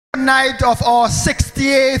second night of our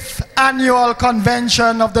 68th annual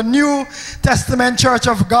convention of the New Testament Church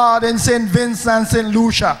of God in St. Vincent and St.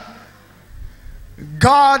 Lucia.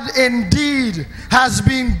 God indeed has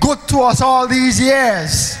been good to us all these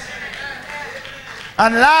years.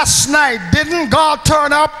 And last night, didn't God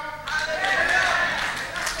turn up?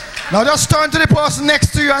 Now just turn to the person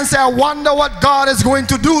next to you and say, I wonder what God is going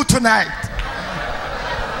to do tonight.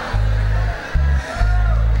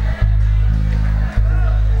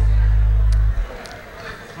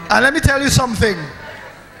 And let me tell you something.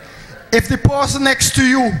 If the person next to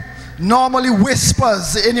you normally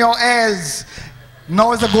whispers in your ears,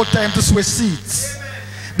 now is a good time to switch seats.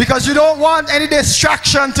 Because you don't want any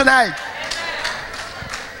distraction tonight.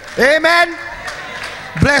 Amen.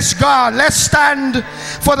 Bless God. Let's stand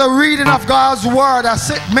for the reading of God's word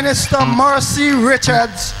as Minister Mercy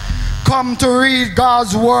Richards come to read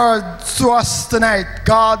God's word to us tonight.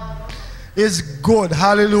 God is good.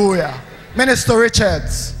 Hallelujah. Minister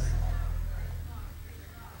Richards.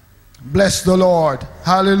 Bless the Lord.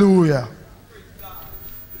 Hallelujah.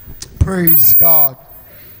 Praise God.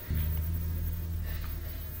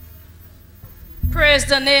 Praise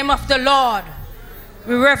the name of the Lord.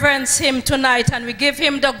 We reverence him tonight and we give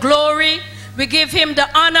him the glory, we give him the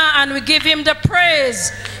honor, and we give him the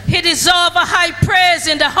praise. He deserves a high praise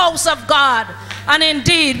in the house of God. And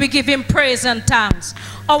indeed, we give him praise and thanks.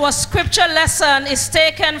 Our scripture lesson is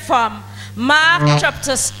taken from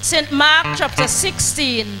St. Mark chapter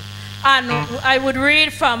 16. And I would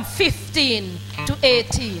read from 15 to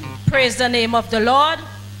 18. Praise the name of the Lord.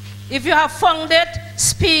 If you have found it,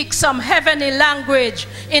 speak some heavenly language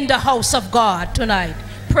in the house of God tonight.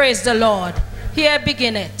 Praise the Lord. Here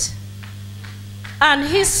begin it. And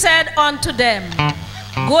he said unto them,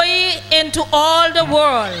 Go ye into all the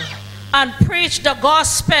world and preach the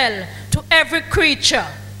gospel to every creature.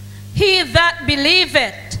 He that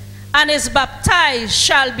believeth and is baptized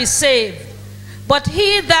shall be saved, but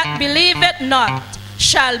he that believeth not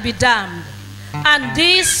shall be damned. And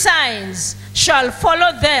these signs shall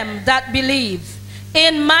follow them that believe.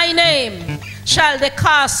 In my name shall they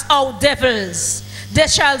cast out devils. They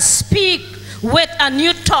shall speak with a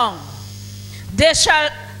new tongue. They shall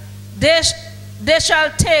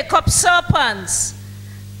take up serpents,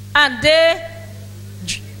 and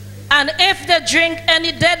if they drink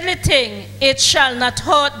any deadly thing, it shall not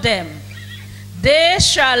hurt them. They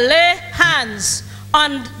shall lay hands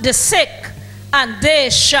on the sick, and they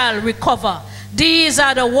shall recover. These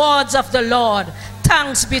are the words of the Lord.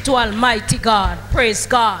 Thanks be to Almighty God. Praise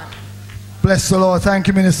God. Bless the Lord. Thank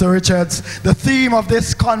you, Minister Richards. The theme of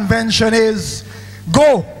this convention is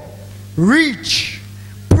go, reach,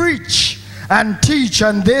 preach, and teach.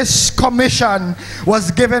 And this commission was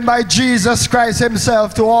given by Jesus Christ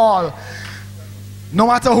himself to all. No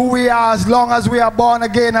matter who we are, as long as we are born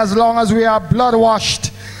again, as long as we are blood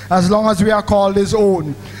washed, as long as we are called his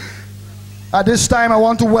own. At this time, I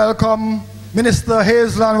want to welcome Minister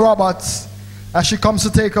Hazelyn Roberts as she comes to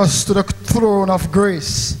take us to the throne of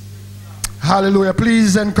grace. Hallelujah.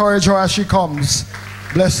 Please encourage her as she comes.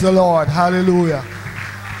 Bless the Lord. Hallelujah.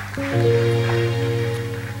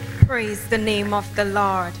 Praise the name of the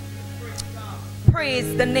Lord.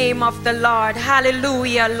 Praise the name of the Lord.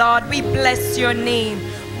 Hallelujah, Lord. We bless your name.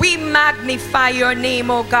 We magnify your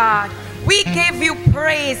name, O God. We give you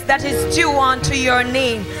praise that is due unto your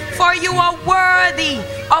name. For you are worthy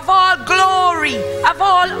of all glory, of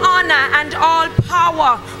all honor, and all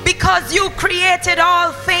power, because you created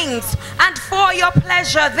all things, and for your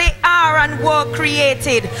pleasure they are and were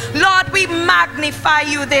created. Lord, we magnify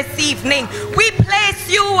you this evening. We place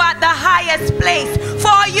you at the highest place,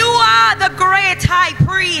 for you are the great high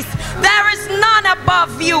priest. There is none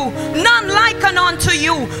above you, none likened unto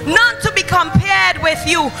you, none to be compared with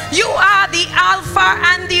you. You are the Alpha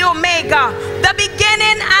and the Omega, the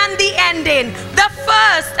beginning and the ending, the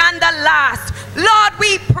first and the last. Lord,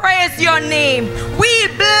 we praise your name. We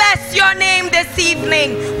bless your name this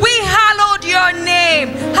evening. We hallowed your name.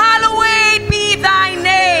 Hallowed be thy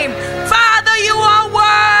name. Father, you are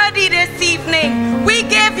worthy this evening. We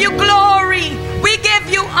give you glory. We give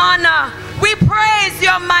you honor. We praise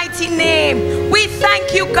your mighty name. We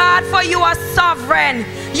thank you, God, for you are sovereign.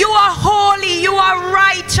 You are holy. You are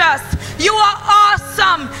righteous. You are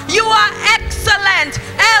awesome. You are excellent.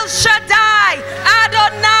 El Shaddai,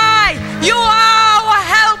 Adonai, you are our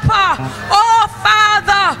helper. Oh,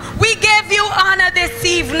 Father, we give you honor this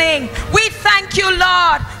evening. We thank you,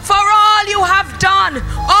 Lord, for all you have done,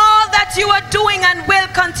 all that what you are doing and will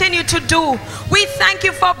continue to do. We thank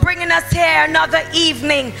you for bringing us here another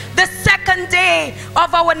evening, the second day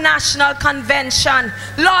of our national convention.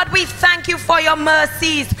 Lord, we thank you for your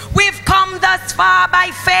mercies. We've come thus far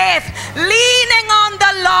by faith, leaning on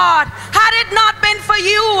the Lord. Had it not been for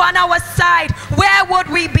you on our side, where would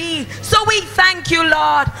we be? So we thank you,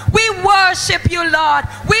 Lord. We worship you, Lord.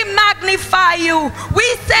 We magnify you. We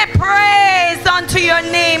say praise unto your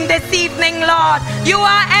name this evening, Lord. You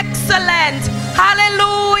are excellent.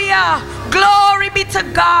 Hallelujah. Glory be to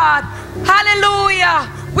God. Hallelujah.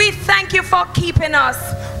 We thank you for keeping us.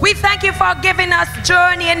 We thank you for giving us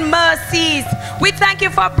journey and mercies. We thank you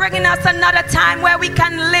for bringing us another time where we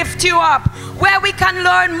can lift you up, where we can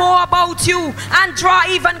learn more about you and draw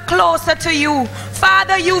even closer to you.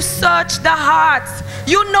 Father, you search the hearts.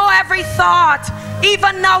 You know every thought.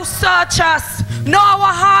 Even now search us. Know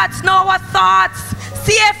our hearts, know our thoughts.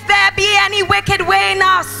 See if there be any wicked way in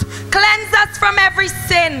us. Cleanse us from every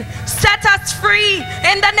sin. Set us free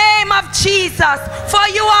in the name of Jesus. For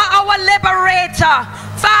you are our liberator.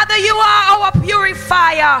 Father, you are our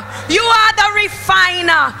purifier. You are the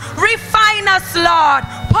refiner. Refine us, Lord.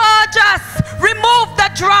 Purge us. Remove the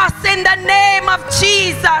dross in the name of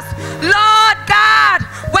Jesus. Lord God,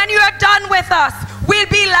 when you are done with us, we'll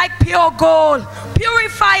be like pure gold.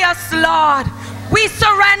 Purify us, Lord. We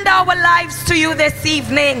surrender our lives to you this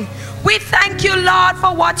evening. We thank you, Lord,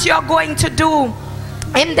 for what you're going to do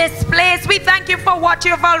in this place. We thank you for what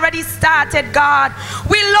you've already started, God.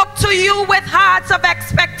 We look to you with hearts of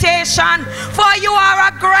expectation, for you are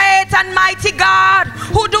a great and mighty God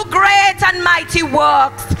who do great and mighty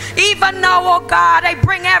works. Even now, oh God, I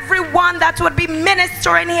bring everyone that would be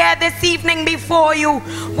ministering here this evening before you,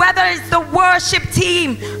 whether it's the worship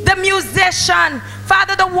team, the musician,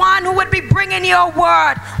 Father, the one who would be bringing your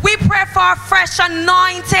word. We pray for a fresh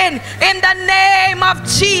anointing in the name of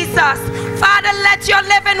Jesus. Father, let your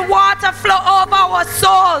living water flow over our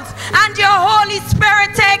souls and your Holy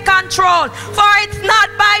Spirit take control. For it's not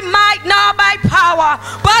by might nor by power,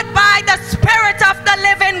 but by the Spirit of the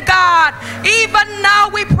living God. Even now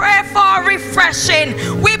we pray for refreshing.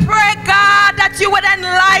 We pray, God, that you would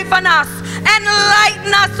enliven us,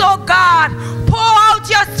 enlighten us, oh God. Pour out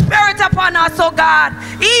your spirit upon us, oh God.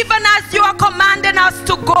 Even as you are commanding us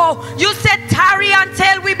to go, you said tarry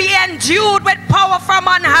until we be endued with power from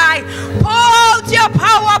on high. Pour out your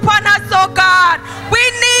power upon us, oh God. We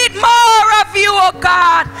need more of you, oh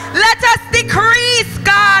God. Let us decrease,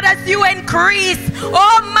 God, as you increase.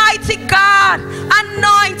 Almighty God,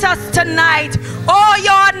 anoint us tonight. Oh,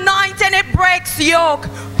 your anointing, it breaks yoke.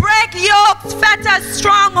 Break yokes, fetters,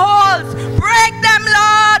 strongholds. Break them,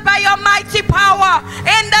 Lord, by your mighty power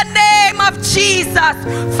in the name of Jesus.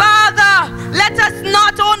 Father, let us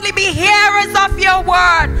not only be hearers of your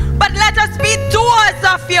word, but let us be doers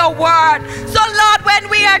of your word. So, Lord, when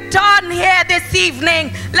we are done here this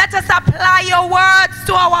evening, let us apply your words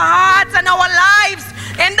to our hearts and our lives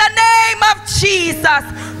in the name of Jesus.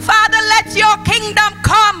 Father, let your kingdom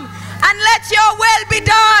come and let your will be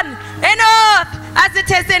done in earth as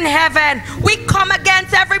it is in heaven. We come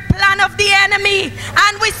against every plan of the enemy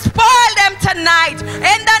and we spoil them tonight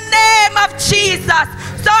in the name of Jesus.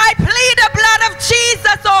 So I plead the blood of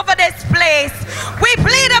Jesus over this place. We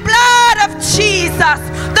plead the blood of Jesus,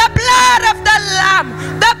 the blood of the Lamb,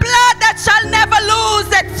 the blood that shall never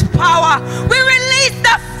lose its power. We release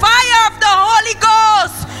the fire of the Holy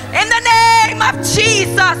Ghost in the name of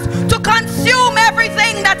Jesus to consume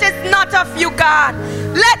everything that is not of you, God.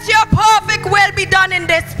 Let your perfect will be done in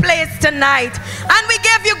this place tonight. And we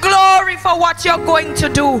give you glory for what you're going to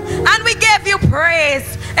do. And we give you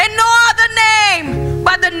praise in no other name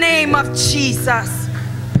but the name of Jesus.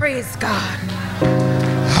 Praise God.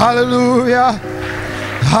 Hallelujah.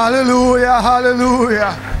 Hallelujah.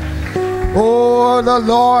 Hallelujah. Oh, the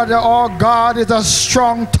Lord, our God, is a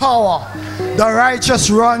strong tower. The righteous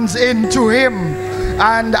runs into him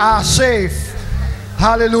and are safe.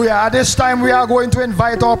 Hallelujah. At this time we are going to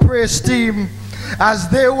invite our praise team as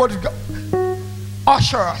they would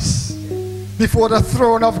usher us before the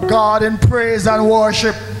throne of God in praise and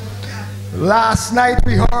worship. Last night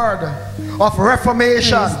we heard of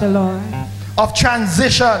reformation, of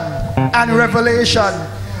transition and revelation.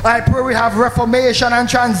 I pray we have reformation and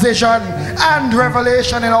transition and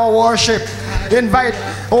revelation in our worship.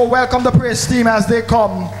 Welcome the praise team as they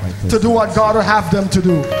come to do what God will have them to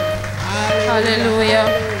do. Hallelujah.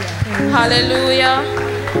 Hallelujah.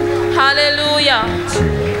 Hallelujah.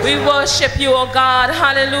 We worship you, oh God.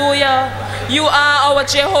 Hallelujah. You are our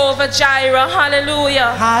Jehovah Jireh.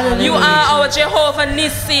 Hallelujah. Hallelujah. You are our Jehovah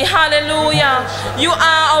Nissi. Hallelujah. You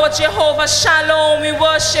are our Jehovah Shalom. We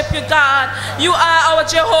worship you, God. You are our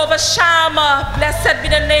Jehovah Shammah. Blessed be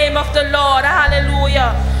the name of the Lord.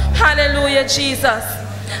 Hallelujah. Hallelujah, Jesus.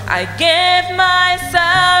 I give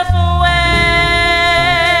myself away.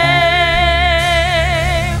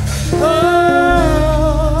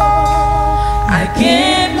 Oh, I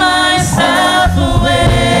give myself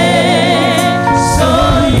away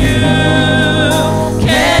so you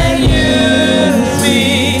can use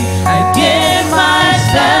me. I give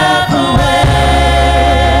myself away.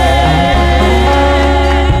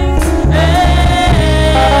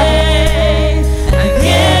 I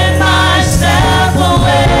give myself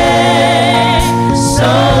away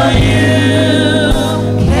so you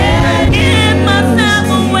can. I give myself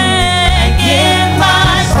away. I give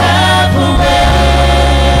myself away.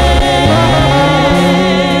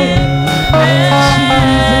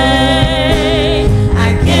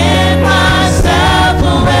 I give myself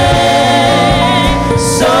away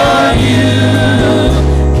so you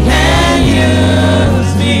can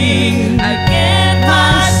use me. I give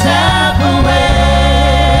myself away.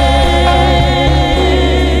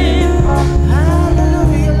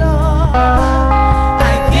 Hallelujah, Lord.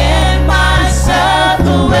 I give myself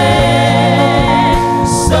away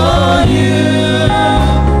so you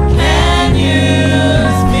can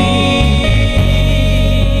use me.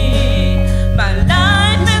 My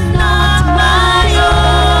life is not my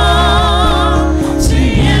own. To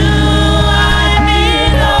you I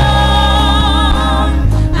belong.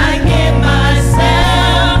 I give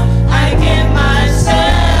myself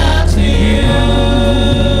to you.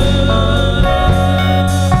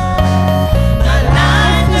 My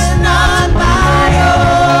life is not my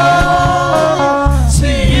own. To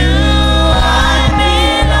you I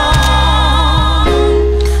belong.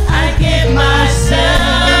 I give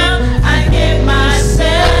myself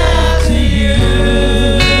to you.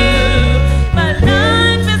 My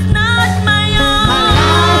life is not my own. My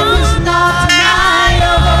life is not my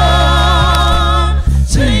own.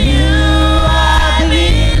 To you I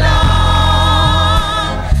belong.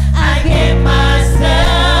 I give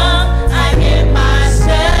myself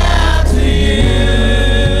to you.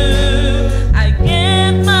 I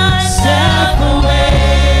give myself away.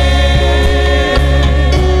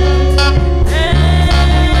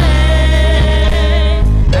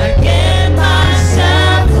 I give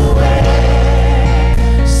myself away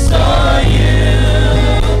so you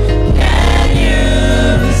can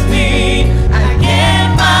use me. I give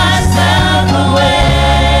myself away.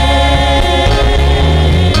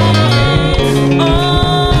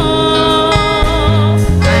 Oh,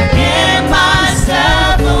 I give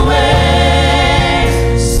myself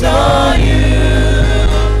away so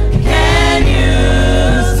you can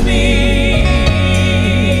use me.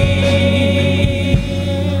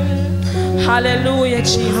 Hallelujah,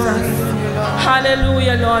 Jesus.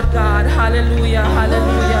 Hallelujah, Lord God. Hallelujah,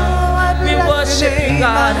 hallelujah. We worship you,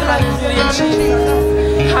 God. Hallelujah,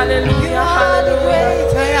 Jesus. Hallelujah,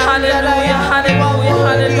 hallelujah. Hallelujah, hallelujah,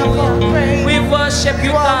 hallelujah. We worship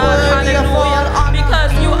you, God. Hallelujah.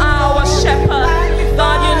 Because you are our shepherd.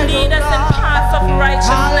 God, you lead us in paths of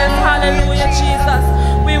righteousness. Hallelujah, Jesus.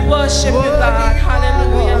 We worship you, God.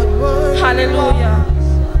 Hallelujah. Hallelujah.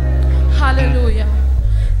 Hallelujah.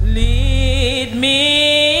 Lead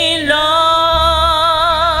me,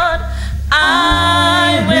 Lord.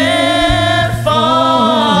 I will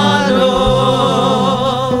follow.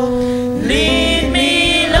 Lead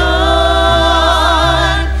me, Lord.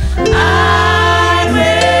 I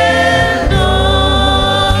will know.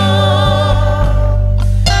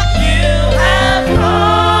 You have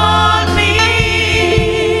called me.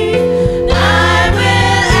 I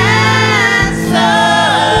will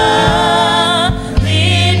answer.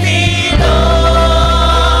 Lead me, Lord.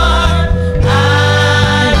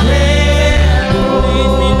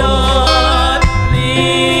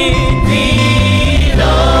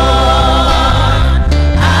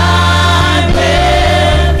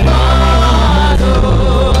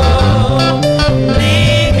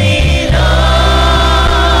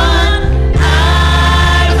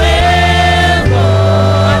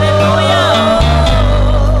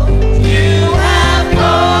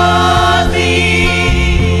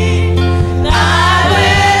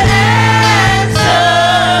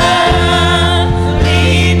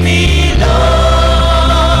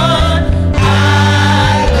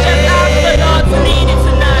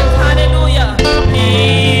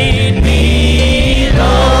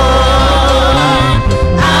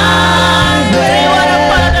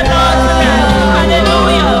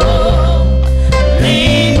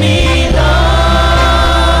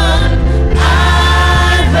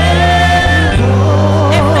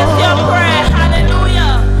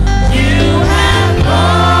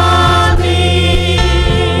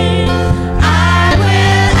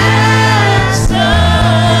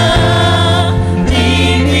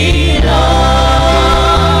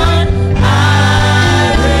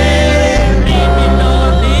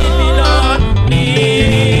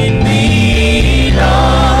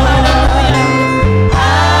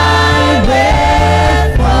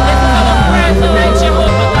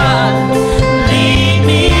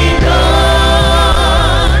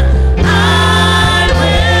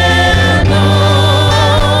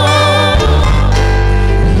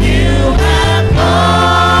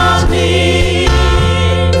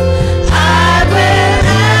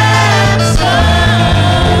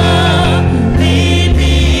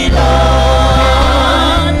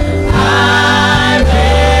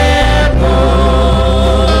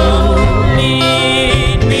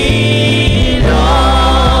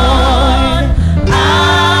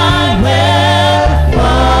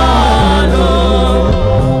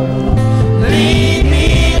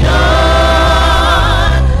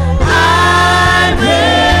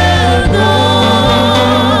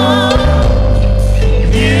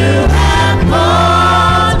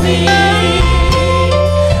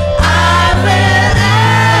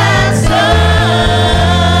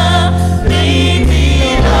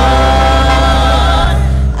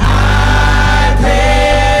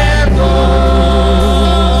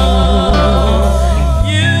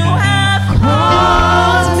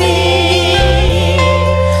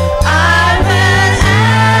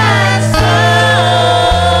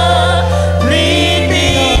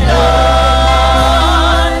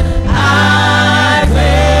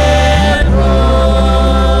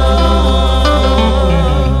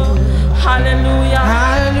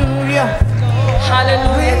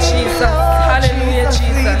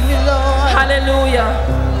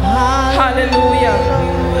 Hallelujah. Hallelujah.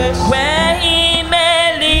 Where he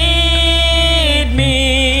may lead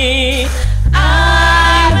me,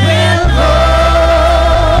 I will go.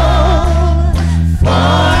 For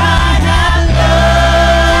I have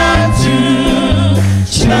learned to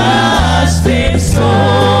trust him so.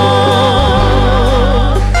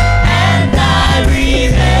 And I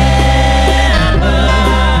remember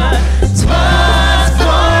 'twas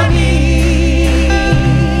for me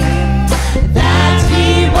that he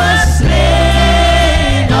was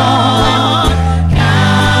slain on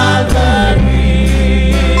Calvary.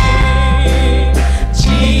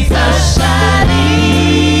 Jesus shall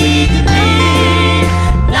lead me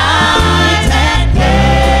night and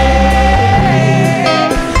day.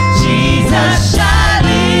 Jesus shall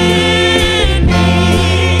lead me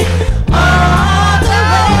all the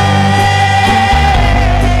way.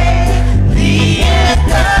 He is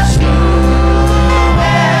the truest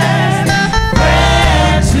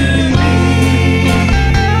friend to me.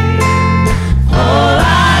 Oh,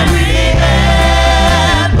 I remember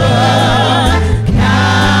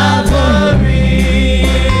Calvary.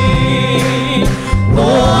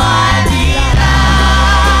 Oh, I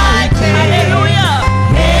delight in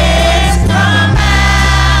His command.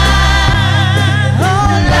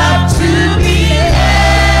 Love to be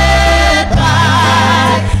led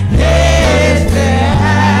by His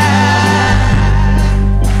hand.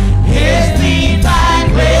 His divine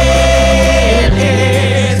will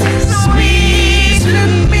is sweet to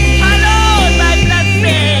me. Hallowed by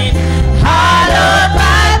blood-stained, hallowed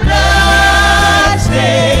by blood-stained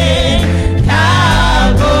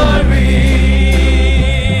Calvary.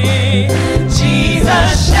 Jesus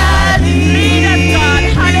shall lead us, God.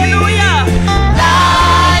 Hallelujah.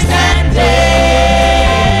 Night and day.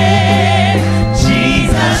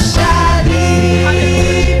 Jesus shall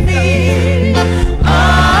lead me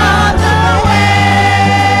all the way.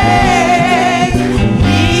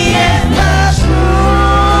 He is the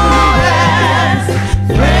truest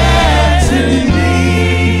friend to me.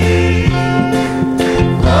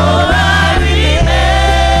 Oh, I remember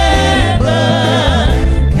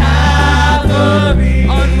Calvary.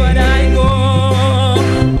 Onward I go.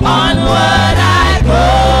 Onward I go.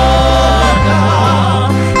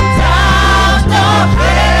 Down the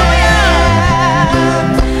hill.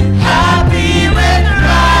 Happy with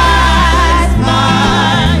Christ,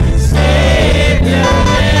 my Savior.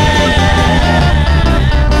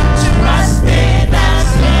 Trusting and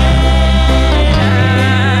stand,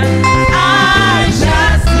 I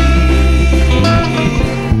shall see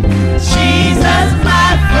Jesus, my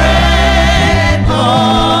friend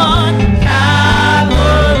on Calvary.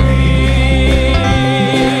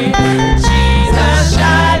 Jesus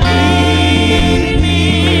shall lead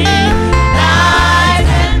me night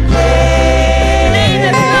and day.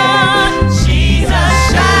 Jesus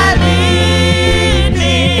shall lead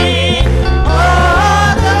me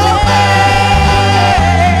all the way.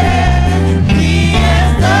 He is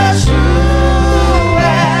the truest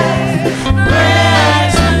friend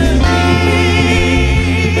to me.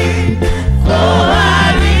 For I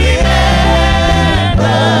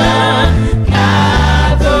remember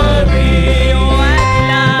Calvary.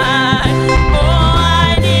 Oh, I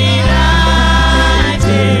delight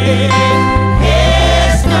in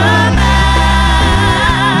His command.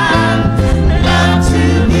 Love to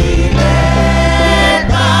be led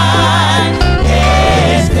by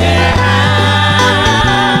His fair hand.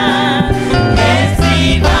 His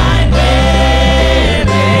divine will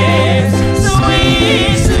is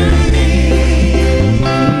sweet to me.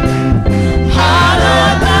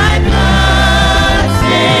 Hallowed by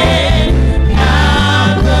blood-stained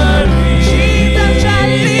Calvary. Jesus shall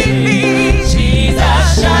lead me. Jesus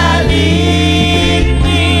shall lead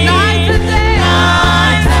me night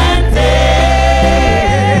and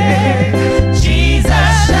day. Jesus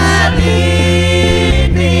shall lead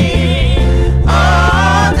me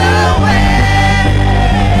all the way.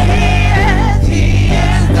 He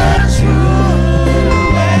is the truest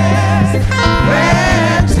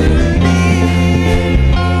friend to me.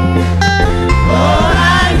 Oh,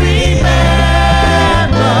 I remember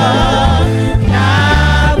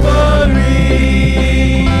Calvary.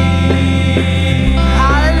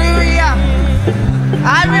 Hallelujah.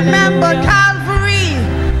 I remember Calvary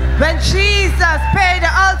when Jesus paid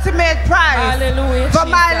the ultimate price Hallelujah. for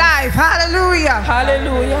my Jesus. life. Hallelujah.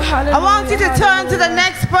 Hallelujah. Hallelujah. I want you to turn to the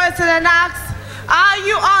next person and ask, are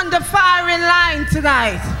you on the firing line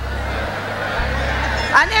tonight?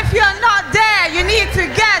 And if you're not there, you need to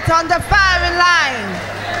get on the firing line.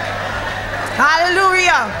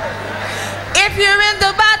 Hallelujah. If you're in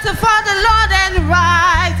the battle for the Lord and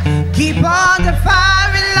right, keep on the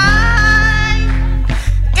firing line.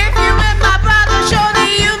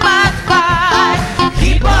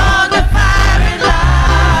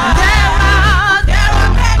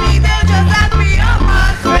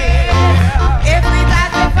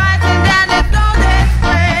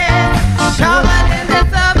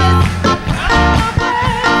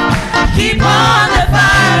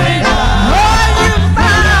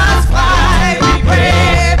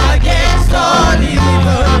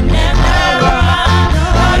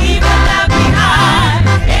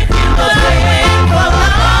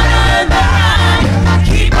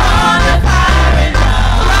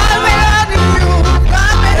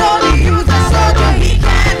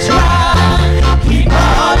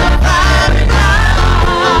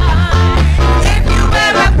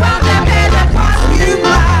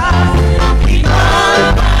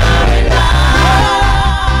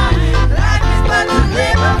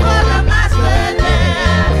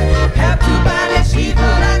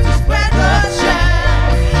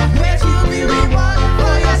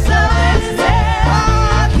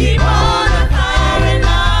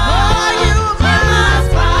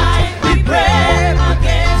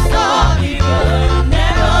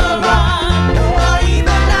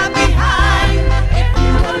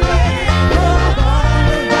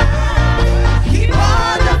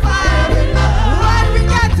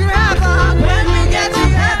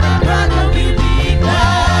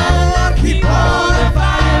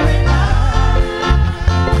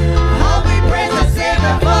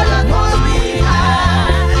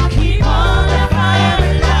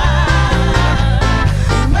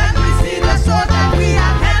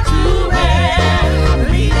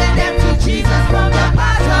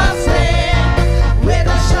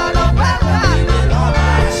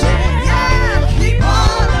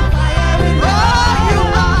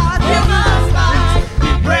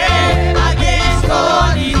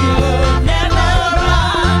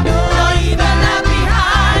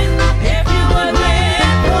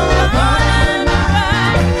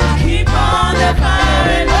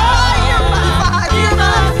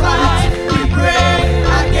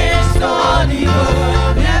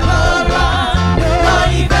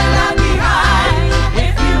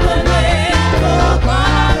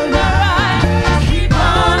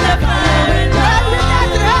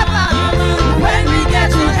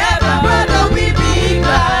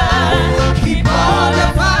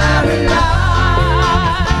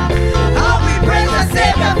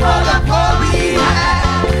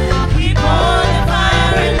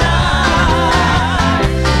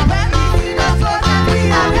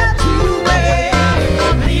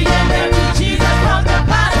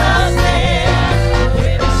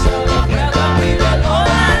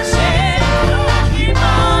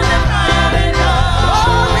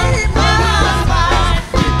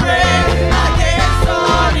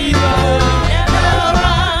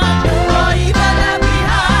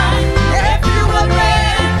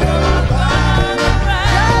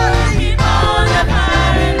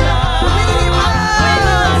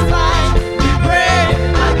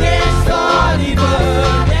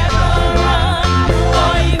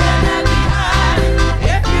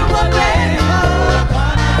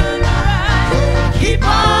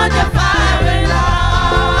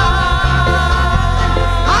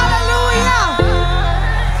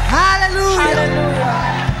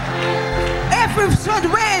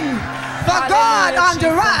 for God on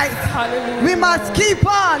the right. Hallelujah. We must keep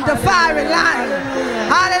on the firing line.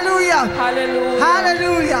 Hallelujah. Hallelujah.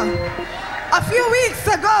 Hallelujah. A few weeks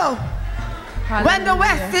ago, when the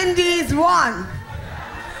West Indies won,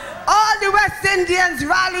 all the West Indians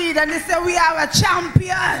rallied and they said, we are a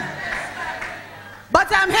champion. But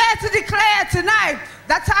I'm here to declare tonight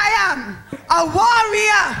that I am a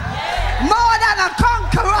warrior, more than a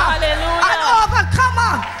conqueror, an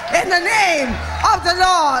overcomer in the name of the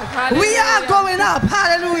Lord. We are going up.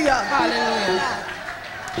 Hallelujah.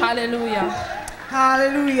 Hallelujah.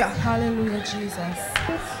 Hallelujah. Hallelujah, Jesus.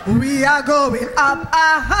 We are going up.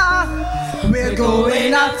 We're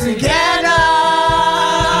going up together.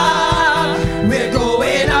 We're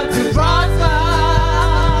going up to prosper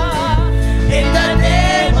in the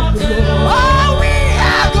name of the Lord. Oh, we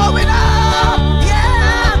are going up.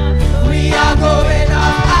 Yeah. We are going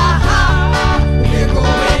up. We're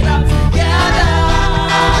going up together.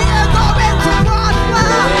 We are going to prosper.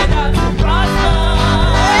 Going up to prosper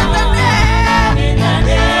in the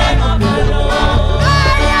name of the Lord. I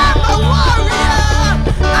am a warrior.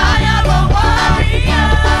 I am a warrior.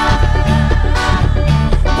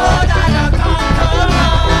 More than a conqueror.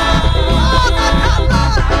 More than a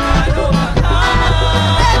conqueror.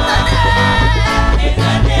 In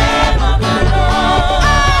the name of the Lord.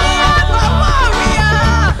 I am a warrior.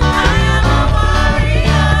 I am a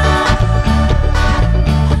warrior.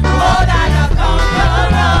 More than a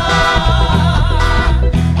conqueror.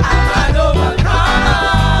 I'm an overcomer.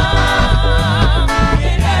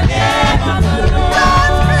 In the name of the Lord.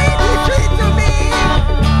 Don't bring defeat to me.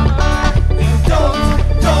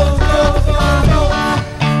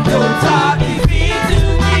 Don't talk defeat to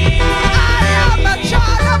me. I am a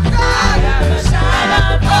child of God. I am a child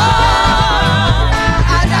of God.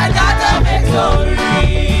 And I got the victory.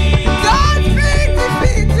 Don't bring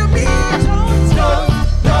defeat to me.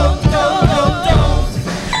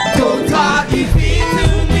 Don't talk defeat to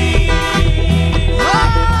me. Oh,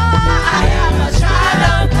 I am a child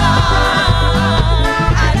of God.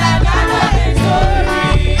 And I got the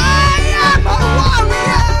victory. I am a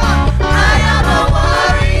warrior. I am a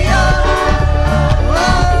warrior.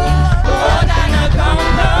 More than a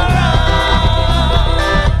conqueror.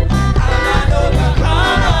 I'm an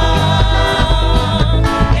overcomer.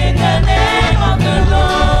 In the name of the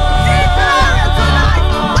Lord. Declare it tonight.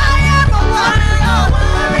 I am a warrior.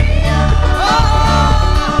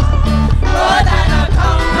 More than a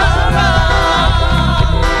conqueror.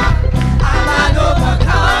 I'm an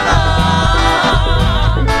overcomer.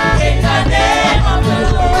 In the name of the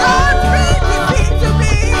Lord. Don't bring defeat to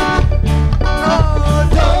me.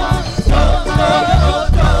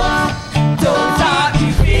 Don't talk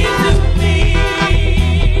defeat to me.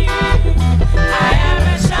 I am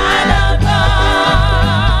a child of God,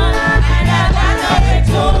 and I got the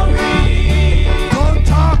victory. Don't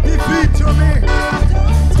talk defeat to me.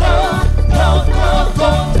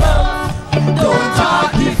 Don't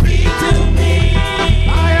talk defeat to me.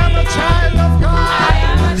 I am a child of God. I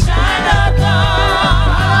am a child of God,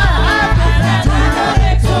 and I got the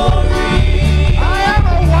victory. I am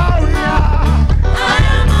a warrior. I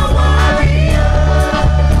am a warrior.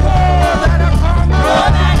 More than a conqueror. More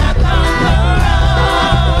than a conqueror.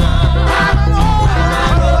 I'm an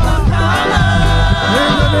overcomer.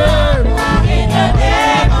 In the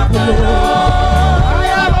name of the Lord. I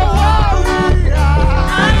am a warrior.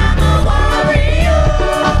 I am a warrior.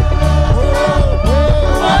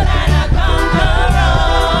 More than a conqueror.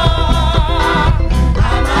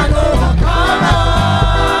 I'm an overcomer.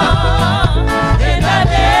 In the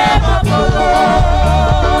name of the Lord.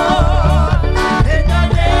 In the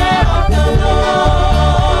name of the Lord.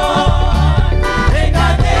 In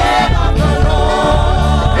the name of the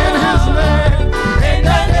Lord. In his name. In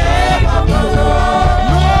the name of the Lord.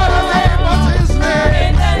 No other name but his name.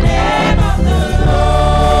 In the name of the Lord.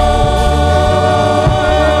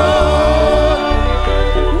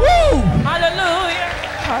 Woo! Hallelujah.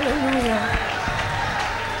 Hallelujah.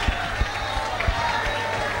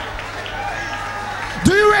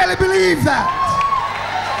 Do you really believe that?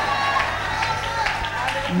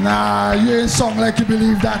 Nah, you ain't song like you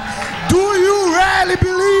believe that. Do you really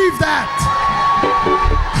believe that?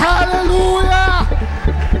 Hallelujah!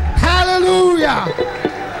 Hallelujah!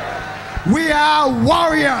 We are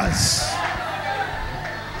warriors.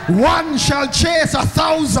 One shall chase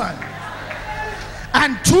 1,000,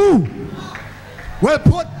 and two will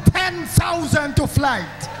put 10,000 to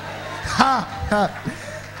flight. Ha, ha.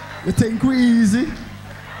 You think we easy?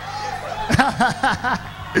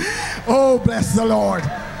 Oh, bless the Lord.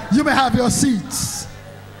 You may have your seats.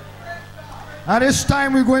 At this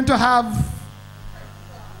time, we're going to have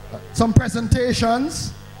some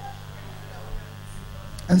presentations.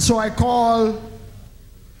 And so I call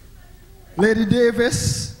Lady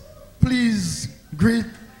Davis. Please greet,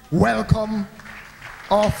 welcome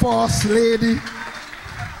our First Lady,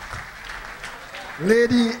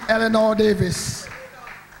 Lady Eleanor Davis.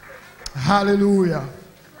 Hallelujah.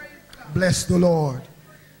 Bless the Lord.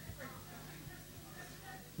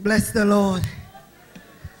 Bless the Lord.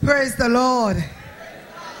 Praise the Lord.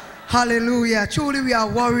 Hallelujah. Truly we are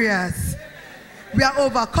warriors. We are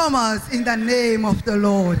overcomers in the name of the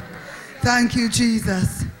Lord. Thank you,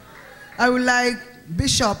 Jesus. I would like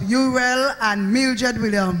Bishop Uriel and Mildred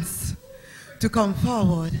Williams to come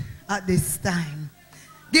forward at this time.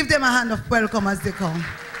 Give them a hand of welcome as they come.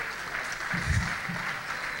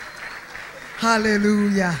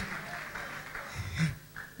 Hallelujah.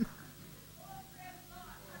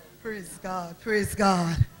 Praise God, praise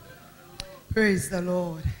God. Praise the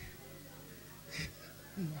Lord.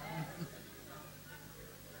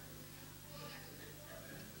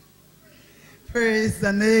 Praise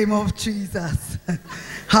the name of Jesus.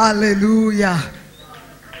 Hallelujah.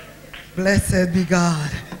 Blessed be God.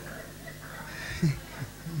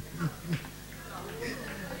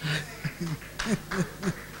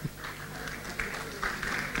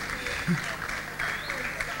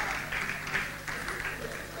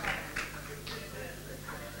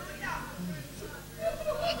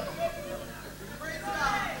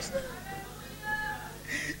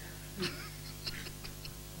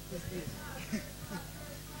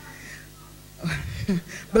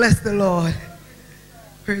 Bless the Lord.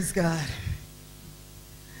 Praise God.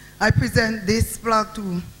 I present this plaque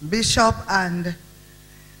to Bishop and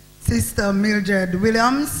Sister Mildred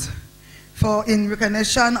Williams in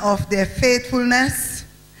recognition of their faithfulness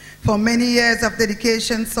for many years of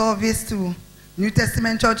dedication service to New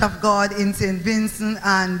Testament Church of God in St. Vincent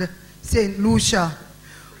and St. Lucia.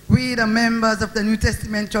 We, the members of the New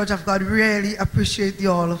Testament Church of God, really appreciate you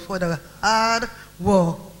all for the hard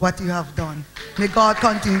work what you have done. May God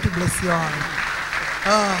continue to bless you all.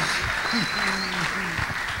 Thank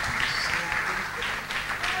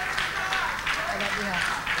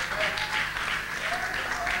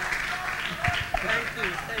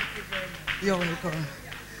you very much. You're welcome.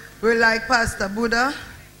 We like Pastor Buddha.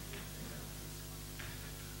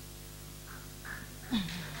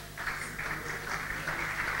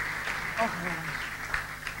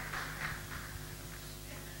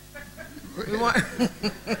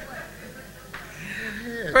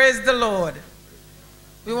 Praise the Lord.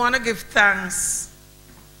 We want to give thanks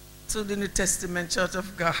to the New Testament Church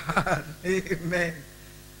of God. Amen.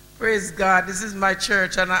 Praise God. This is my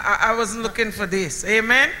church, and I wasn't looking for this.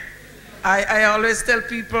 Amen. I always tell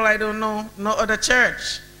people I don't know no other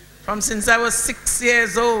church. Since I was 6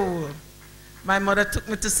 years old, my mother took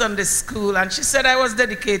me to Sunday school, and she said I was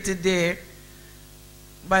dedicated there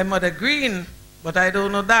by Mother Green, but I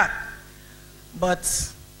don't know that.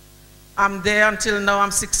 But I'm there until now.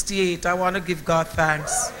 I'm 68. I want to give God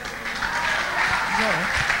thanks.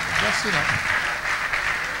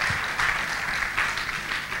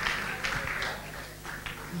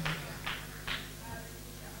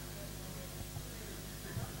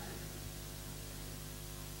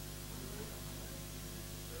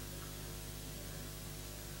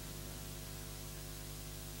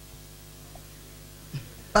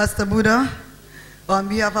 Pastor Buddha, on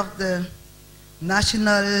behalf of the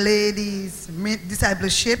National Ladies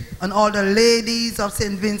Discipleship and all the ladies of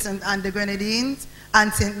St. Vincent and the Grenadines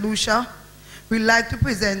and St. Lucia, we'd like to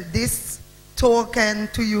present this token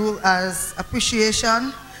to you as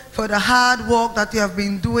appreciation for the hard work that you have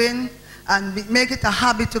been doing, and make it a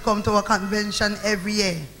habit to come to our convention every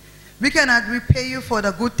year. We cannot repay you for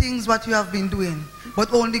the good things what you have been doing,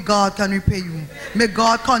 but only God can repay you. May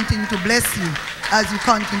God continue to bless you as you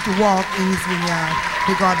continue to walk in His vineyard.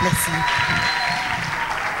 May God bless you.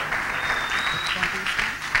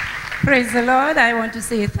 Praise the Lord. I want to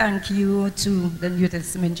say thank you to the New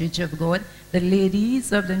Testament Church of God, the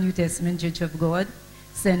ladies of the New Testament Church of God,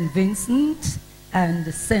 St. Vincent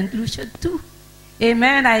and St. Lucia too.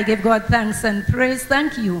 Amen. I give God thanks and praise.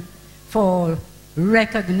 Thank you for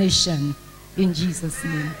recognition in Jesus'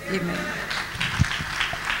 name. Amen.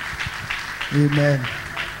 Amen.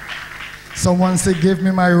 Someone say, give me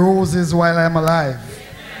my roses while I'm alive.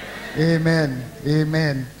 Amen.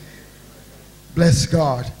 Amen. Bless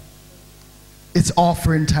God. It's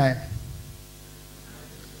offering time.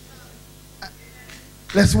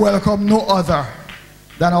 Let's welcome no other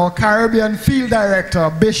than our Caribbean Field Director,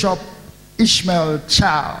 Bishop Ishmael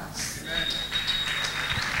Charles.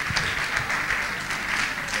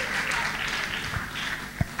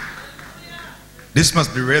 This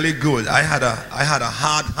must be really good. I had a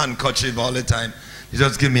hard handkerchief all the time. You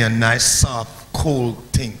just give me a nice, soft, whole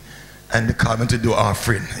thing. And they called me to do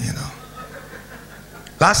offering, you know.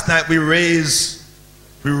 Last night we raised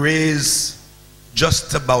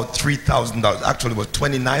just about $3,000. Actually, it was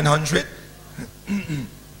 $2,900.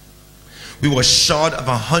 We were short of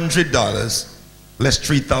 $100, less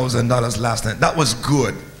 $3,000 last night. That was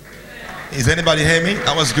good. Is anybody hear me?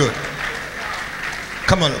 That was good.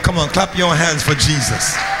 Come on, clap your hands for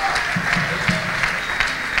Jesus.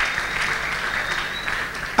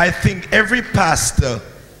 I think every pastor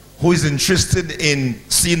who is interested in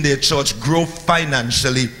seeing their church grow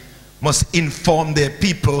financially must inform their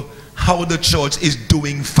people how the church is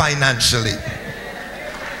doing financially.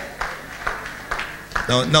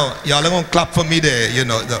 No, y'all are going to clap for me there, you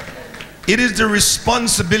know. It is the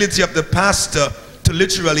responsibility of the pastor to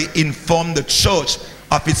literally inform the church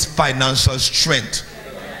of its financial strength.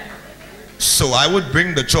 So I would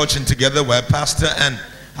bring the church in together where pastor, and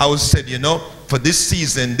I would say, you know, for this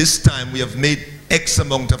season, this time, we have made X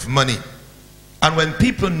amount of money. And when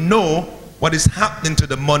people know what is happening to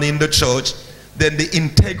the money in the church, then the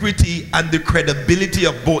integrity and the credibility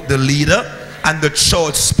of both the leader and the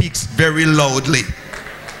church speaks very loudly.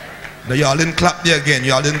 Now, y'all didn't clap there again.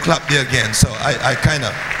 Y'all didn't clap there again. So I kind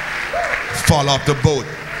of fall off the boat.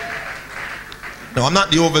 No, I'm not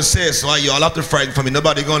the overseer, so y'all have to frighten for me.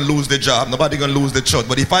 Nobody gonna lose the job. Nobody gonna lose the church.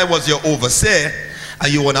 But if I was your overseer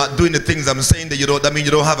and you were not doing the things I'm saying, that means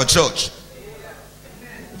you don't have a church.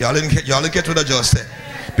 Y'all didn't get what I just said.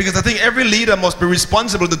 Because I think every leader must be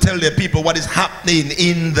responsible to tell their people what is happening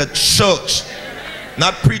in the church.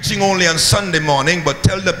 Not preaching only on Sunday morning, but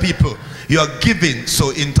tell the people you are giving. So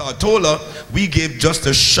in Tortola, we gave just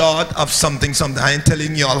a short of something. I ain't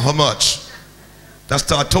telling y'all how much. That's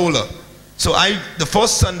Tortola. So the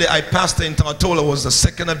first Sunday I pastored in Tortola was the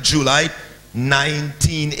 2nd of July,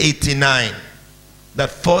 1989. That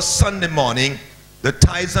first Sunday morning, the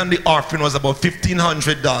tithes and the offering was about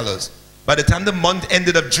 $1,500. By the time the month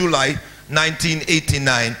ended of July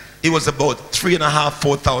 1989, it was about $3,500 to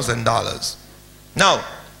 $4,000. Now,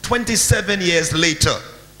 27 years later,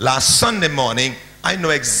 last Sunday morning, I know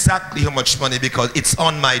exactly how much money because it's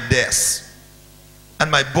on my desk. And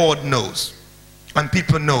my board knows. And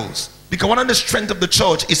people knows. Because one of the strength of the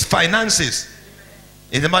church is finances.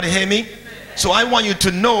 Anybody hear me? So I want you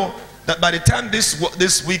to know that by the time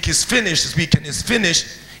this week is finished, this weekend is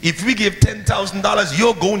finished, if we give $10,000,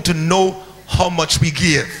 you're going to know how much we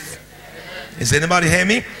give. Is anybody hear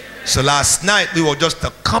me? So last night we were just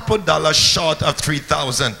a couple dollars short of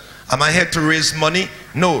 $3,000. Am I here to raise money?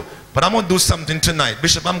 No. But I'm going to do something tonight.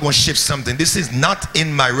 Bishop, I'm going to shift something. This is not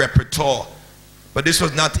in my repertoire. But this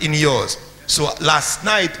was not in yours. So last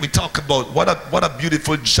night we talked about what a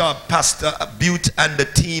beautiful job Pastor Butte and the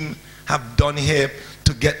team have done here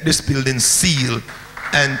to get this building sealed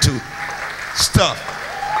and to stuff.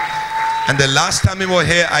 And the last time we were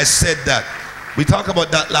here, I said that. We talked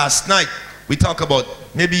about that last night. We talked about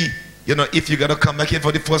maybe, you know, if you got to come back here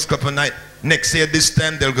for the first couple of nights, next year this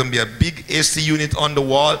time there's going to be a big AC unit on the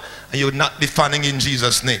wall and you will not be fanning in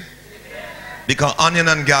Jesus' name. Because onion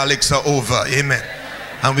and garlics are over. Amen.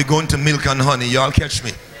 And we're going to milk and honey. Y'all catch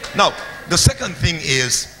me. Now, the second thing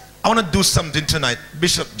is, I want to do something tonight.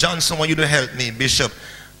 Bishop Johnson, I want you to help me. Bishop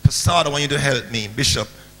Passard, I want you to help me. Bishop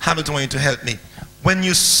Hamilton, I want you to help me. When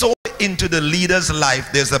you sow into the leader's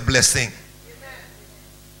life, there's a blessing.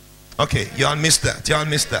 Okay, y'all missed that. Y'all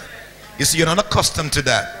missed that. You see, you're not accustomed to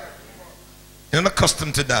that. You're not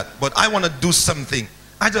accustomed to that. But I want to do something.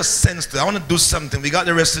 I just sensed that I want to do something. We got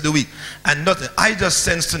the rest of the week and nothing. I just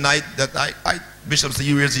sensed tonight that Bishop said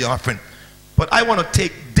you raise the offering. But I want to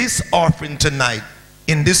take this offering tonight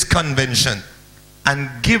in this convention and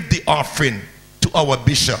give the offering to our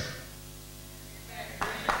bishop.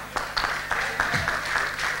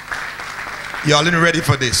 Y'all ain't ready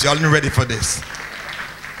for this. Y'all ain't ready for this.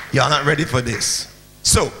 Y'all not ready for this.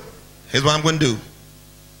 So, here's what I'm going to do.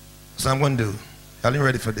 So I'm going to do. Y'all ain't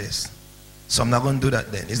ready for this. So I'm not going to do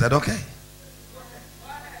that then. Is that okay?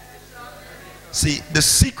 See, the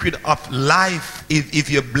secret of life is if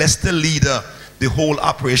you bless the leader, the whole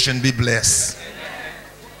operation be blessed.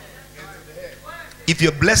 If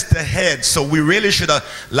you bless the head, so we really should have.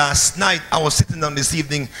 Last night, I was sitting down this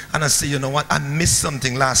evening and I said, you know what? I missed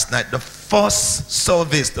something last night. The first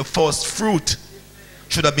service, the first fruit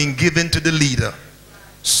should have been given to the leader.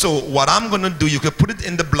 So what I'm going to do, you can put it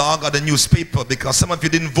in the blog or the newspaper because some of you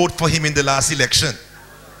didn't vote for him in the last election.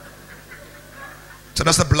 So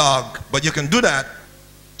that's a blog, but you can do that.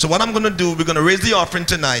 So what I'm going to do, we're going to raise the offering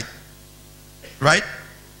tonight, right?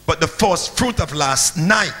 But the first fruit of last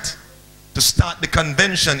night to start the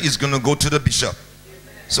convention is going to go to the bishop.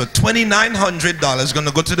 So $2,900 is going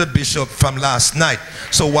to go to the bishop from last night.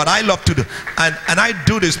 So what I love to do, and I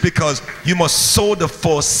do this because you must sow the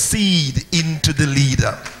first seed into the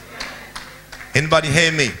leader. Anybody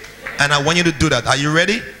hear me? And I want you to do that. Are you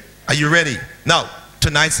ready? Are you ready? Now,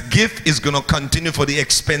 tonight's gift is going to continue for the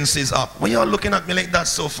expenses up. Why y'all looking at me like that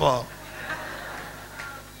so far?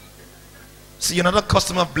 See, you're not a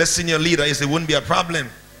customer of blessing your leader. It wouldn't be a problem.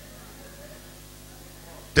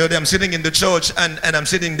 The other day I'm sitting in the church and I'm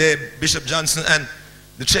sitting there, Bishop Johnson, and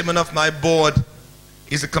the chairman of my board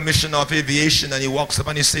is the commissioner of aviation, and he walks up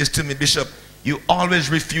and he says to me, Bishop, you always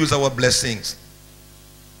refuse our blessings.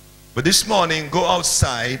 But this morning, go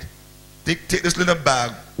outside, take this little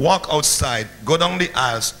bag, walk outside, go down the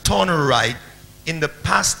aisles, turn right. In the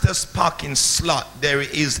pastor's parking slot, there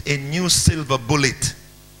is a new silver bullet.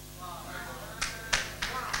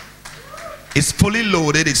 It's fully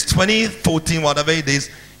loaded. It's 2014, whatever it is.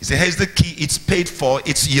 He said, here's the key. It's paid for.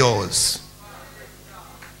 It's yours.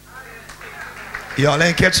 Y'all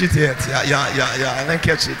ain't catch it yet. Yeah, I ain't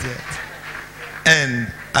catch it yet.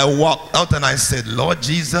 And I walked out and I said, Lord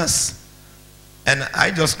Jesus. And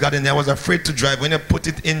I just got in there. I was afraid to drive. When you put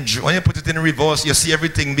it in reverse, you see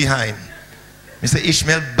everything behind. Mr.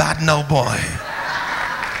 Ishmael, bad now, boy.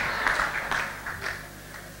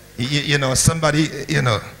 You know, somebody, you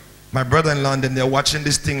know, my brother in London, they're watching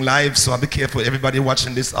this thing live, so I'll be careful. Everybody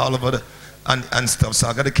watching this all over the, and stuff, so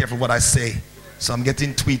I got to be careful what I say. So I'm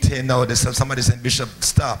getting tweet here now. Somebody said, Bishop,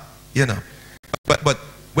 stop, you know. But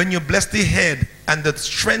when you bless the head, and the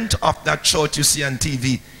strength of that church you see on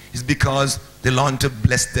TV is because they learn to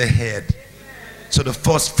bless the head. So the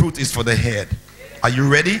first fruit is for the head. Are you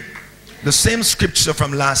ready? The same scripture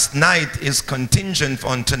from last night is contingent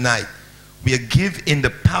on tonight. We are give in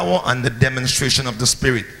the power and the demonstration of the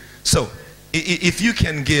Spirit. So, if you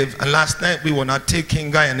can give, and last night we were not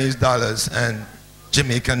taking Guyanese dollars and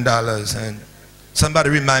Jamaican dollars, and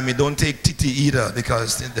somebody remind me, don't take TT either,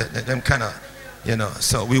 because them kind of, you know,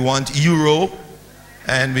 so we want euro,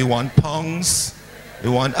 and we want pounds,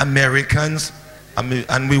 we want Americans,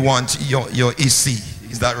 and we want your EC.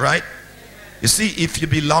 Is that right? You see, if you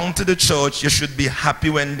belong to the church, you should be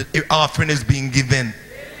happy when the offering is being given.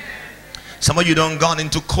 Some of you don't gone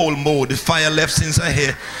into cold mode. The fire left since I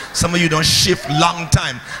here. Some of you don't shift long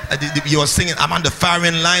time. You were singing, I'm on the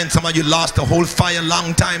firing line. Some of you lost the whole fire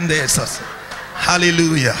long time there. So,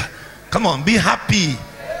 hallelujah. Come on, be happy.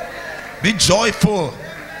 Be joyful.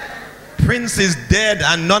 Prince is dead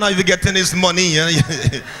and none of you getting his money.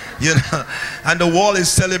 You know, and the world is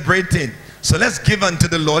celebrating. So let's give unto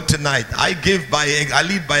the Lord tonight. I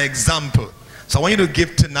lead by example. So I want you to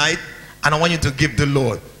give tonight, and I want you to give the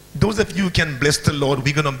Lord. Those of you who can bless the Lord,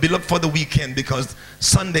 we're going to build up for the weekend, because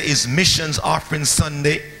Sunday is missions offering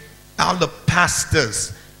Sunday. All the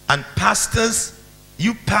pastors, and pastors,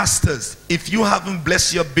 you pastors, if you haven't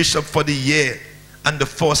blessed your bishop for the year and the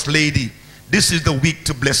first lady, this is the week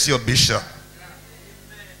to bless your bishop.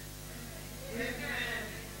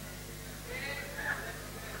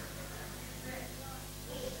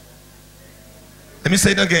 Let me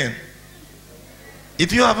say it again.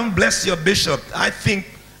 If you haven't blessed your bishop, I think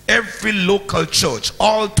every local church,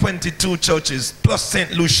 all 22 churches plus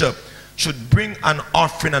St. Lucia, should bring an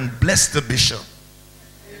offering and bless the bishop.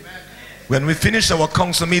 Amen. When we finish our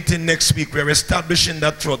council meeting next week, we're establishing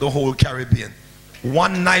that throughout the whole Caribbean.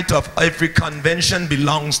 One night of every convention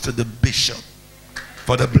belongs to the bishop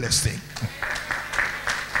for the blessing.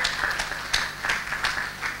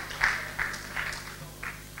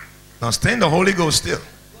 Now stay in the Holy Ghost still.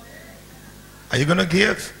 Are you going to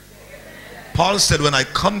give? Paul said, when I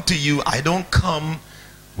come to you, I don't come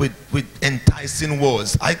with enticing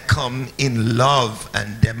words. I come in love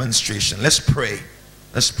and demonstration. Let's pray.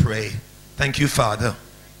 Let's pray. Thank you, Father,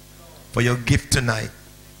 for your gift tonight.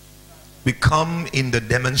 We come in the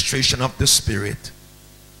demonstration of the Spirit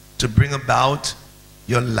to bring about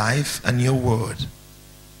your life and your word,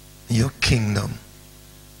 your kingdom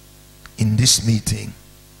in this meeting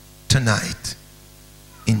tonight.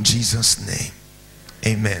 In Jesus' name,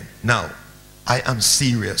 amen. Now, I am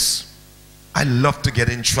serious. I love to get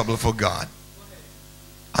in trouble for God.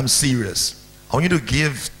 I'm serious. I want you to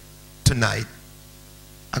give tonight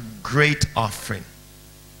a great offering.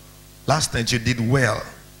 Last night you did well.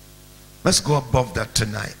 Let's go above that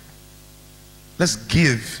tonight. Let's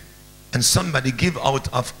give, and somebody give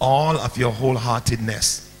out of all of your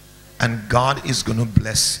wholeheartedness, and God is going to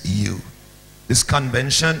bless you. This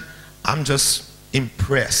convention, I'm just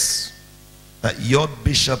impressed that your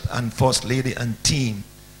bishop and first lady and team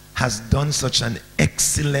has done such an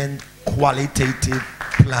excellent qualitative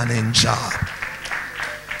planning job.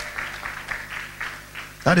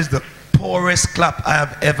 That is the poorest clap I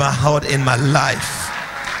have ever heard in my life.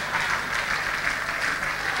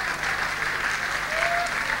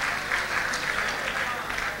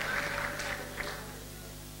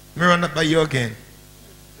 Me run up by you again.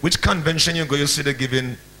 Which convention you go, you see they're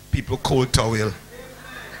giving people cold towel?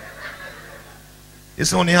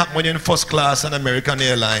 It's only happen when you're in first class on American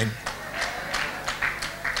airline.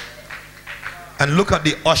 And look at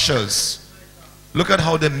the ushers. Look at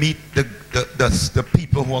how they meet the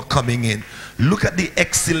people who are coming in. Look at the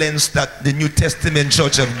excellence that the New Testament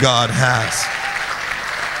Church of God has.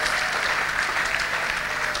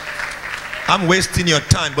 I'm wasting your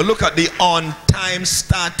time, but look at the on-time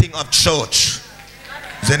starting of church.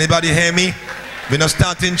 Does anybody hear me? We're not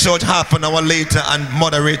starting church half an hour later and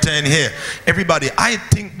moderator in here. Everybody, I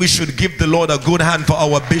think we should give the Lord a good hand for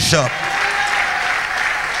our bishop.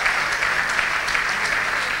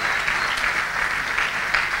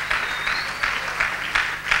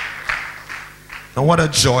 And what a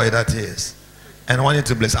joy that is. And I want you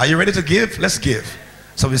to bless. Are you ready to give? Let's give.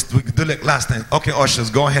 So we do like last time. Okay, ushers,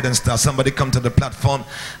 go ahead and start. Somebody come to the platform.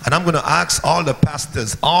 And I'm going to ask all the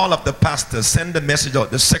pastors, all of the pastors, send the message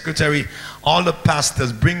out. The secretary, all the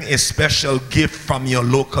pastors, bring a special gift from your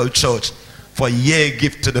local church for a year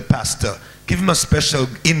gift to the pastor. Give him a special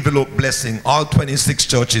envelope blessing. All 26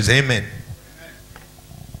 churches. Amen.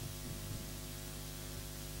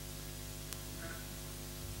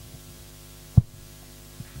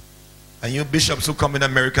 And you bishops who come in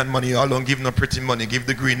American money, you all don't give no pretty money, give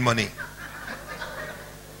the green money.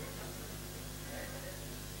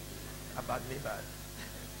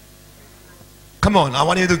 Come on, I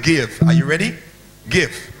want you to give. Are you ready?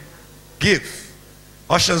 Give. Give.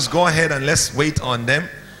 Ushers, go ahead and let's wait on them.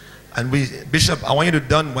 And Bishop, I want you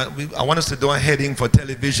to I want us to do a heading for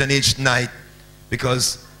television each night,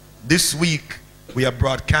 because this week we are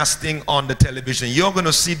broadcasting on the television. You're going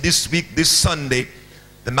to see this week, this Sunday,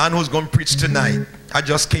 the man who's going to preach tonight. I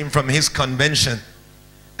just came from his convention,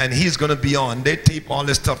 and he's going to be on. They tape all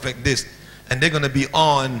this stuff like this, and they're going to be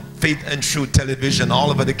on Faith and Truth television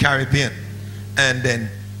all over the Caribbean. And then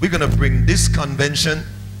we're going to bring this convention.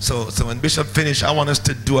 So when Bishop finish, I want us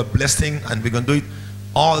to do a blessing, and we're going to do it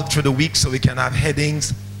all through the week so we can have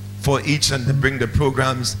headings for each and to bring the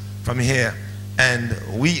programs from here. And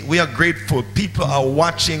we are grateful. People are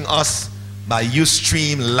watching us by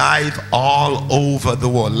Ustream live all over the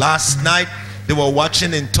world. Last night they were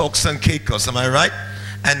watching in Turks and Caicos, am I right?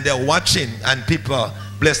 And they're watching, and people are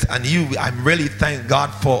blessed. And I'm really thank God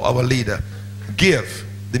for our leader. Give.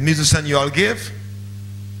 The musician, you all give?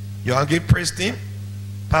 You all give, praise team?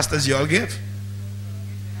 Pastors, you all give?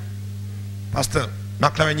 Pastor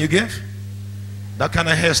McLaren, you give? That kind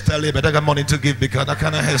of hairstyle, you better got money to give, because that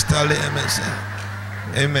kind of hairstyle, amen.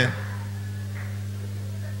 Amen.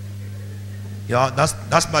 Y'all,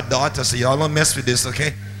 that's my daughter, so y'all don't mess with this,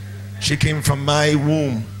 okay? She came from my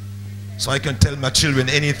womb, so I can tell my children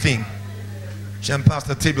anything. She and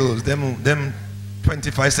Pastor Tibbles, them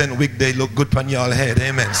 25-cent wig, they look good on y'all head,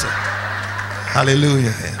 amen. So,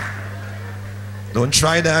 hallelujah. Don't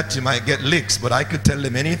try that, you might get licks, but I could tell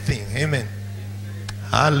them anything, amen.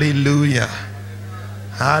 Hallelujah.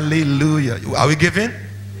 Hallelujah. Are we giving?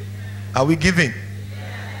 Are we giving?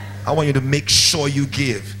 I want you to make sure you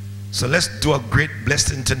give. So let's do a great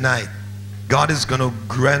blessing tonight. God is going to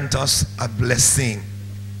grant us a blessing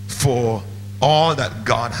for all that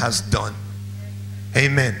God has done.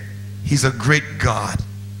 Amen. He's a great God.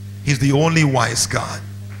 He's the only wise God.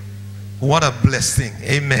 What a blessing.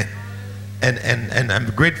 Amen. And I'm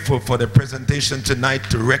grateful for the presentation tonight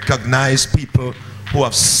to recognize people who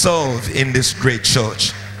have served in this great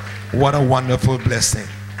church. What a wonderful blessing.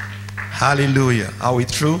 Hallelujah. Are we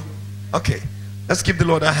through? Okay. Let's give the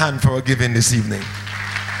Lord a hand for our giving this evening.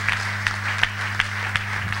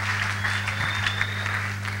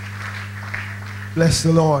 Bless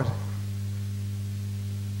the Lord.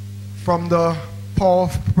 From the Power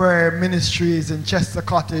of Prayer Ministries in Chester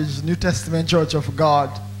Cottage, New Testament Church of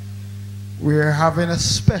God, we're having a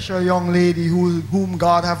special young lady whom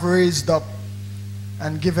God have raised up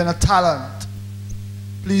and given a talent.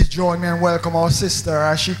 Please join me and welcome our sister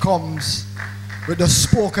as she comes with the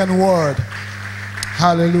spoken word.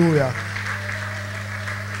 Hallelujah.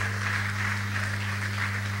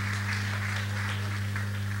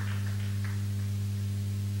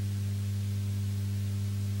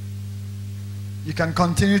 You can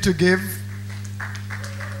continue to give.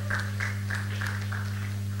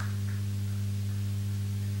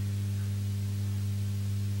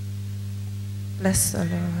 Bless the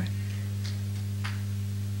Lord.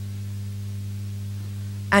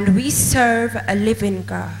 And we serve a living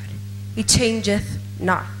God. He changeth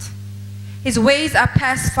not. His ways are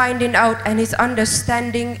past finding out, and his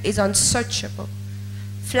understanding is unsearchable.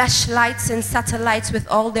 Flashlights and satellites with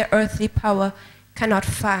all their earthly power cannot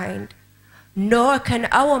find, nor can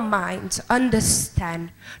our minds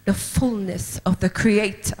understand the fullness of the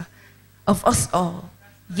Creator of us all.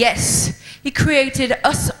 Yes, he created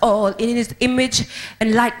us all in his image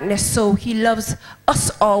and likeness, so he loves us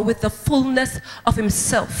all with the fullness of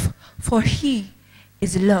himself, for he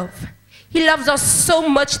is love. He loves us so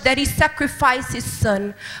much that he sacrificed his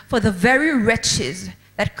son for the very wretches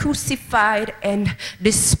that crucified and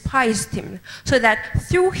despised him, so that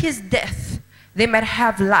through his death they might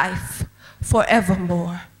have life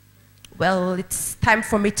forevermore. Well, it's time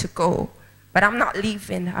for me to go. But I'm not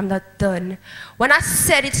leaving, I'm not done. When I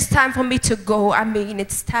said it's time for me to go, I mean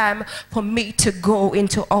it's time for me to go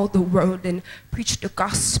into all the world and preach the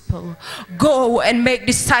gospel. Go and make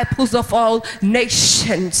disciples of all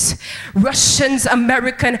nations. Russians,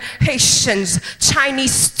 American, Haitians,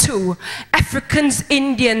 Chinese too, Africans,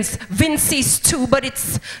 Indians, Vincies too, but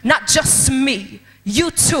it's not just me.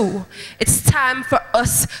 You too. It's time for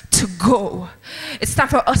us to go. It's time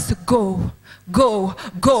for us to go. Go,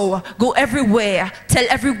 go, go everywhere. Tell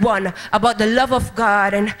everyone about the love of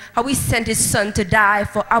God and how he sent his son to die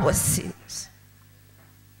for our sins.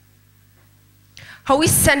 How he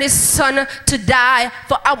sent his son to die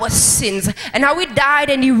for our sins. And how he died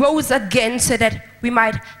and he rose again so that we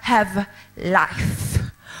might have life.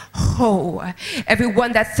 Oh,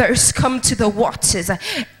 everyone that thirsts, come to the waters,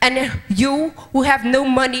 and you who have no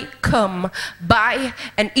money, come, buy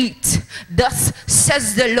and eat. Thus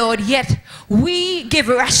says the Lord, yet we give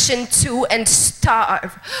ration to and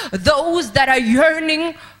starve those that are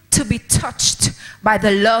yearning to be touched by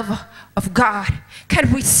the love of God.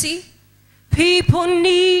 Can we see? People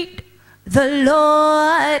need the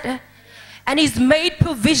Lord, and he's made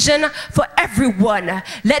provision for everyone.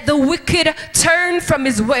 Let the wicked turn from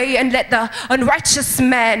his way, and let the unrighteous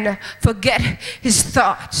man forget his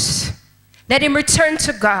thoughts. Let him return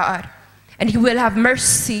to God, and he will have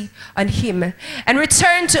mercy on him. And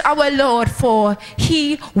return to our Lord, for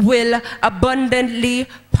he will abundantly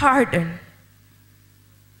pardon.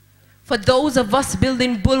 For those of us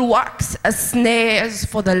building bulwarks as snares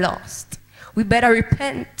for the lost, we better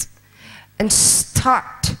repent and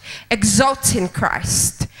start exalting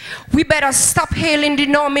Christ. We better stop hailing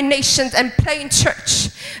denominations and playing church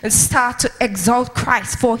and start to exalt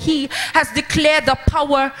Christ, for he has declared the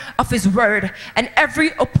power of his word, and every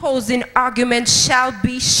opposing argument shall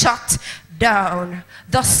be shut down.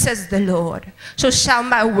 Thus says the Lord, so shall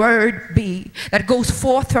my word be that goes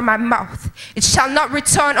forth from my mouth. It shall not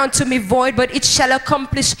return unto me void, but it shall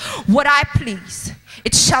accomplish what I please.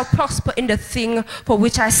 It shall prosper in the thing for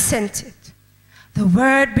which I sent it. The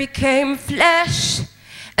word became flesh,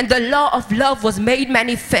 and the law of love was made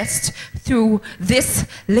manifest through this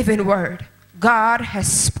living word. God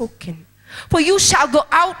has spoken. For you shall go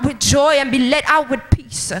out with joy and be led out with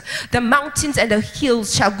peace. The mountains and the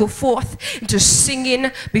hills shall go forth into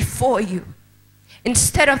singing before you.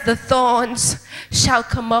 Instead of the thorns shall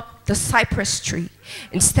come up the cypress tree.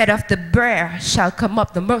 Instead of the briar shall come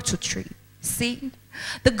up the myrtle tree. See,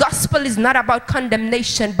 the gospel is not about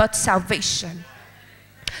condemnation but salvation.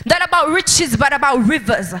 Not about riches, but about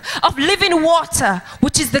rivers of living water,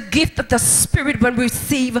 which is the gift of the Spirit when we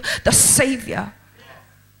receive the Savior.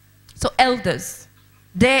 So elders,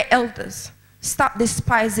 dear elders, stop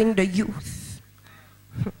despising the youth.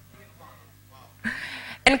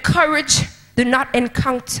 Encourage, do not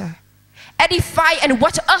encounter. Edify and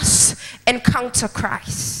watch us encounter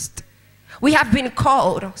Christ. We have been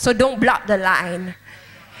called, so don't block the line.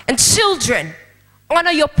 And children,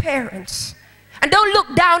 honor your parents. And don't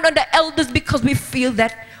look down on the elders because we feel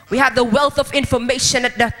that we have the wealth of information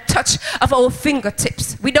at the touch of our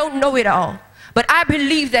fingertips. We don't know it all. But I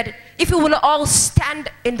believe that if we will all stand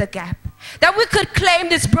in the gap, that we could claim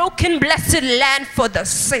this broken, blessed land for the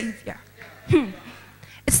Savior.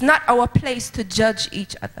 It's not our place to judge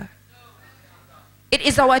each other. It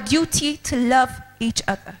is our duty to love each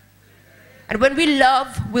other. And when we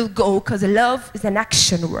love, we'll go, because love is an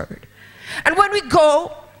action word. And when we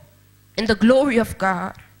go in the glory of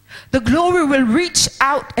God, the glory will reach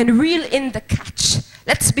out and reel in the catch.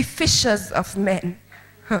 Let's be fishers of men.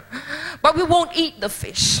 But we won't eat the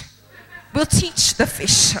fish. We'll teach the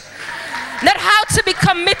fish. Not how to be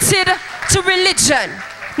committed to religion.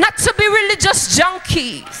 Not to be religious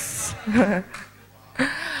junkies.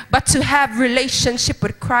 But to have relationship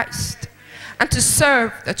with Christ. And to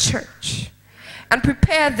serve the church. And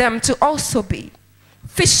prepare them to also be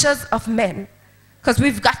fishers of men. Because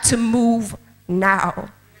we've got to move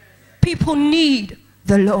now. People need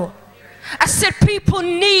the Lord. I said people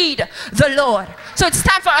need the Lord. So it's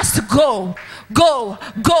time for us to go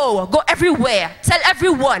everywhere. Tell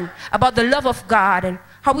everyone about the love of God and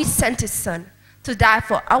how he sent his son to die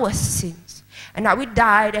for our sins. And how he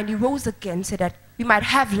died and he rose again so that we might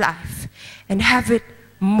have life and have it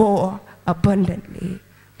more abundantly.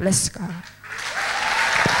 Bless God.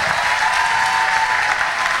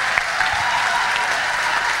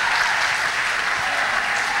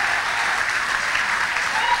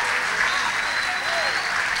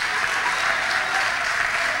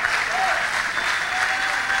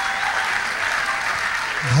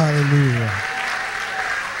 Hallelujah.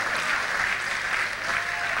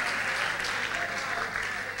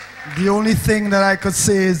 The only thing that I could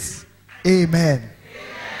say is amen.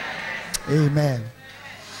 Amen. Amen.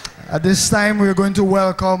 At this time, we're going to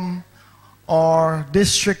welcome our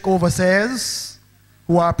district overseers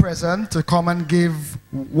who are present to come and give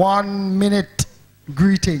 1 minute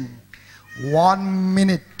greeting. 1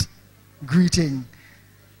 minute greeting.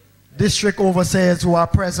 District overseers who are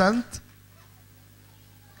present.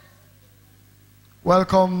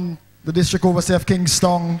 Welcome the District Overseer of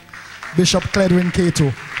Kingston, Bishop Cledwin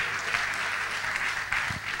Cato.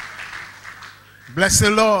 Bless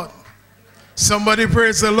the Lord. Somebody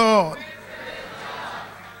praise the Lord.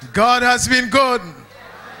 God has been good.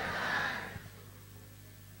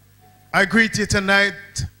 I greet you tonight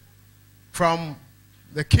from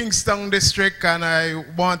the Kingston District, and I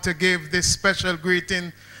want to give this special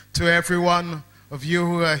greeting to every one of you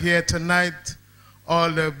who are here tonight.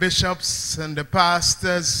 All the bishops and the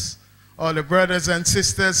pastors, all the brothers and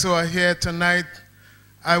sisters who are here tonight.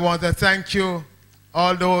 I want to thank you,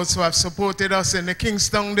 all those who have supported us in the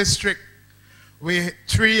Kingston District.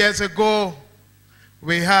 3 years ago,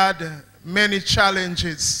 we had many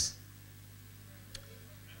challenges.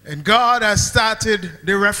 And God has started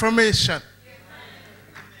the Reformation.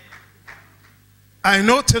 I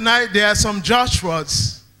know tonight there are some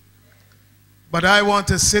Joshuas, but I want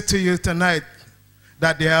to say to you tonight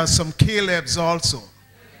that there are some Calebs also.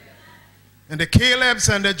 And the Calebs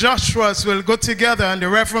and the Joshuas will go together, and the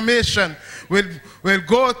Reformation will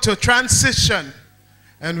go to transition,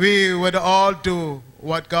 and we would all do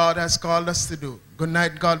what God has called us to do. Good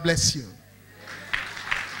night. God bless you.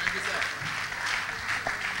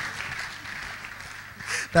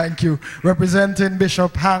 Thank you. Representing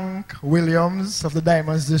Bishop Hank Williams of the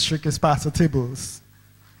Diamonds District is Pastor Tibbles.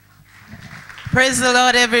 Praise the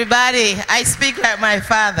Lord, everybody. I speak like my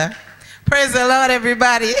father. Praise the Lord,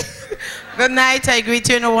 everybody. Good night. I greet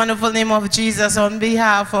you in the wonderful name of Jesus on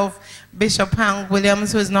behalf of Bishop Hank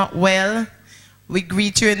Williams, who is not well. We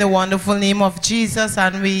greet you in the wonderful name of Jesus,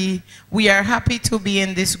 and we are happy to be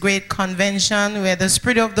in this great convention where the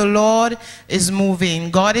Spirit of the Lord is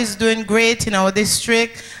moving. God is doing great in our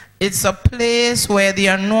district. It's a place where the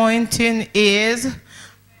anointing is,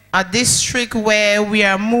 a district where we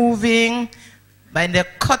are moving by the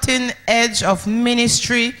cutting edge of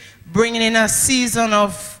ministry, bringing in a season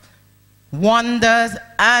of wonders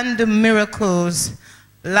and miracles.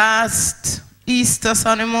 Last Easter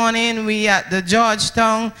Sunday morning, we at the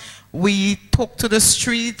Georgetown, we took to the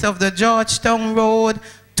street of the Georgetown Road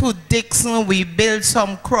to Dixon. We built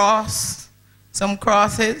some crosses.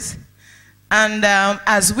 And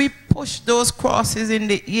as we push those crosses in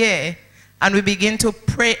the air, and we begin to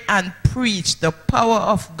pray and preach, the power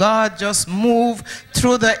of God just moved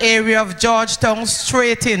through the area of Georgetown,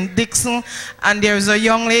 straight in Dixon. And there's a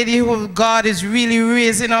young lady who God is really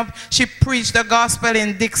raising up. She preached the gospel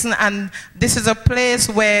in Dixon, and this is a place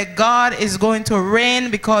where God is going to reign,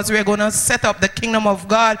 because we're going to set up the kingdom of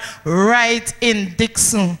God right in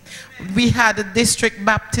Dixon. We had a district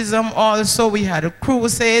baptism also. We had a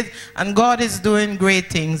crusade, and God is doing great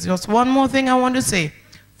things. Just one more thing I want to say.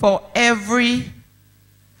 For every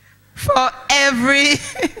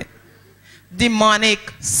demonic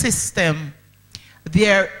system,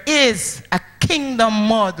 there is a kingdom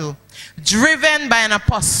model driven by an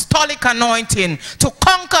apostolic anointing to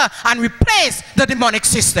conquer and replace the demonic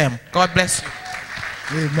system. God bless you.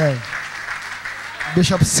 Amen.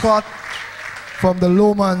 Bishop Scott from the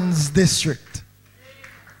Lomans District.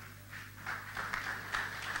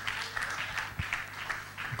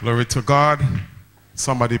 Glory to God.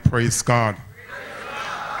 Somebody praise God.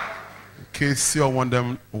 In case you're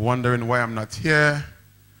wondering why I'm not here,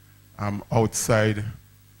 I'm outside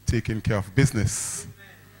taking care of business,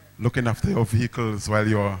 looking after your vehicles while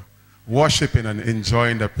you're worshiping and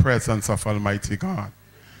enjoying the presence of Almighty God.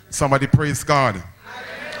 Somebody praise God.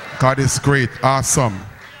 God is great, awesome,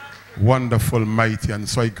 wonderful, mighty. And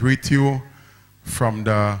so I greet you from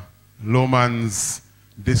the Lomans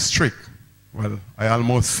District. Well, I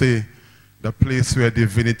almost say the place where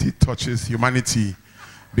divinity touches humanity,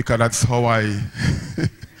 because that's how I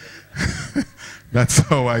that's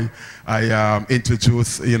how I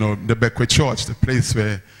introduce, the Beckwith Church, the place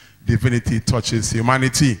where divinity touches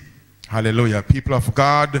humanity. Hallelujah. People of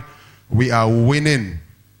God, we are winning.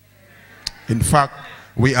 In fact,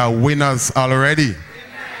 we are winners already.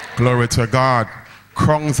 Glory to God.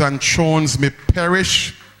 Crowns and thrones may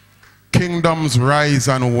perish, kingdoms rise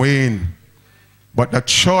and wane, but the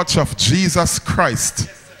church of Jesus Christ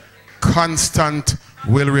constant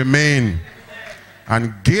will remain,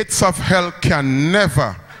 and gates of hell can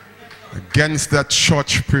never against that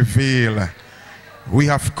church prevail. We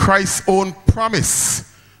have Christ's own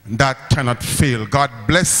promise that cannot fail. God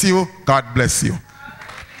bless you. God bless you.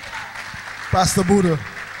 Pastor Buddha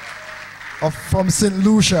from St.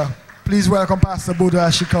 Lucia. Please welcome Pastor Buddha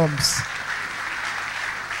as she comes.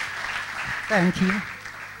 Thank you.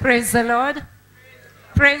 Praise the Lord.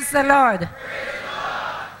 Praise the Lord.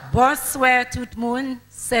 Bonsoir tout le monde,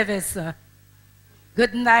 service.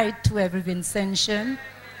 Good night to every Vincentian.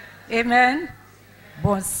 Amen.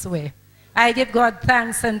 Bonsoir. I give God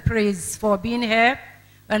thanks and praise for being here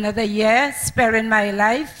another year, sparing my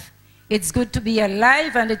life. It's good to be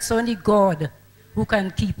alive, and it's only God who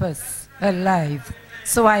can keep us alive.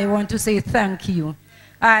 So I want to say thank you.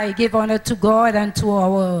 I give honor to God and to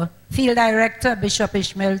our field director, Bishop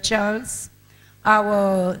Ishmael Charles,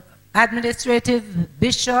 our administrative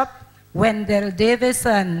bishop, Wendell Davis,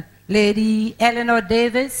 and Lady Eleanor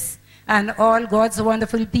Davis, and all God's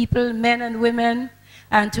wonderful people, men and women,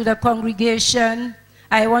 and to the congregation.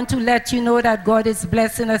 I want to let you know that God is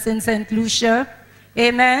blessing us in St. Lucia.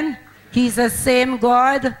 Amen. He's the same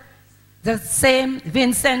God, the same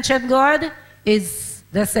Vincentian God is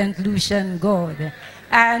the St. Lucian God.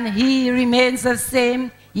 And he remains the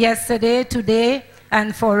same yesterday, today,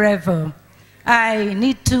 and forever. I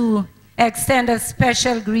need to extend a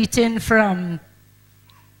special greeting from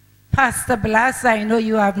Pastor Blas. I know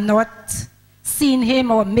you have not seen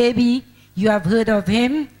him, or maybe you have heard of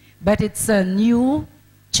him, but it's a new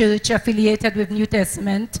church affiliated with New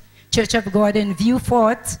Testament, Church of God in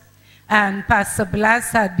Viewfort. And Pastor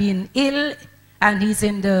Blas had been ill, and he's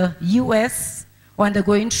in the U.S.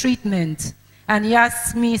 undergoing treatment. And he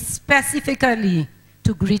asked me specifically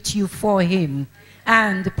to greet you for him.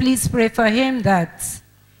 And please pray for him that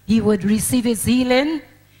he would receive his healing,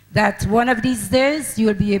 that one of these days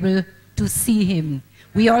you'll be able to see him.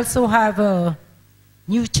 We also have a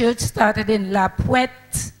new church started in La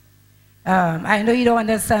Pointe. I know you don't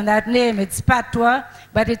understand that name. It's Patois,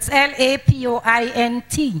 but it's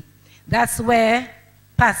L-A-P-O-I-N-T. That's where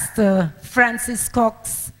Pastor Francis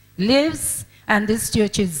Cox lives, and this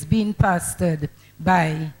church is being pastored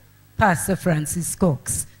by Pastor Francis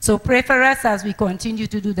Cox. So pray for us as we continue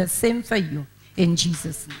to do the same for you, in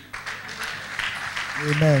Jesus' name.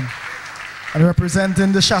 Amen. And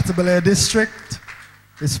representing the Chateaubelair district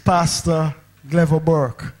is Pastor Glevo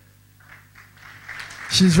Burke.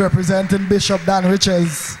 She's representing Bishop Dan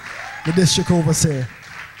Richards, the district overseer.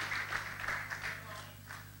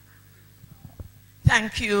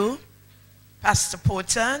 Thank you, Pastor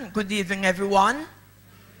Porter. Good evening, everyone.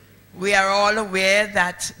 We are all aware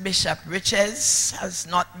that Bishop Richards has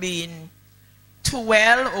not been too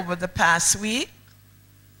well over the past week.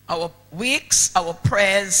 Our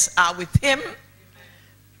prayers are with him.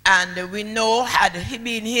 And we know had he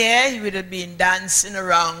been here, he would have been dancing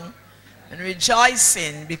around and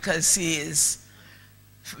rejoicing, because he is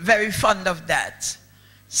very fond of that.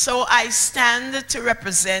 So I stand to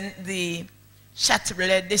represent the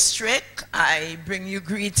Chateaubelair district. I bring you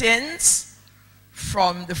greetings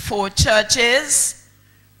from the 4 churches.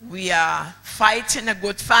 We are fighting a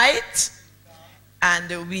good fight,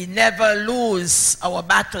 and we never lose our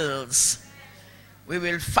battles. We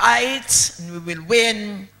will fight and we will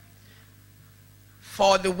win.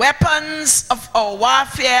 For the weapons of our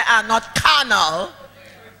warfare are not carnal,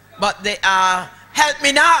 but they are, help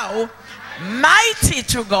me now, mighty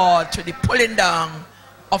to God, to the pulling down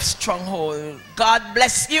of stronghold. God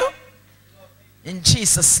bless you in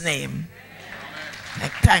Jesus' name.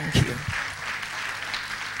 Thank you.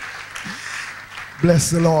 Bless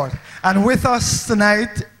the Lord. And with us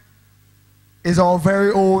tonight is our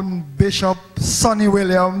very own Bishop Sonny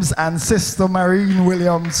Williams and Sister Marine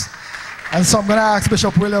Williams. And so I'm going to ask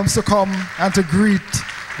Bishop Williams to come and to greet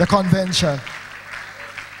the convention.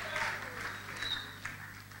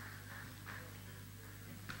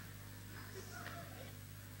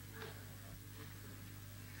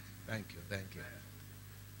 Thank you, thank you.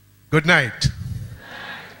 Good night.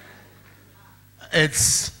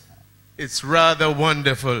 It's rather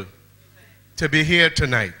wonderful to be here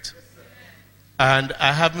tonight. And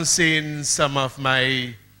I haven't seen some of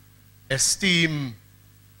my esteemed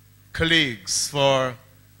colleagues for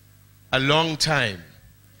a long time.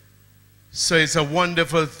 So it's a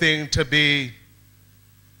wonderful thing to be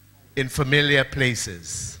in familiar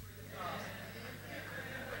places.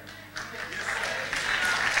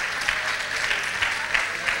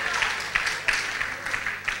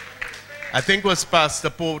 I think it was Pastor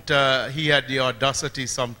Porter, he had the audacity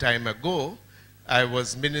some time ago. I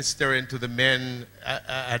was ministering to the men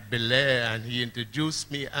at Belair, and he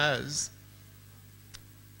introduced me as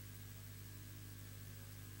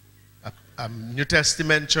a New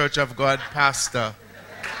Testament Church of God pastor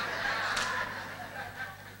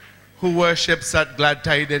who worships at Glad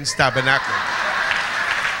Tidings Tabernacle.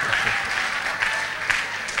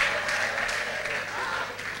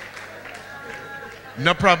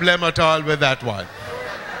 No problem at all with that one.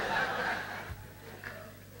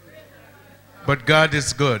 But God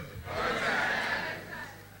is good.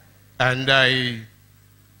 And I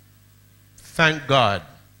thank God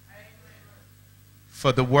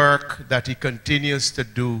for the work that He continues to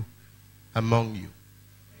do among you.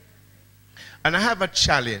 And I have a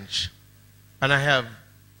challenge, and I have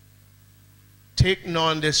taken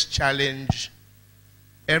on this challenge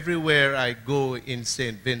everywhere I go in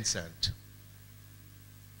St. Vincent,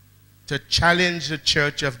 to challenge the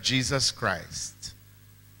Church of Jesus Christ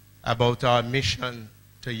about our mission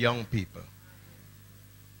to young people.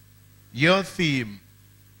 Your theme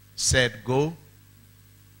said, go,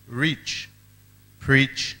 reach,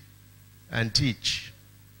 preach, and teach.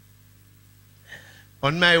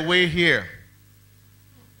 On my way here,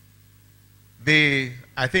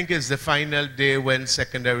 I think it's the final day when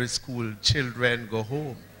secondary school children go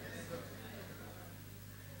home.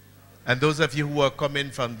 And those of you who are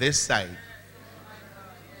coming from this side,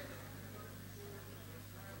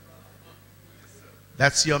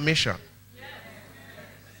 that's your mission.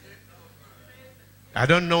 I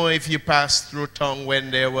don't know if you passed through town when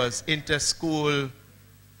there was inter-school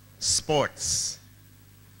sports.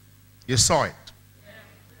 You saw it.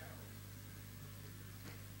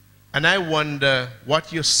 And I wonder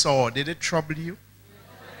what you saw, did it trouble you?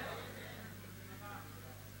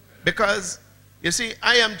 Because, you see,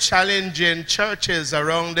 I am challenging churches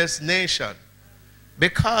around this nation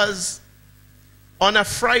because on a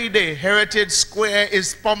Friday, Heritage Square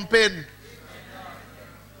is pumping.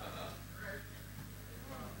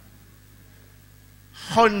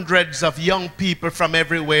 Hundreds of young people from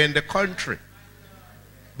everywhere in the country.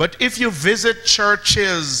 But if you visit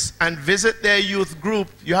churches and visit their youth group,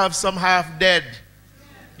 you have some half-dead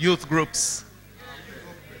youth groups.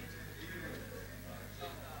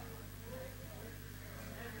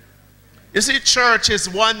 You see, church is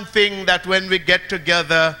one thing that when we get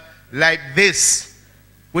together like this,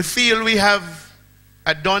 we feel we have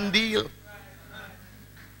a done deal.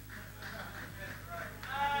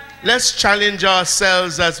 Let's challenge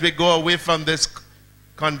ourselves as we go away from this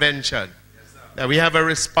convention. That we have a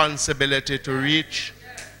responsibility to reach,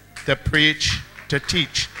 to preach, to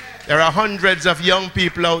teach. There are hundreds of young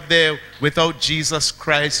people out there without Jesus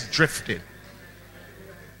Christ drifting.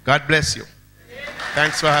 God bless you.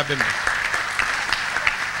 Thanks for having me.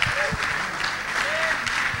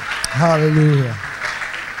 Hallelujah.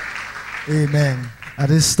 Amen. At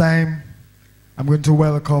this time, I'm going to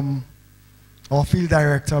welcome our field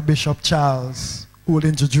director, Bishop Charles, who will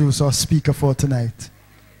introduce our speaker for tonight.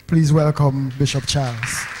 Please welcome Bishop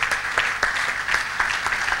Charles.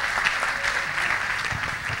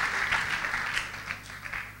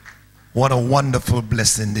 What a wonderful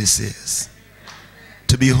blessing this is.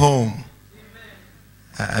 To be home.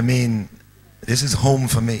 I mean, this is home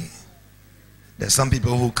for me. There's some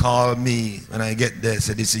people who call me when I get there,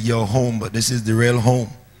 say this is your home, but this is the real home.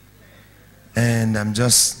 And I'm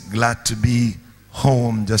just glad to be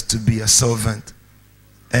home, just to be a servant.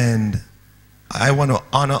 And I want to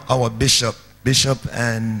honor our Bishop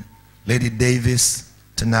and Lady Davis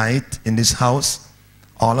tonight in this house.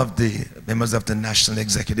 All of the members of the National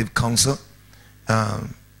Executive Council,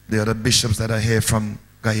 the other bishops that are here from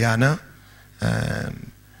Guyana,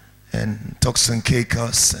 and Tucson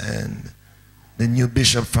Caicos, and the new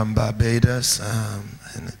bishop from Barbados,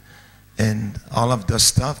 and all of the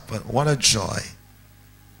stuff. But what a joy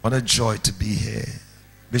to be here.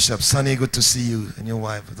 Bishop Sonny, good to see you and your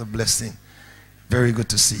wife. It's a blessing. Very good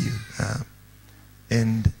to see you.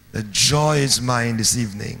 And the joy is mine this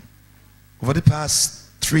evening. Over the past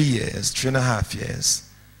 3.5 years,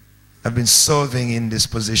 I've been serving in this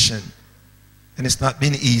position. And it's not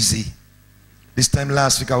been easy. This time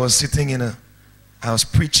last week, I was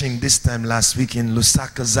preaching this time last week in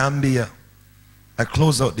Lusaka, Zambia. I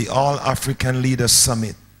closed out the All African Leaders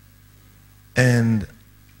Summit. And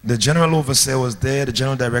the general overseer was there, the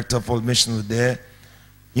general director of all missions was there.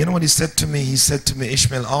 You know what he said to me? He said to me,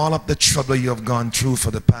 Ishmael, all of the trouble you have gone through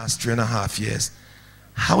for the past 3.5 years,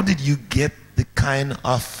 how did you get the kind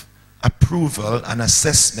of approval and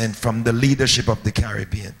assessment from the leadership of the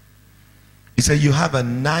Caribbean? He said, you have a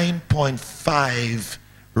 9.5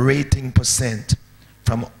 rating percent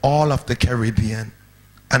from all of the Caribbean.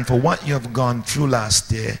 And for what you have gone through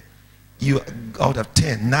last year, you out of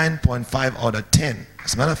 10, 9.5 out of 10.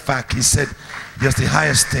 As a matter of fact, he said, that's the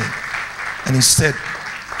highest thing. And he said,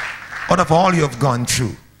 out of all you have gone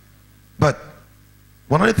through. But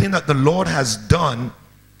one of the things that the Lord has done,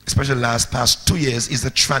 especially the past 2 years, is the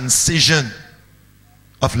transition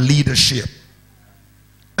of leadership.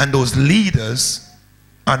 And those leaders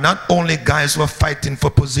are not only guys who are fighting for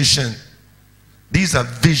position. These are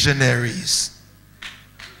visionaries.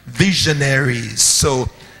 Visionaries. So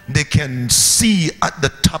they can see at the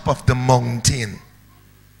top of the mountain.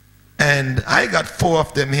 And I got 4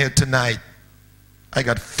 of them here tonight. I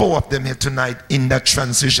got 4 of them here tonight in that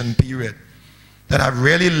transition period that have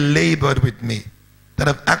really labored with me, that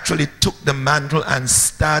have actually took the mantle and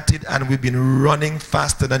started, and we've been running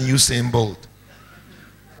faster than Usain Bolt.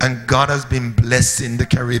 And God has been blessing the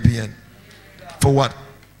Caribbean for what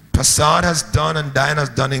Passard has done and Diane has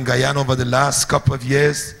done in Guyana over the last couple of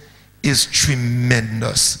years is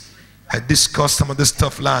tremendous. I discussed some of this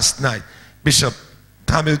stuff last night. Bishop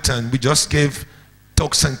Hamilton, we just gave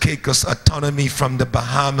Turks and Caicos autonomy from the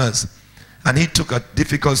Bahamas, and he took a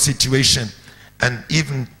difficult situation. And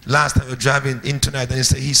even last time we were driving in tonight, and he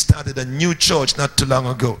said he started a new church not too long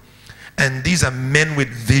ago. And these are men with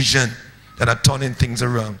vision that are turning things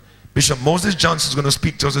around. Bishop Moses Johnson is going to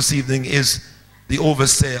speak to us this evening, is the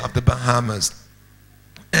overseer of the Bahamas.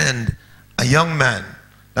 And a young man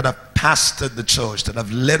that have pastored the church, that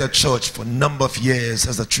have led a church for a number of years,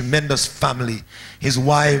 has a tremendous family. His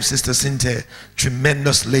wife, Sister Cynthia,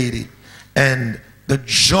 tremendous lady. And the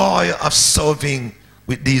joy of serving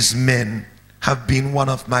with these men have been one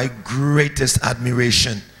of my greatest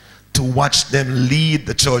admiration, to watch them lead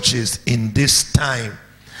the churches in this time.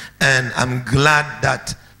 And I'm glad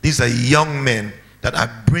that these are young men that are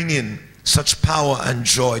bringing such power and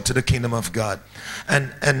joy to the kingdom of God.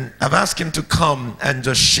 And I've asked him to come and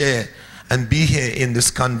just share and be here in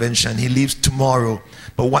this convention. He leaves tomorrow.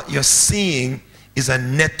 But what you're seeing is a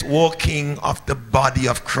networking of the body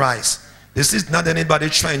of Christ. This is not anybody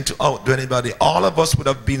trying to outdo anybody. All of us would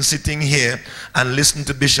have been sitting here and listened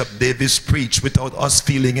to Bishop Davis preach without us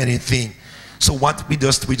feeling anything. So what we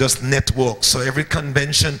just network. So every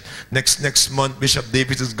convention next month, Bishop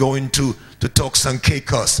Davis is going to Turks and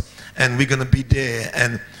Caicos, and we're going to be there.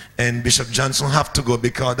 And Bishop Johnson have to go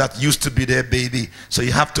because that used to be their baby. So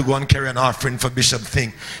you have to go and carry an offering for Bishop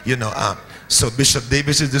Thing, you know. So Bishop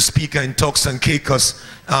Davis is the speaker in Turks and Caicos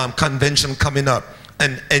convention coming up.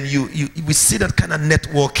 And we see that kind of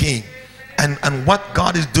networking. And what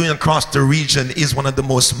God is doing across the region is one of the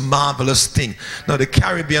most marvelous things. Now the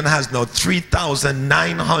Caribbean has now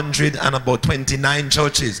 3,929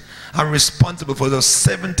 churches. I'm responsible for those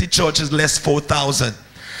 70 churches less 4,000.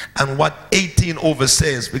 And what 18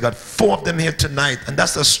 overseers, we got 4 of them here tonight, and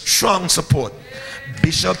that's a strong support.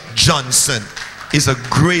 Bishop Johnson is a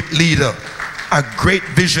great leader, a great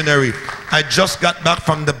visionary. I just got back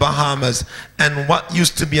from the Bahamas, and what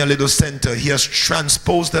used to be a little center, he has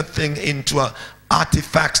transposed that thing into an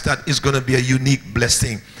artifact that is going to be a unique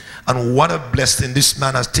blessing. And what a blessing. This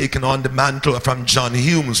man has taken on the mantle from John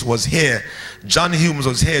Humes, was here. John Humes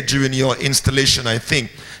was here during your installation, I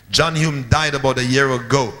think. John Humes died about a year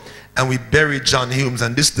ago, and we buried John Humes,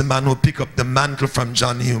 and this is the man who picked up the mantle from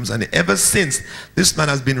John Humes. And ever since, this man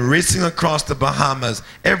has been racing across the Bahamas.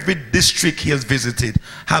 Every district he has visited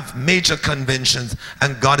have major conventions,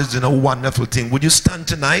 and God is doing a wonderful thing. Would you stand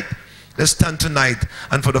tonight? Let's stand tonight.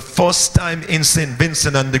 And for the first time in St.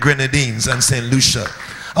 Vincent and the Grenadines and St. Lucia,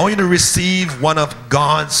 I want you to receive one of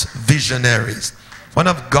God's visionaries, one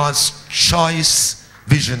of God's choice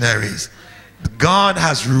visionaries. God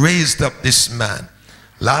has raised up this man.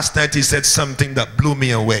 Last night he said something that blew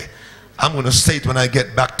me away. I'm going to say it when I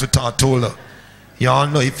get back to Tortola. You all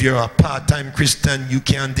know if you're a part-time Christian, you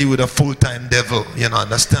can't deal with a full-time devil. You know,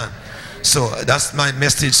 understand? So that's my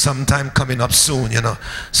message sometime coming up soon, you know.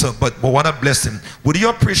 So, but what a blessing. Would you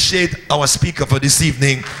appreciate our speaker for this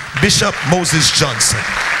evening, Bishop Moses Johnson?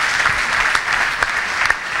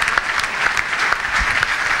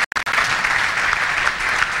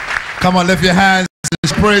 Come on, lift your hands.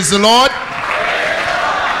 Praise the Lord.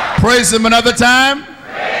 Praise him another time.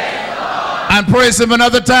 And praise him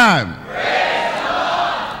another time.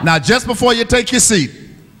 Now, just before you take your seat,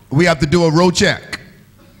 we have to do a road check.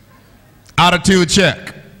 Attitude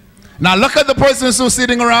check. Now look at the person who's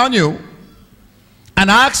sitting around you and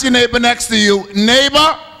ask your neighbor next to you,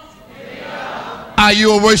 neighbor, are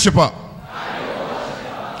you a worshiper?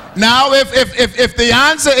 Now if the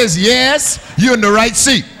answer is yes, you're in the right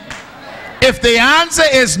seat. If the answer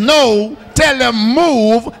is no, tell them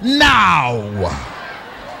move now.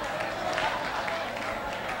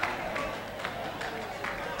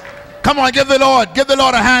 Come on, give the Lord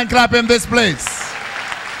a hand clap in this place.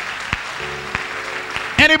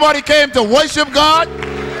 Anybody came to worship God?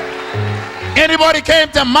 Anybody came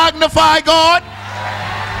to magnify God?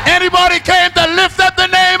 Anybody came to lift up the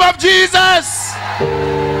name of Jesus?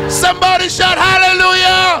 Somebody shout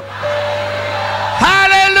hallelujah!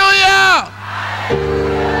 Hallelujah!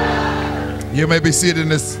 You may be seated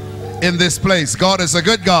in this place. God is a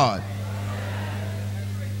good God.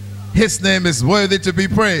 His name is worthy to be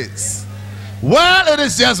praised. Well, it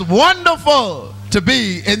is just wonderful to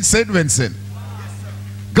be in St. Vincent.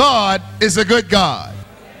 God is a good God.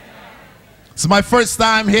 It's my first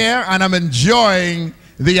time here and I'm enjoying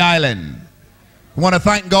the island. I want to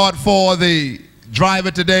thank God for the driver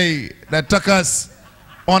today that took us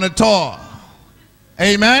on a tour.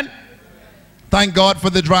 Amen. Thank God for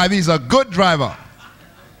the driver. He's a good driver.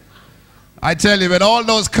 I tell you, with all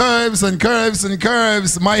those curves and curves and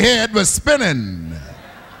curves, my head was spinning.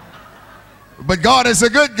 But God is a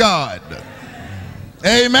good God.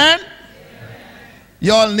 Amen.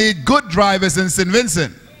 Y'all need good drivers in St.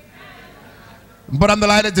 Vincent. But I'm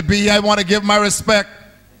delighted to be here. I want to give my respect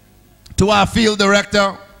to our field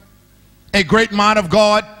director, a great man of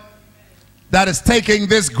God that is taking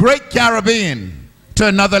this great Caribbean to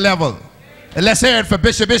another level. And let's hear it for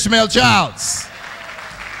Bishop Ishmael Charles.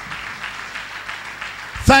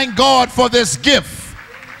 Thank God for this gift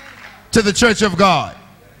to the Church of God.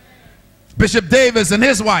 Bishop Davis and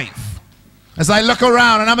his wife. As I look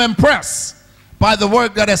around and I'm impressed by the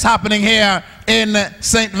work that is happening here in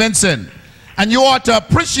St. Vincent. And you ought to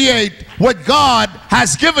appreciate what God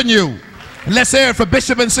has given you. Let's hear it for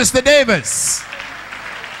Bishop and Sister Davis.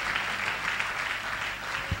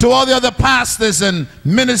 To all the other pastors and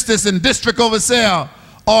ministers and district overseer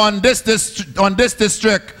on this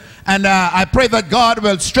district. And I pray that God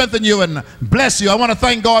will strengthen you and bless you. I want to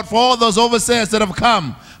thank God for all those overseers that have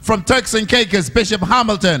come from Turks and Caicos, Bishop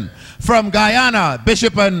Hamilton, from Guyana,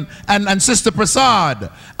 Bishop and Sister Prasad,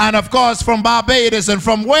 and of course from Barbados and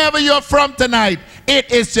from wherever you're from tonight.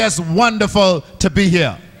 It is just wonderful to be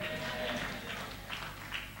here.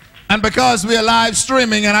 And because we are live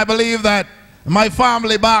streaming, and I believe that my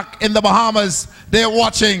family back in the Bahamas, they're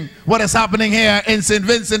watching what is happening here in St.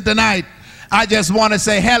 Vincent tonight. I just want to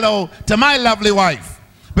say hello to my lovely wife,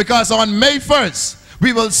 because on May 1st,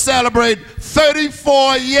 we will celebrate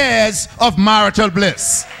 34 years of marital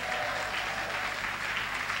bliss.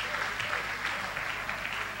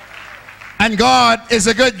 And God is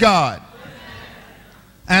a good God.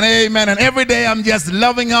 And amen. And every day I'm just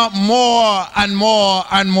loving her more and more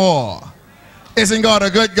and more. Isn't God a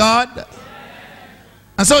good God?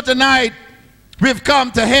 And so tonight, we've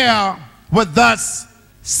come to hear what thus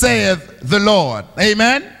saith the Lord.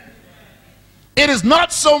 Amen. It is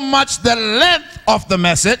not so much the length of the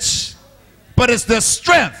message, but it's the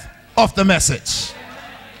strength of the message.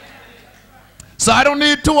 So I don't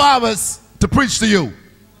need 2 hours to preach to you.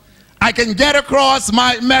 I can get across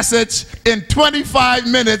my message in 25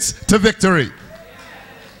 minutes to victory.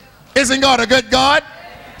 Isn't God a good God?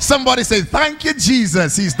 Somebody say, thank you,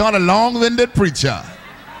 Jesus. He's not a long-winded preacher.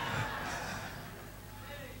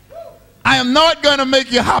 I am not going to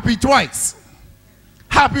make you happy twice.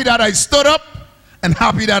 Happy that I stood up and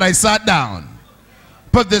happy that I sat down.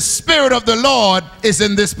 But the Spirit of the Lord is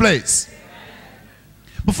in this place.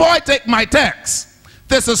 Before I take my text,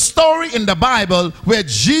 there's a story in the Bible where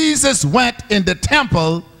Jesus went in the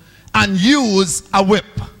temple and used a whip.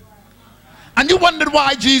 And you wondered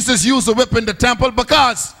why Jesus used a whip in the temple?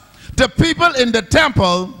 Because the people in the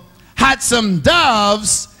temple had some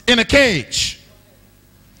doves in a cage.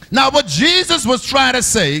 Now what Jesus was trying to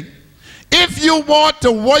say, if you want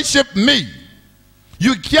to worship me,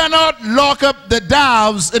 you cannot lock up the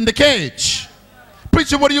doves in the cage.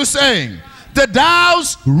 Preacher, what are you saying? The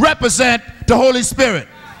doves represent the Holy Spirit.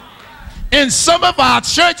 In some of our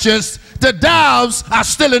churches, the doves are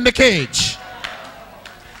still in the cage.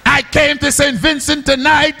 I came to St. Vincent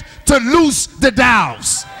tonight to loose the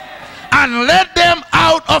doves and let them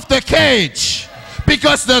out of the cage,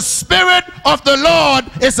 because the Spirit of the Lord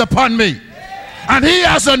is upon me and he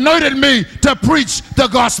has anointed me to preach the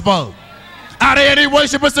gospel. Are there any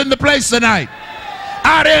worshipers in the place tonight?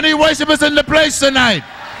 Are there any worshipers in the place tonight?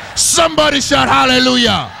 Somebody shout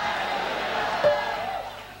hallelujah.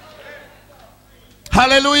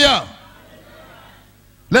 Hallelujah.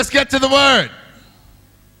 Let's get to the word.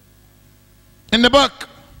 In the book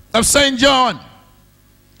of St. John,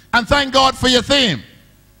 and thank God for your theme.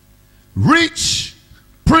 Reach,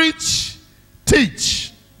 preach,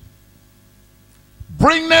 teach.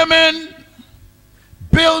 Bring them in,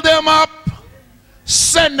 build them up,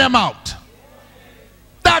 send them out.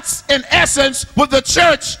 That's in essence what the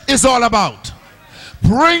church is all about.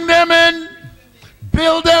 Bring them in,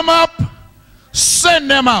 build them up, send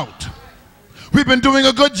them out. We've been doing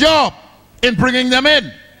a good job in bringing them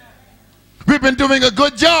in. We've been doing a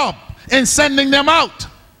good job in sending them out.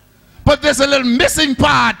 But there's a little missing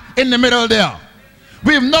part in the middle there.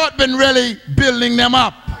 We've not been really building them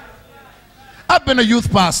up. I've been a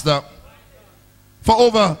youth pastor for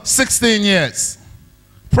over 16 years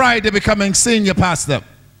prior to becoming senior pastor.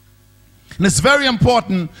 And it's very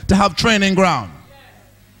important to have training ground.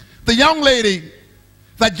 The young lady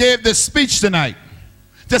that gave this speech tonight,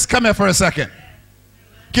 just come here for a second.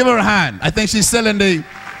 Give her a hand. I think she's still in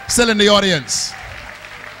the audience.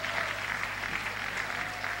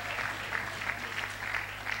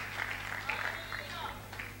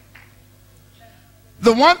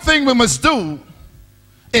 The one thing we must do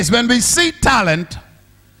is when we see talent,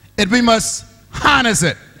 we must harness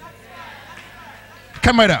it.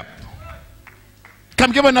 Come right up.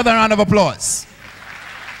 Come give another round of applause.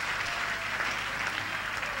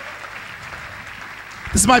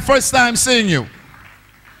 This is my first time seeing you,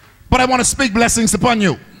 but I want to speak blessings upon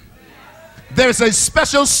you. There is a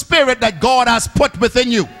special spirit that God has put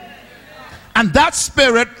within you, and that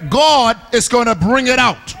spirit, God is going to bring it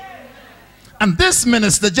out. And this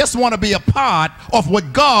minister just want to be a part of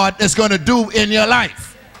what God is going to do in your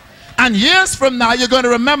life. And years from now, you're going to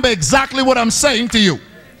remember exactly what I'm saying to you.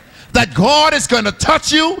 That God is going to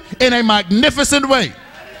touch you in a magnificent way.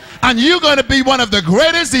 And you're going to be one of the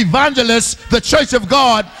greatest evangelists the Church of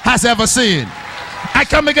God has ever seen. I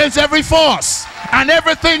come against every force and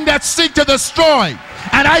everything that seeks to destroy.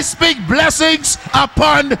 And I speak blessings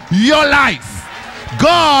upon your life.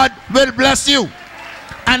 God will bless you.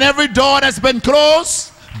 And every door that's been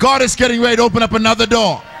closed, God is getting ready to open up another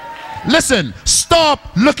door. Listen,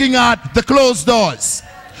 stop looking at the closed doors.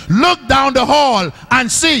 Look down the hall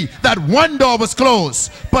and see that one door was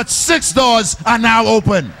closed, but 6 doors are now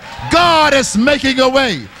open. God is making a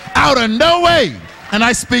way out of no way. And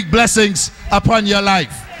I speak blessings upon your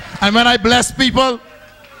life. And when I bless people,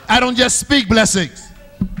 I don't just speak blessings.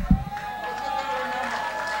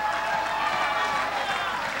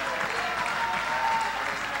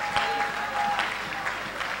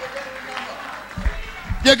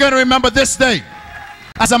 You're going to remember this day.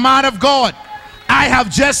 As a man of God, I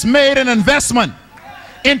have just made an investment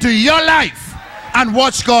into your life, and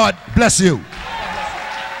watch God bless you.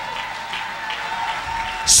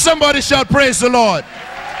 Somebody shout praise the Lord.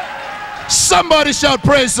 Somebody shout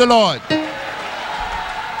praise the Lord.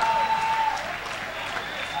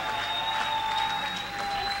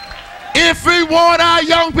 If we want our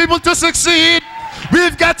young people to succeed,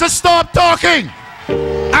 we've got to stop talking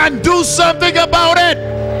and do something about it.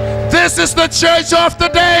 This is the church of the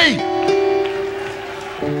day.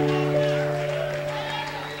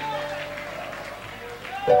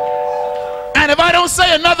 And if I don't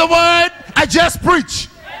say another word, I just preach.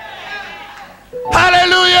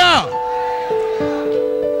 Hallelujah.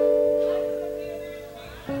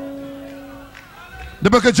 The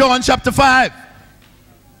book of John chapter 5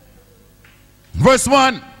 verse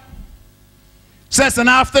 1 says, and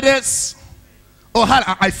after this, oh,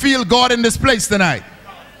 I feel God in this place tonight.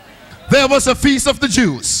 There was a feast of the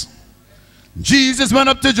Jews. Jesus went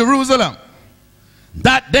up to Jerusalem.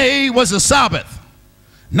 That day was a Sabbath.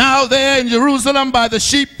 Now there in Jerusalem by the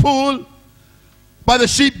sheep pool, by the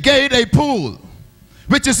sheep gate, a pool,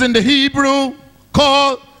 which is in the Hebrew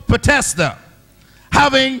called Bethesda,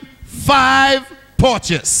 having 5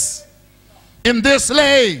 porches. In this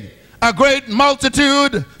lay a great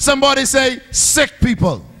multitude. Somebody say sick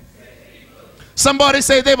people. Somebody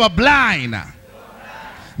say they were blind.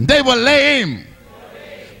 They were lame.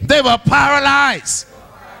 They were paralyzed.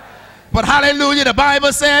 But hallelujah, the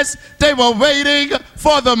Bible says they were waiting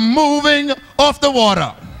for the moving of the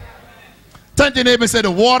water. Turn to your neighbor and say,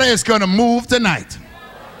 the water is going to move tonight.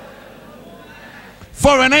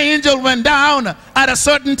 For an angel went down at a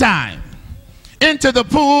certain time into the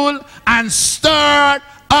pool and stirred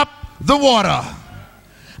up the water.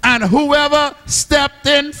 And whoever stepped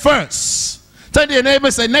in first. Turn to your neighbor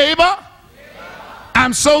and say, neighbor,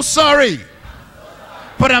 I'm so sorry,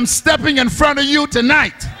 but I'm stepping in front of you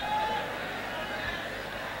tonight.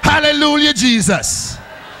 Hallelujah, Jesus.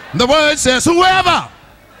 The word says,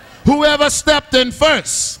 whoever stepped in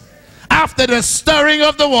first, after the stirring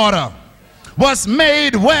of the water, was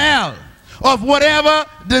made well of whatever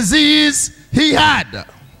disease he had.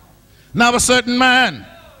 Now a certain man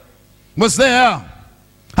was there,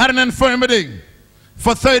 had an infirmity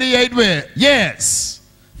for 38 years.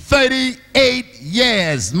 38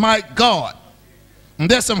 years, my God. And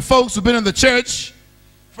there's some folks who've been in the church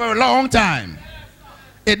for a long time.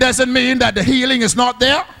 It doesn't mean that the healing is not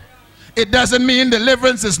there. It doesn't mean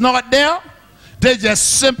deliverance is not there. They're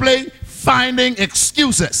just simply finding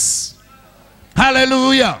excuses.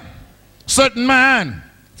 Hallelujah. Certain man,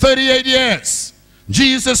 38 years.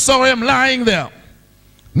 Jesus saw him lying there.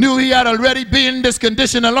 Knew he had already been in this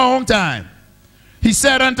condition a long time. He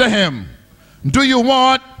said unto him, do you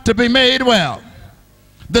want to be made well?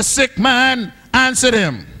 The sick man answered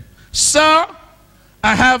him, sir,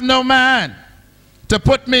 I have no man to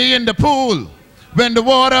put me in the pool when the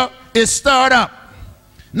water is stirred up.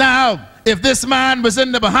 Now, if this man was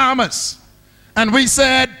in the Bahamas and we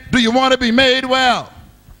said, do you want to be made well?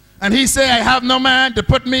 And he said, I have no man to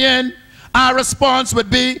put me in, our response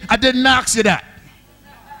would be, I didn't ask you that.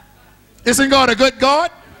 Isn't God a good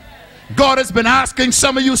God? God has been asking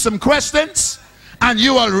some of you some questions, and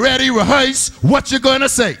you already rehearse what you're going to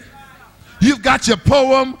say. You've got your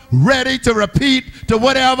poem ready to repeat to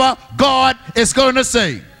whatever God is going to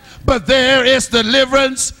say. But there is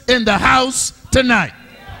deliverance in the house tonight.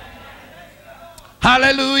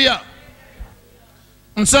 Hallelujah.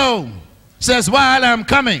 And so, says, while I'm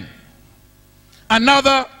coming,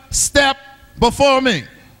 another step before me.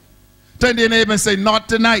 Turn to your neighbor and say, not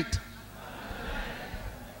tonight.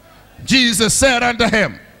 Jesus said unto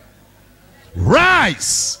him,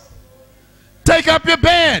 rise, take up your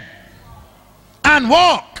bed, and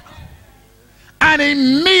walk. And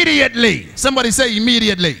immediately, somebody say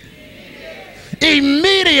immediately.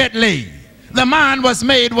 Immediately, the man was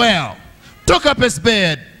made well, took up his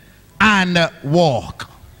bed, and walked.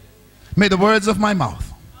 May the words of my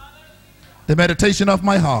mouth, the meditation of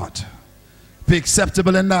my heart, be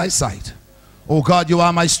acceptable in thy sight. O God, you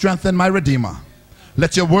are my strength and my redeemer.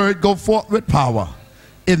 Let your word go forth with power.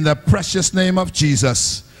 In the precious name of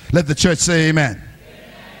Jesus. Let the church say amen.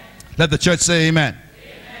 Amen. Let the church say amen.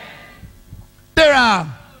 Amen. There are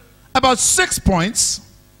about 6 points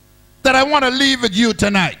that I want to leave with you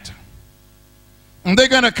tonight. And they're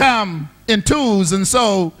going to come in twos, and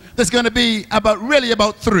so there's going to be really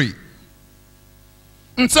about 3.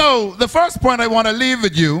 And so the first point I want to leave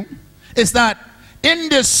with you is that in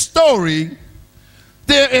this story,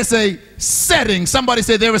 there is a setting. Somebody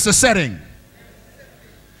say there is a setting.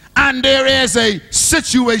 And there is a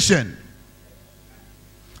situation.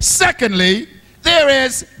 Secondly, there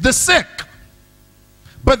is the sick.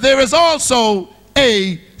 But there is also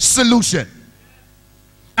a solution.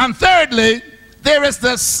 And thirdly, there is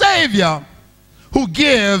the Savior who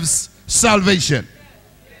gives salvation.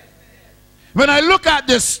 When I look at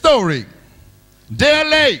this story, there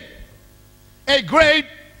lay a great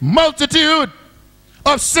multitude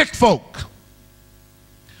of sick folk.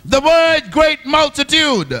 The word great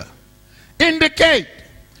multitude indicate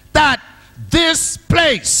that this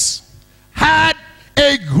place had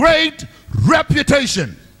a great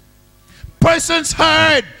reputation. Persons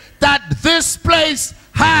heard that this place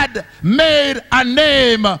had made a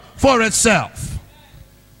name for itself.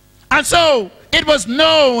 And so it was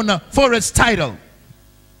known for its title.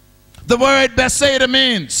 The word Bethsaida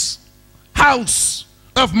means house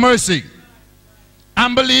of mercy.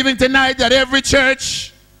 I'm believing tonight that every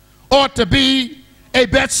church ought to be a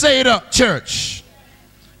Bethsaida church,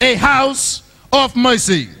 a house of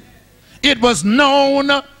mercy. It was known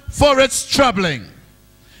for its troubling.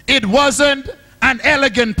 It wasn't an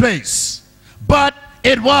elegant place, but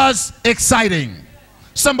it was exciting.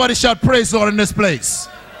 Somebody shout praise Lord in this place.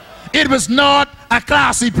 It was not a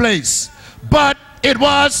classy place, but it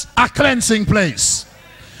was a cleansing place.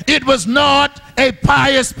 It was not a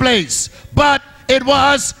pious place, but it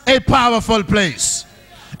was a powerful place.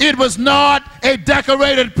 It was not a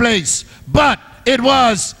decorated place, but it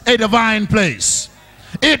was a divine place.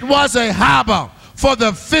 It was a harbor for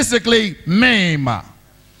the physically maimed.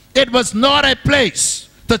 It was not a place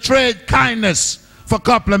to trade kindness for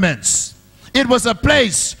compliments. It was a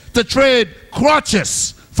place to trade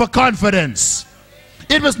crutches for confidence.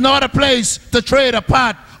 It was not a place to trade a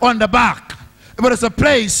pat on the back, but it's a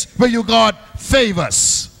place where you got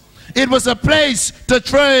favors. It was a place to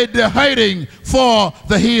trade the hurting for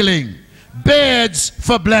the healing, beds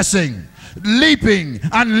for blessing, leaping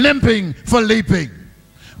and limping for leaping.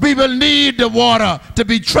 We will need the water to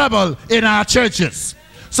be troubled in our churches,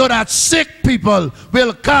 so that sick people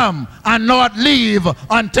will come and not leave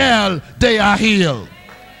until they are healed.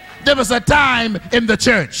 There was a time in the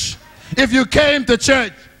church If you came to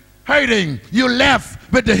church hurting, you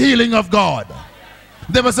left with the healing of God.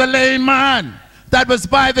 There was a lame man that was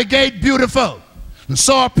by the gate beautiful and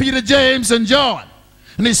saw Peter, James, and John.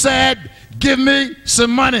 And he said, give me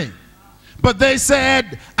some money. But they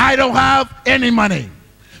said, I don't have any money.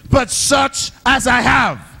 But such as I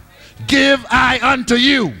have, give I unto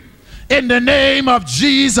you. In the name of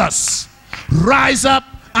Jesus, rise up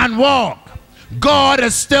and walk. God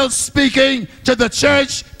is still speaking to the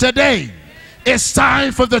church today. It's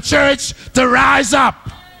time for the church to rise up.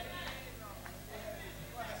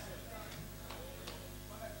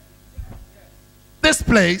 This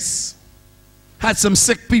place had some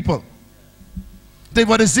sick people. They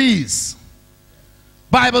were diseased.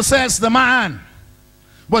 Bible says the man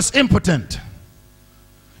was impotent.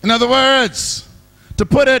 In other words, to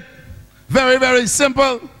put it very, very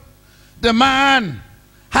simple, the man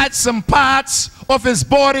had some parts of his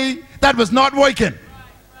body that was not working.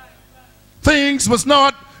 Things was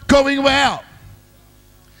not going well.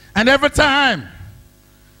 And every time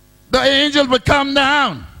the angel would come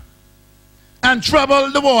down and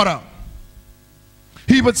trouble the water,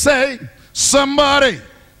 he would say, somebody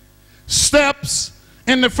steps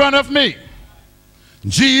in the front of me.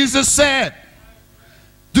 Jesus said,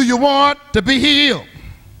 do you want to be healed?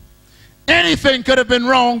 Anything could have been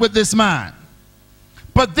wrong with this man,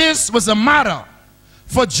 but this was a matter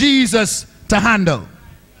for Jesus to handle.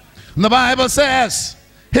 And the Bible says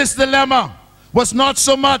his dilemma was not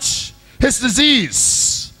so much his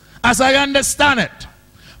disease, as I understand it,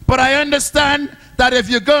 but I understand that if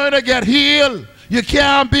you're going to get healed, you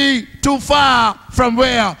can't be too far from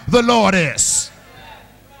where the Lord is.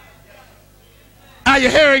 Are you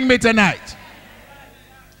hearing me tonight?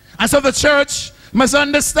 And so the church must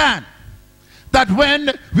understand that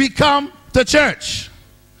when we come to church,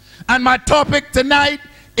 and my topic tonight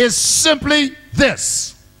is simply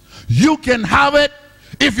this: you can have it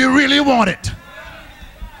if you really want it.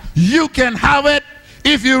 You can have it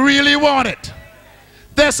if you really want it.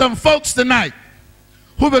 There's some folks tonight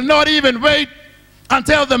who will not even wait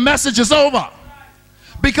until the message is over,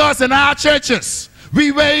 because in our churches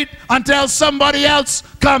we wait until somebody else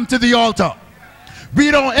come to the altar. We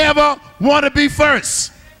don't ever want to be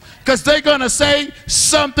first, because they're going to say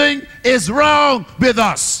something is wrong with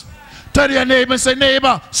us. Tell your neighbor and say,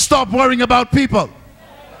 neighbor, stop worrying about people.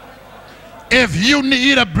 If you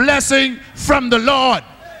need a blessing from the Lord,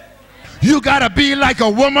 you got to be like a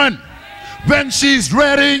woman when she's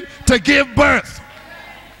ready to give birth.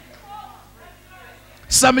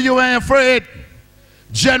 Some of you ain't afraid.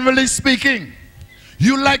 Generally speaking,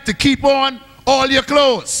 you like to keep on all your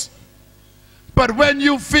clothes. But when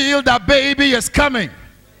you feel that baby is coming,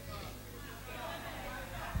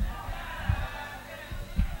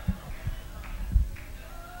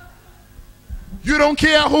 you don't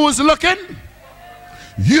care who's looking.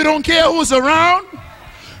 You don't care who's around.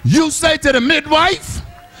 You say to the midwife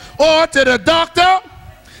or to the doctor,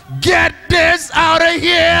 get this out of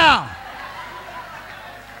here.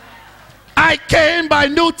 I came by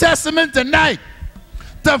New Testament tonight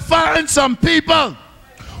to find some people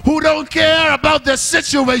who don't care about the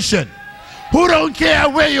situation, who don't care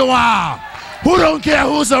where you are, who don't care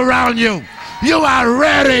who's around you. You are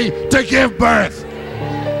ready to give birth.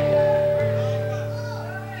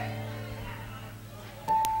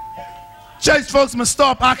 Church folks must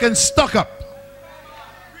stop acting stuck up.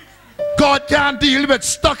 God can't deal with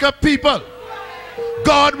stuck up people.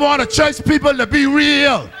 God wants church people to be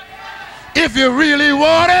real. If you really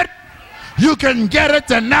want it, you can get it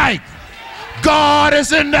tonight. God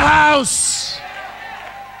is in the house.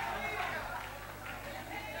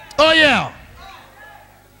 Oh yeah.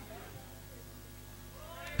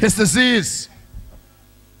 His disease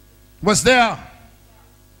was there,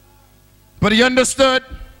 but he understood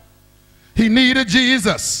he needed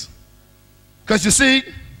Jesus. Because you see,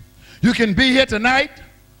 you can be here tonight,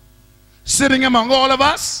 sitting among all of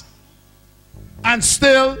us, and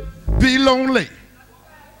still be lonely.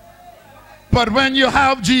 But when you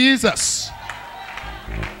have Jesus,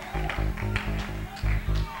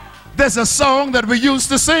 there's a song that we used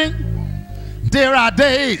to sing. There are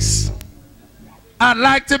days I'd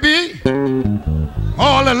like to be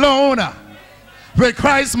all alone with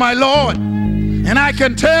Christ my Lord, and I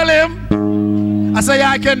can tell him,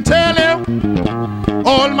 I can tell him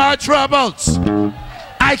all my troubles.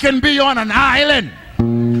 I can be on an island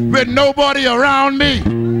with nobody around me,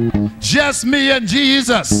 just me and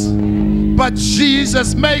Jesus. But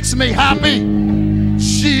Jesus makes me happy.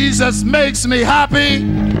 Jesus makes me happy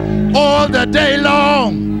all the day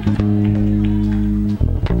long.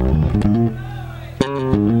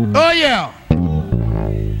 Oh yeah.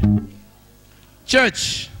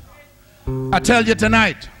 Church, I tell you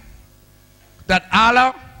tonight that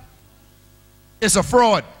Allah is a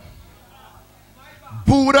fraud.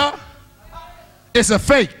 Buddha is a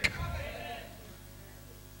fake.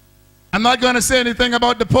 I'm not going to say anything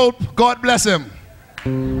about the Pope. God bless him.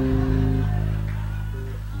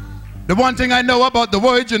 The one thing I know about the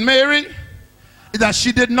Virgin Mary is that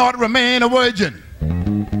she did not remain a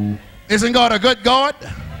virgin. Isn't God a good God?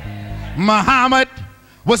 Muhammad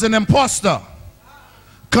was an impostor.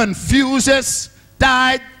 Confucius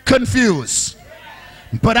died confused.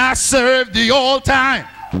 But I serve the all-time,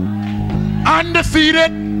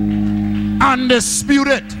 undefeated,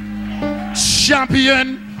 undisputed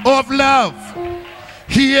champion of love.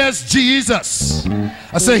 He is Jesus.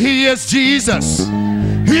 I say he is Jesus.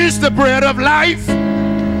 He's the bread of life.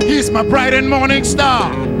 He's my bright and morning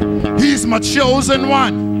star. He's my chosen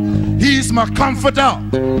one. He's my comforter.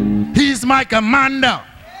 He's my commander.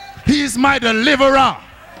 He's my deliverer.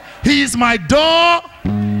 He's my door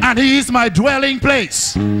and he's my dwelling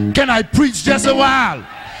place. Can I preach just a while?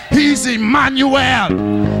 He's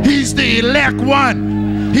Emmanuel. He's the elect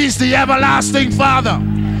one. He's the everlasting Father.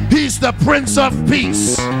 He's the Prince of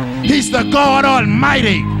Peace. He's the God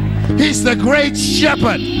Almighty. He's the great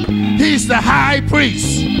shepherd. He's the high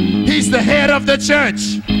priest. He's the head of the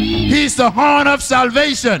church. He's the horn of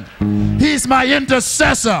salvation. He's my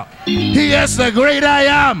intercessor. He is the great I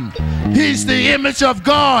am. He's the image of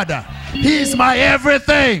God. He's my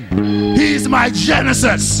everything. He's my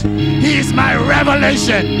Genesis. He's my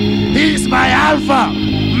revelation. He's my Alpha,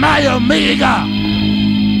 my Omega.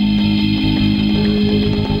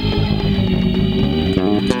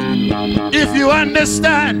 If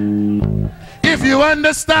you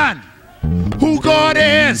understand who God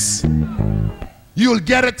is, you'll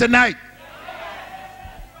get it tonight.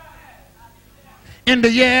 In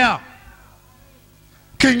the year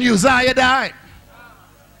King Uzziah died,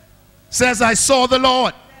 says, I saw the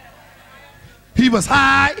Lord. He was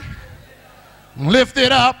high,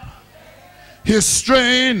 lifted up. His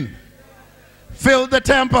train filled the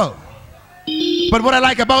temple. But what I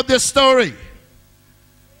like about this story,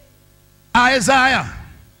 Isaiah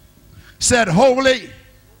said, holy,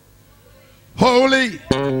 holy,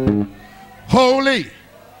 holy.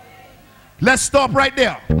 Let's stop right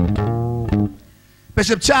there.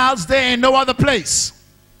 Bishop Charles, there ain't no other place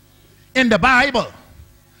in the Bible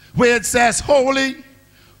where it says holy,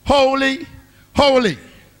 holy, holy.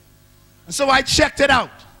 And so I checked it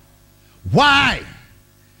out. Why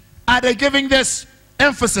are they giving this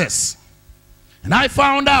emphasis? And I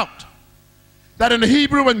found out that in the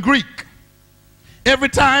Hebrew and Greek, every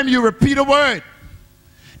time you repeat a word,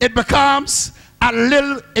 it becomes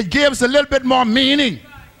it gives a little bit more meaning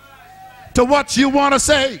to what you want to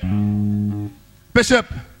say. Bishop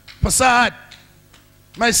Passad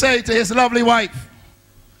may say to his lovely wife,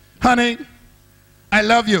 honey, I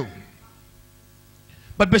love you.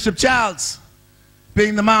 But Bishop Charles,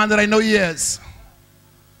 being the man that I know he is,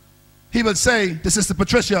 he would say to Sister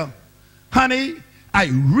Patricia, honey, I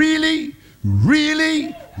really,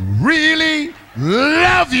 really, really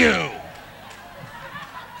love you.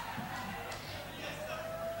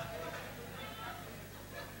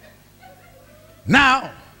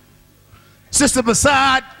 Now, Sister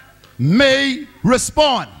Passad may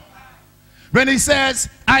respond when he says,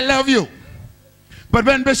 I love you. But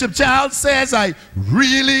when Bishop Charles says, I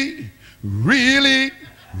really, really,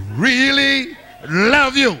 really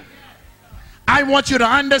love you, I want you to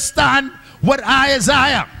understand what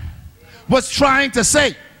Isaiah was trying to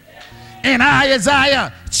say. In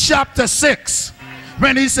Isaiah chapter 6,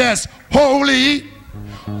 when he says, holy,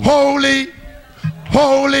 holy,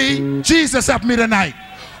 holy, Jesus help me tonight.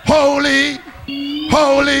 Holy,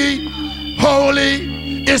 holy,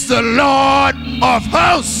 holy is the Lord of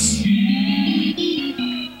hosts.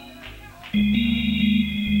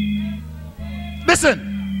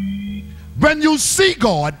 Listen, when you see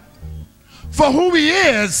God for who he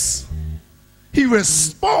is, he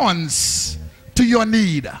responds to your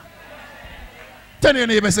need. Tell your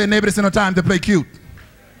neighbor, say, neighbor, it's no time to play cute.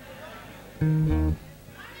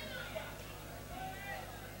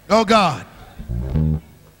 Oh God.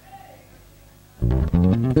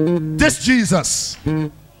 This Jesus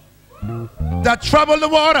that troubled the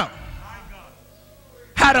water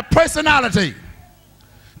had a personality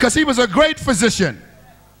because he was a great physician.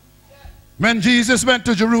 When Jesus went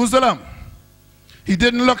to Jerusalem, he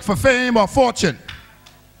didn't look for fame or fortune.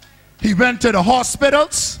 He went to the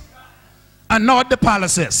hospitals and not the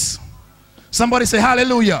palaces. Somebody say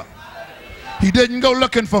hallelujah. He didn't go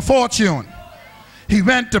looking for fortune. He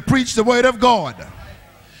went to preach the word of God.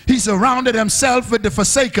 He surrounded himself with the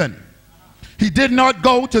forsaken. He did not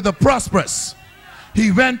go to the prosperous.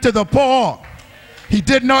 He went to the poor. He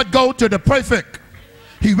did not go to the perfect.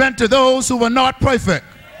 He went to those who were not perfect.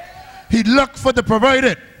 He looked for the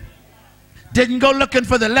perverted. Didn't go looking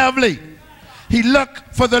for the lovely. He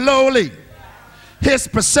looked for the lowly. His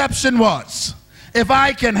perception was, if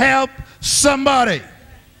I can help somebody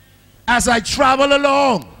as I travel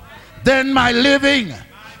along, then my living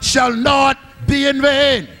shall not be in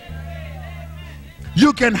vain.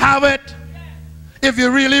 You can have it if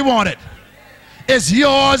you really want it. It's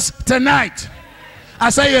yours tonight. I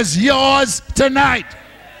say it's yours tonight.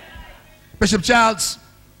 Bishop Childs,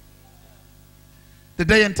 the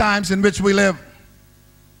day and times in which we live,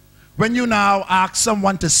 when you now ask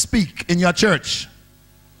someone to speak in your church,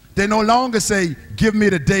 they no longer say, give me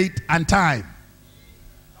the date and time.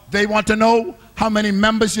 They want to know how many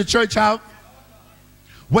members your church have,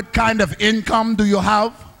 what kind of income do you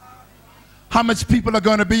have, how much people are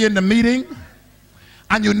going to be in the meeting,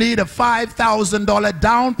 and you need a $5,000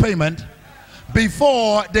 down payment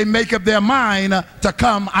before they make up their mind to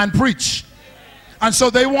come and preach. And so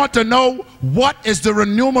they want to know what is the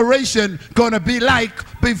remuneration going to be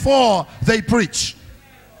like before they preach.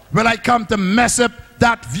 Well, I come to mess up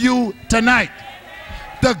that view tonight.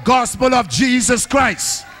 The gospel of Jesus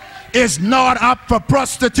Christ is not up for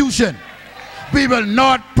prostitution. We will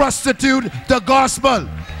not prostitute the gospel.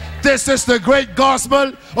 This is the great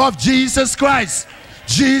gospel of Jesus Christ.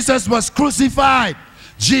 Jesus was crucified.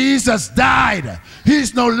 Jesus died.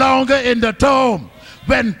 He's no longer in the tomb.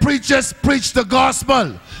 When preachers preach the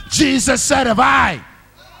gospel, Jesus said, if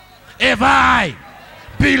I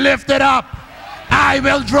be lifted up, I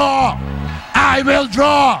will draw. I will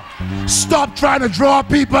draw. Stop trying to draw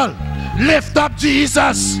people. Lift up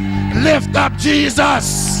Jesus. Lift up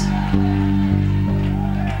Jesus.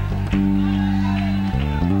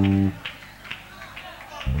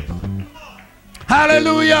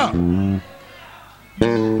 Hallelujah.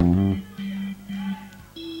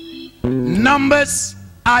 Numbers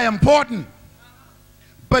are important,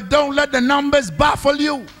 but don't let the numbers baffle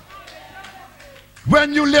you.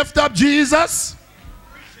 When you lift up Jesus,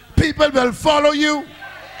 people will follow you.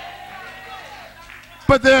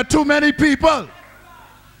 But there are too many people.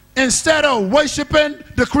 Instead of worshiping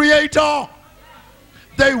the Creator,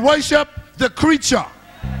 they worship the creature.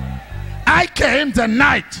 I came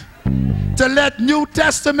tonight to let New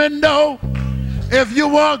Testament know, if you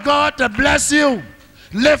want God to bless you,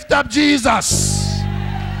 lift up Jesus.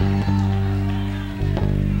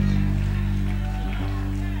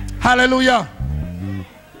 Hallelujah.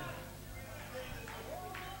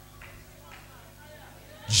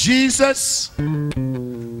 Jesus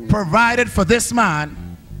provided for this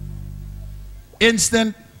man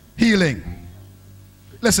instant healing.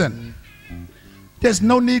 Listen, there's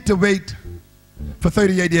no need to wait for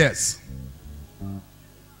 38 years.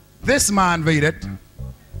 This man waited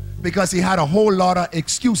because he had a whole lot of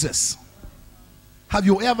excuses. Have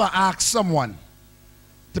you ever asked someone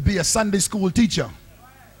to be a Sunday school teacher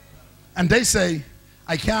and they say,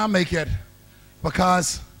 I can't make it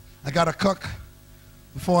because I gotta cook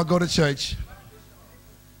before I go to church,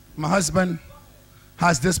 my husband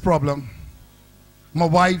has this problem, my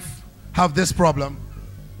wife have this problem,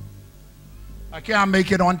 I can't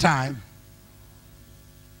make it on time,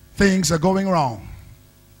 things are going wrong.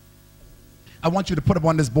 I want you to put up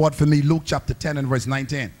on this board for me Luke chapter 10 and verse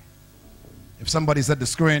 19. If somebody's at the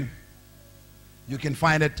screen, you can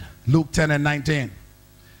find it, Luke 10 and 19.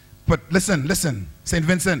 But listen, listen, St.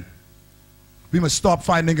 Vincent, we must stop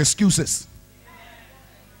finding excuses.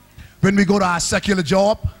 When we go to our secular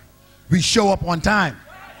job, we show up on time.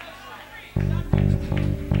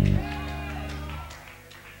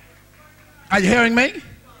 Are you hearing me?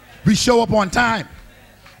 We show up on time.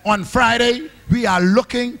 On Friday, we are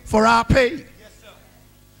looking for our pay.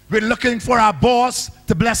 We're looking for our boss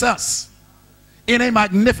to bless us in a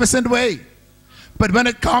magnificent way. But when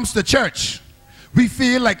it comes to church, we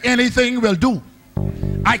feel like anything will do.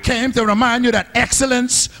 I came to remind you that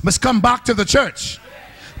excellence must come back to the church.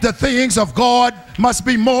 The things of God must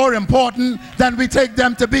be more important than we take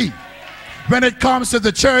them to be. When it comes to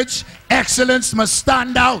the church, excellence must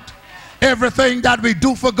stand out. Everything that we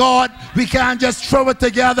do for God, we can't just throw it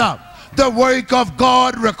together. The work of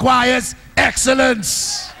God requires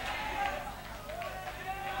excellence.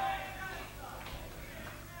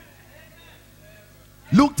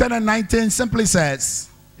 Luke 10 and 19 simply says,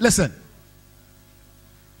 listen,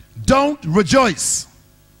 don't rejoice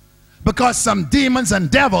because some demons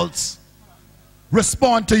and devils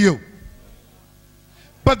respond to you.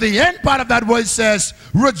 But the end part of that word says,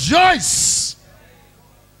 rejoice.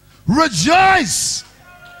 Rejoice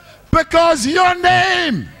because your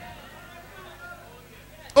name,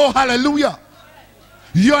 oh hallelujah,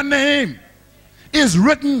 your name is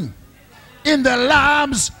written in the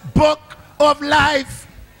Lamb's book of life.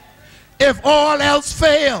 If all else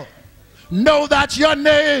fail, know that your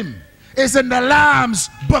name is in the Lamb's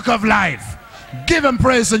book of life. Give him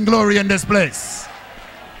praise and glory in this place.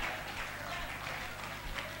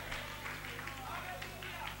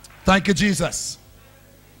 Thank you, Jesus.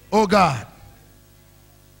 Oh God,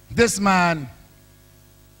 this man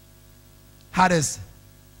had his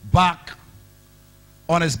back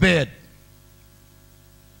on his bed.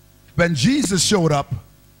 When Jesus showed up,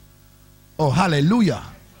 oh hallelujah,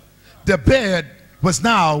 the bed was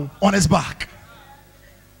now on his back.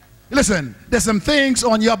 Listen, there's some things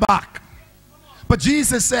on your back, but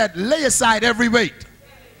Jesus said, lay aside every weight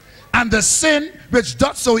and the sin which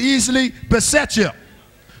doth so easily beset you,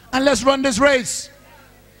 and let's run this race.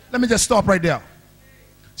 Let me just stop right there.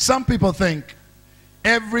 Some people think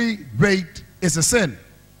every weight is a sin.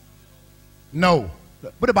 No,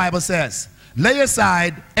 what the Bible says, lay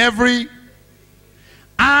aside every,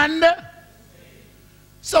 and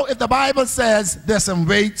so if the Bible says there's some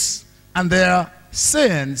weights and there are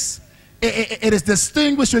sins, it is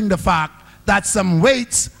distinguishing the fact that some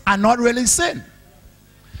weights are not really sin.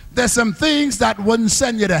 There's some things that wouldn't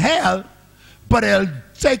send you to hell, but it'll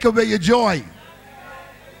take away your joy.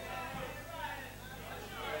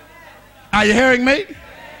 Are you hearing me?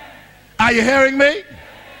 Are you hearing me?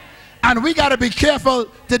 And we got to be careful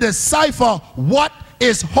to decipher what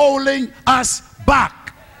is holding us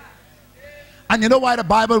back. And you know why the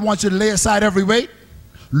Bible wants you to lay aside every weight?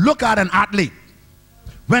 Look at an athlete.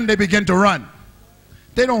 When they begin to run,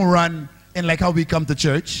 they don't run in like how we come to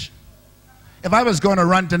church. If I was going to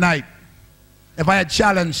run tonight, if I had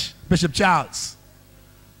challenged Bishop Charles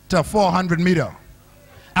to a 400 meter,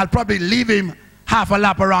 I'll probably leave him half a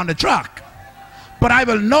lap around the track. But I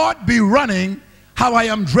will not be running how I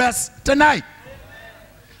am dressed tonight.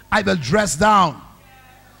 I will dress down.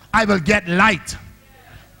 I will get light.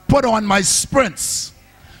 Put on my sprints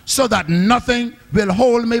so that nothing will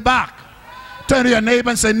hold me back. Turn to your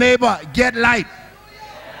neighbor and say, neighbor, get light.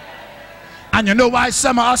 And you know why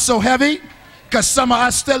some of us so heavy? Because some of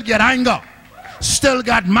us still get anger, still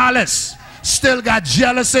got malice, still got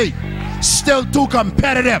jealousy, still too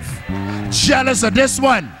competitive, jealous of this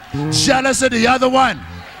one, jealous of the other one.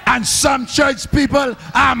 And some church people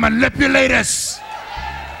are manipulators.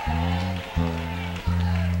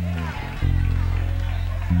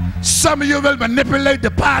 Some of you will manipulate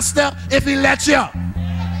the pastor if he lets you.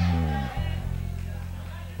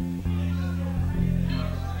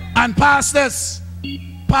 And pastors,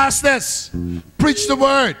 preach the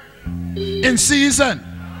word in season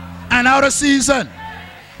and out of season.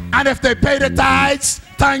 And if they pay the tithes,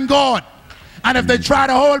 thank God. And if they try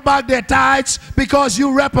to hold back their tithes because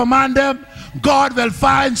you reprimand them, God will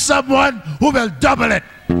find someone who will double it.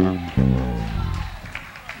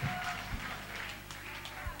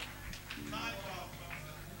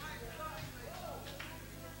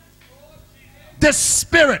 This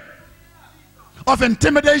spirit of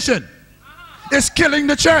intimidation is killing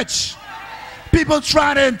the church. People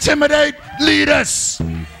trying to intimidate leaders.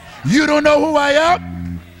 You don't know who I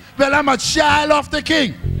am? Well, I'm a child of the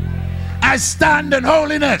King. I stand in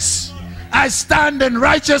holiness. I stand in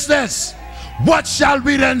righteousness. What shall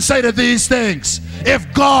we then say to these things?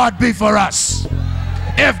 If God be for us.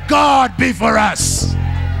 If God be for us.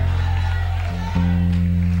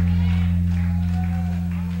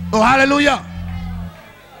 Oh, hallelujah.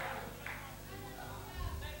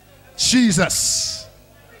 Jesus.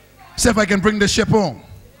 See if I can bring the ship home.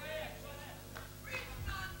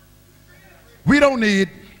 We don't need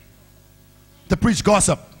to preach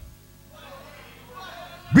gossip.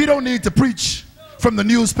 We don't need to preach from the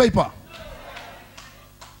newspaper.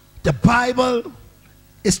 The Bible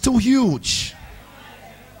is too huge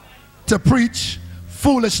to preach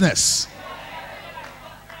foolishness.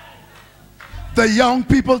 The young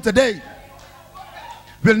people today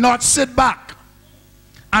will not sit back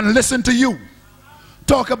and listen to you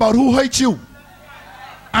talk about who hates you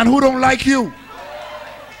and who don't like you.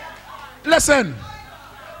 Listen,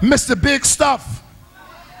 Mr. Big Stuff,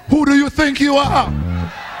 who do you think you are?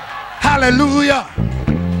 Hallelujah.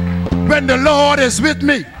 When the Lord is with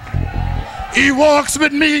me, he walks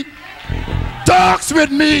with me, talks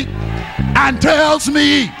with me, and tells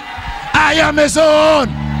me I am his own.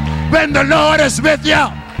 When the Lord is with you,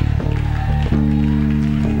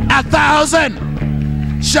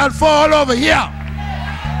 1,000 shall fall over here,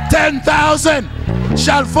 10,000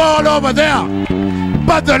 shall fall over there,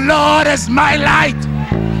 but the Lord is my light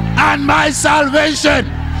and my salvation.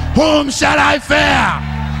 Whom shall I fear?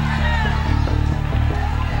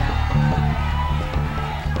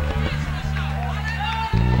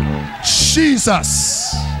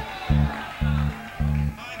 Jesus.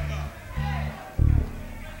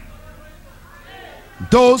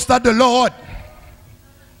 Those that the Lord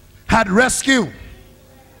had rescued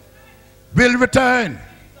will return.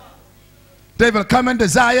 They will come and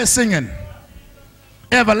desire singing.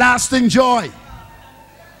 Everlasting joy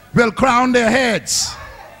will crown their heads.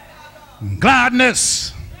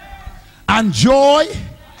 Gladness and joy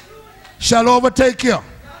shall overtake you,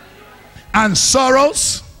 and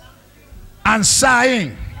sorrows and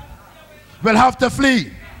sighing will have to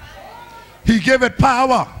flee. He giveth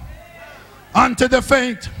power unto the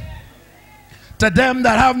faint. To them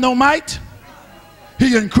that have no might,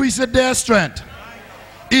 he increaseth their strength.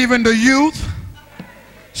 Even the youth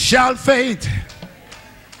shall faint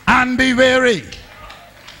and be weary,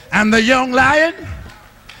 and the young lion,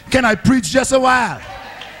 can I preach just a while,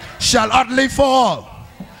 shall utterly fall.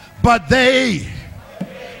 But they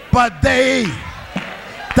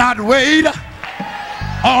that wait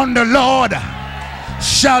on the Lord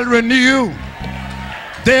shall renew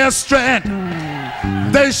their strength.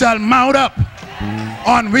 They shall mount up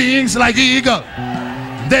on wings like eagle.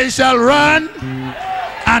 They shall run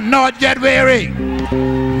and not get weary.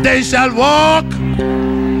 They shall walk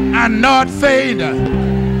and not faint.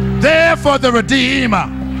 Therefore the Redeemer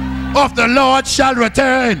of the Lord shall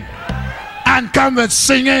return and come with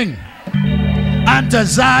singing unto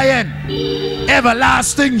Zion.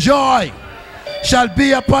 Everlasting joy shall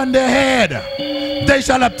be upon their head. They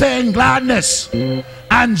shall obtain gladness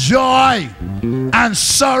and joy, and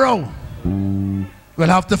sorrow will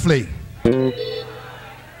have to flee.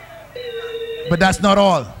 But that's not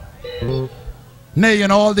all. Nay,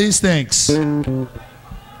 in all these things,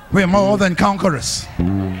 we're more than conquerors.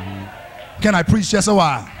 Can I preach just a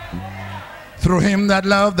while? Through him that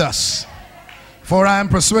loved us. For I am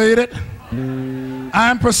persuaded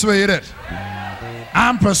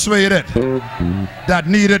that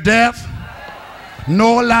neither death,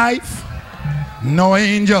 nor life, nor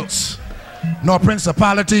angels, nor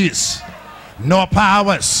principalities, nor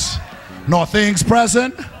powers, nor things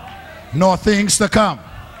present, nor things to come,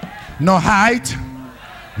 nor height,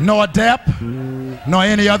 nor depth, nor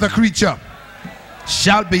any other creature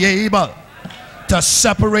shall be able to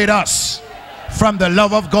separate us from the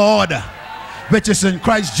love of God which is in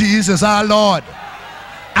Christ Jesus our Lord.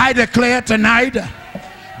 I declare tonight,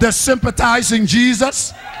 the sympathizing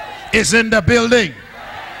Jesus is in the building.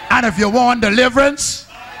 And if you want deliverance,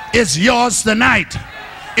 it's yours tonight.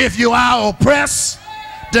 If you are oppressed,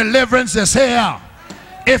 deliverance is here.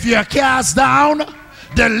 If you're cast down,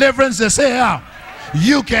 deliverance is here.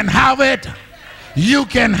 You can have it. You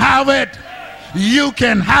can have it. You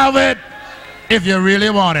can have it if you really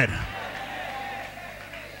want it.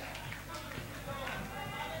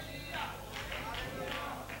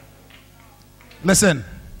 Listen,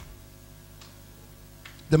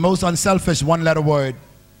 the most unselfish one-letter word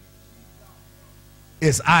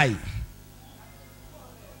is I.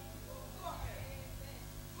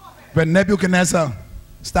 When Nebuchadnezzar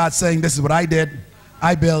starts saying, this is what I did,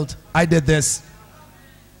 I built, I did this,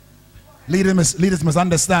 leaders must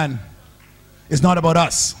understand it's not about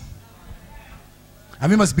us. And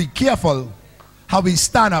we must be careful how we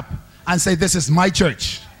stand up and say, this is my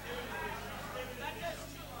church.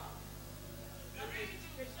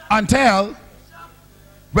 Until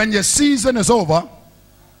when your season is over,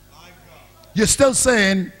 you're still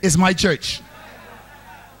saying, it's my church.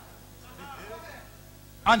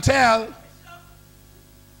 Until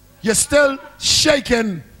you're still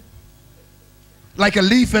shaking like a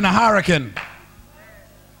leaf in a hurricane,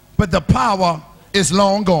 but the power is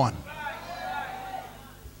long gone.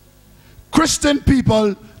 Christian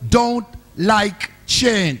people don't like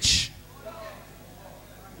change.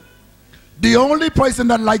 The only person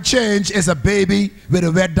that likes change is a baby with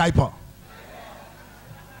a wet diaper.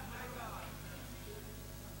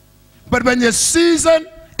 But when your season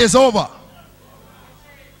is over,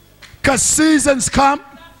 because seasons come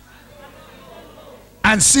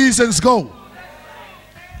and seasons go,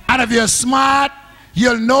 and if you're smart,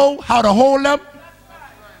 you'll know how to hold them,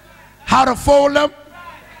 how to fold them,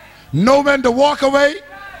 know when to walk away,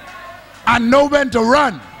 and know when to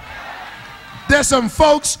run. There's some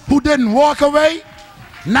folks who didn't walk away.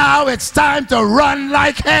 Now it's time to run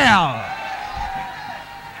like hell.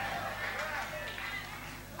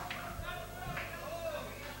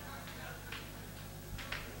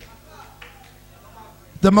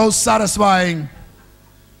 The most satisfying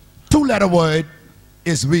two-letter word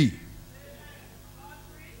is we.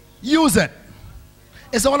 Use it.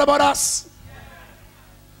 It's all about us.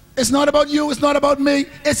 It's not about you, it's not about me,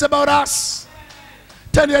 it's about us.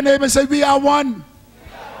 Tell your neighbor and say, we are one.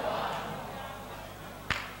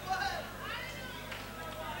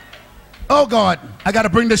 oh God, I got to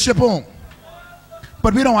bring the ship home.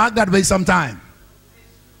 But we don't act that way sometimes.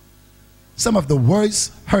 Some of the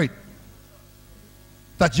worst hurt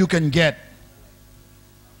that you can get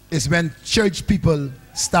is when church people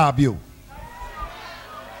stab you.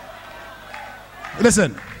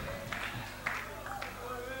 Listen,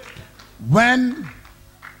 when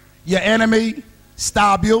your enemy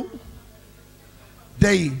stab you,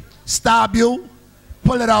 they stab you,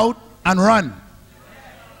 pull it out, and run.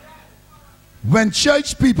 When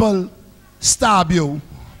church people stab you,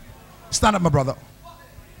 stand up, my brother.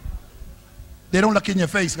 They don't look in your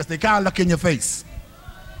face because they can't look in your face.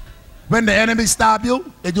 When the enemy stab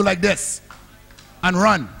you, they do like this and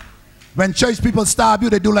run. When church people stab you,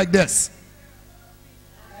 they do like this.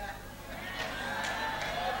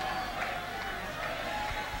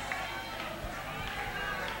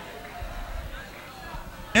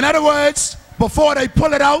 In other words, before they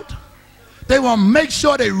pull it out, they want to make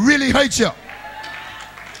sure they really hurt you.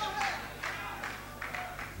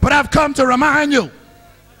 But I've come to remind you,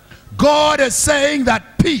 God is saying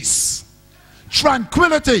that peace,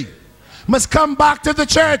 tranquility must come back to the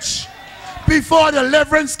church. Before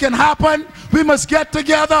deliverance can happen, we must get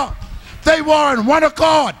together. They were in one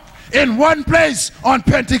accord, in one place on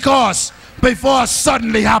Pentecost before it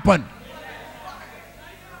suddenly happened.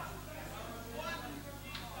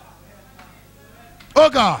 Oh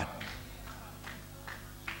God.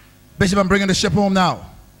 Bishop, I'm bringing the ship home now.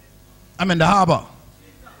 I'm in the harbor.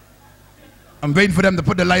 I'm waiting for them to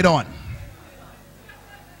put the light on.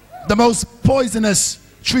 The most poisonous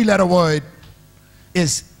three-letter word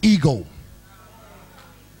is ego.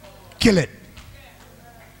 Kill it.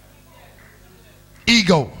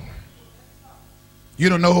 Ego. You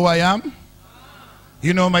don't know who I am?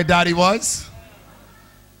 You know who my daddy was?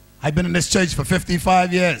 I've been in this church for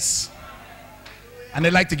 55 years. And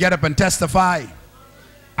they like to get up and testify.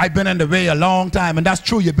 I've been in the way a long time, and that's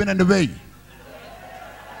true, you've been in the way.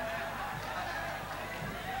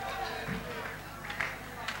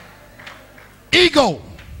 Ego.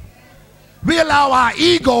 We allow our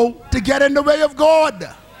ego to get in the way of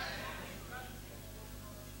God.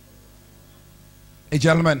 A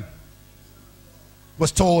gentleman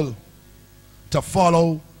was told to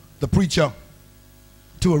follow the preacher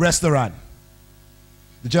to a restaurant.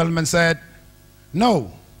 The gentleman said,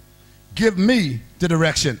 no, give me the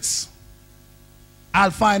directions.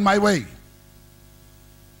 I'll find my way.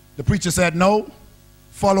 The preacher said, no,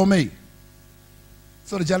 follow me.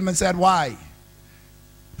 So the gentleman said, why?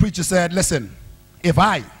 The preacher said, listen, if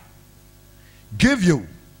I give you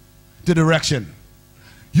the direction,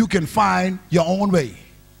 you can find your own way.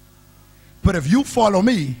 But if you follow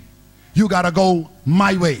me, you got to go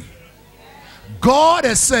my way. God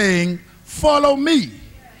is saying, follow me.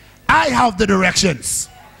 I have the directions.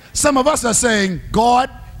 Some of us are saying, God,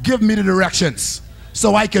 give me the directions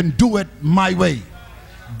so I can do it my way.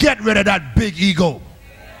 Get rid of that big ego.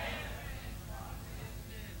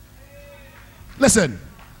 Listen,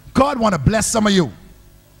 God want to bless some of you.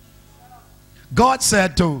 God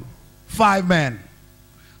said to 5 men,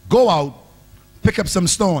 go out, pick up some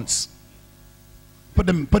stones, put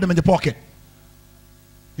them in your pocket.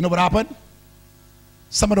 You know what happened?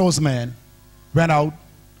 Some of those men ran out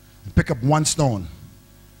and picked up 1 stone,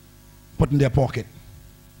 put in their pocket.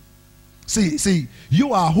 See,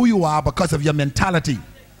 you are who you are because of your mentality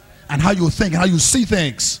and how you think and how you see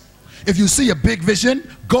things. If you see a big vision,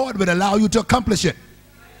 God will allow you to accomplish it.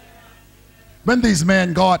 When these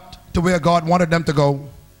men got to where God wanted them to go,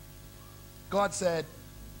 God said,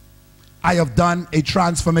 I have done a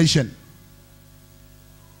transformation.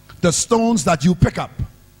 The stones that you pick up,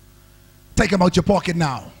 take them out your pocket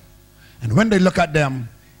now. And when they look at them,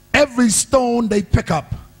 every stone they pick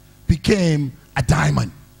up became a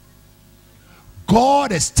diamond.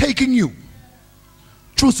 God is taking you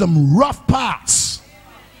through some rough parts.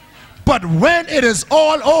 But when it is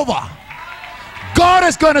all over, God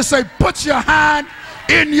is going to say, put your hand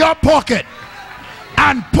in your pocket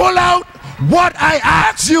and pull out what I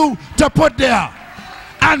asked you to put there.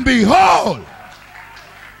 And behold,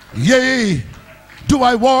 yea, do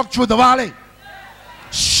I walk through the valley,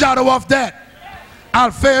 shadow of death,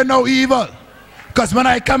 I'll fear no evil. Because when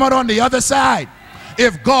I come out on the other side,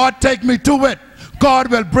 if God take me to it,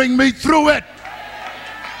 God will bring me through it.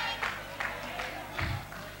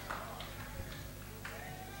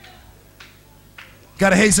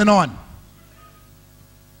 Gotta hasten on.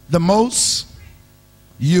 The most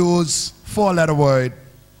used 4-letter word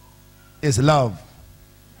is love.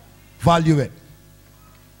 Value it.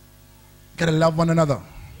 Gotta love one another.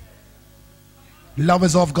 Love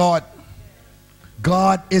is of God.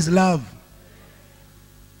 God is love.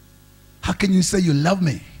 How can you say you love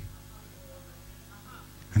me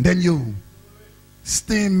And then you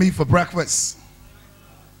steam me for breakfast,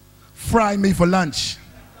 fry me for lunch,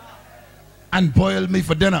 and boil me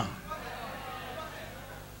for dinner.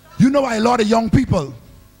 You know why a lot of young people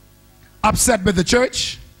upset with the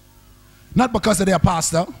church? Not because of their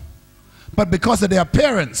pastor, but because of their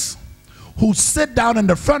parents who sit down in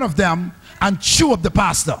the front of them and chew up the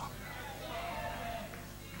pastor.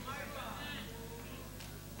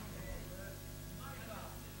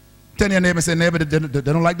 Tell your neighbor, say, neighbor, they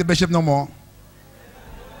don't like the bishop no more.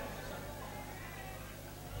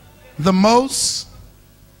 The most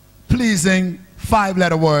pleasing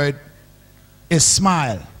 5-letter word is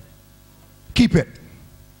smile. Keep it.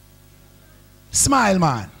 Smile,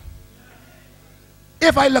 man.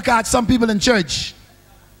 If I look at some people in church,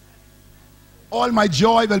 all my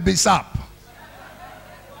joy will be sapped.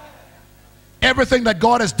 Everything that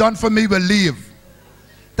God has done for me will leave.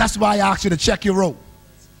 That's why I ask you to check your rope.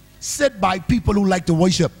 Sit by people who like to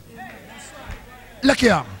worship. Look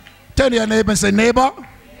here. Turn to your neighbor and say, neighbor,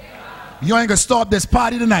 you ain't gonna stop this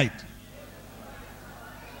party tonight.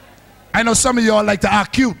 I know some of y'all like to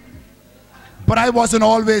act cute, but I wasn't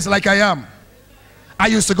always like I am. I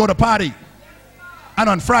used to go to party, and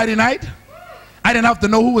on Friday night, I didn't have to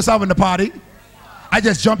know who was having the party. I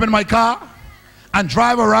just jump in my car and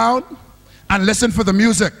drive around and listen for the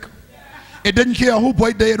music. It didn't care whose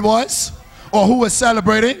birthday it was or who was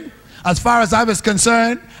celebrating. As far as I was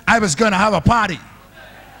concerned, I was going to have a party.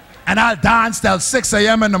 And I'll dance till 6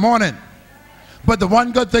 a.m. in the morning. But the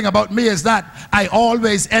one good thing about me is that I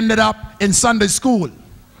always ended up in Sunday school.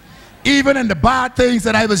 Even in the bad things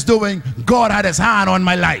that I was doing, God had his hand on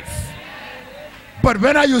my life. But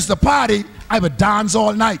when I used to party, I would dance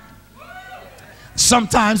all night.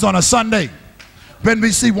 Sometimes on a Sunday, when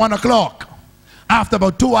we see 1 o'clock, after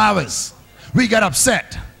about 2 hours, we get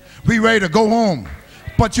upset. We ready to go home.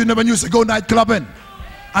 But you never used to go night clubbing.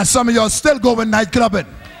 And some of y'all still going night clubbing.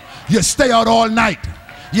 You stay out all night.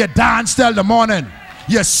 You dance till the morning.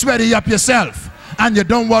 You sweaty up yourself. And you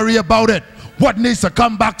don't worry about it. What needs to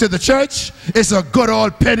come back to the church is a good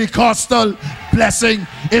old Pentecostal blessing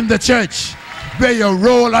in the church. Where you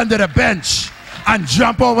roll under the bench and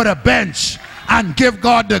jump over the bench and give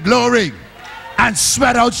God the glory. And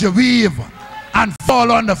sweat out your weave and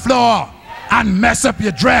fall on the floor and mess up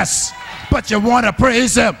your dress. But you want to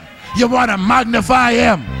praise him. You want to magnify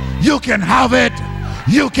him. You can have it.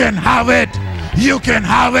 You can have it. You can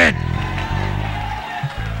have it.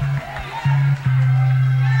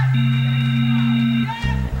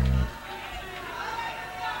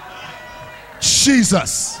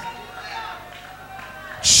 Jesus.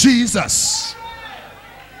 Jesus.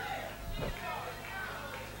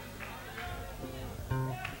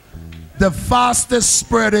 The fastest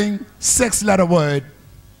spreading 6-letter word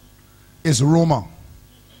is rumor.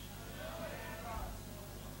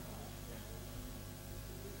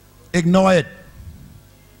 Ignore it.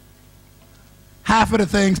 Half of the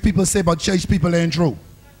things people say about church people ain't true.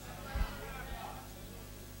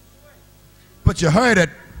 But you heard it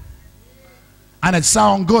and it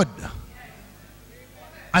sound good.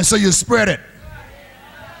 And so you spread it.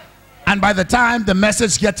 And by the time the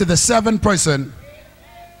message get to the 7th person,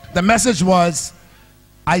 the message was,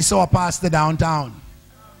 I saw a pastor downtown.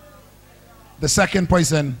 The 2nd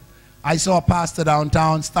person, I saw a pastor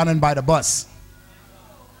downtown standing by the bus.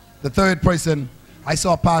 The 3rd person, I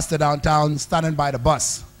saw a pastor downtown standing by the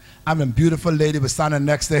bus. And a beautiful lady was standing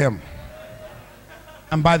next to him.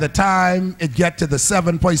 And by the time it get to the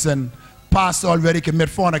 7th person, pastor already commit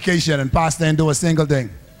fornication and pastor didn't do a single thing.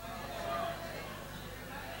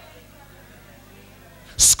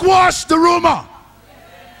 Squash the rumor.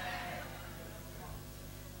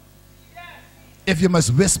 If you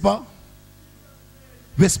must whisper,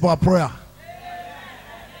 whisper a prayer.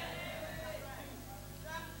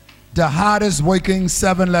 The hardest working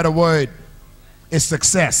 7-letter word is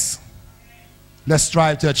success. Let's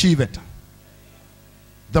strive to achieve it.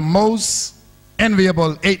 The most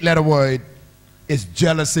enviable 8-letter word is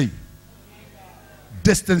jealousy.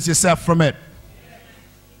 Distance yourself from it.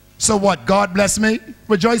 So what? God bless me?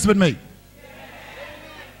 Rejoice with me.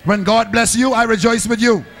 When God bless you, I rejoice with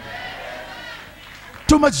you.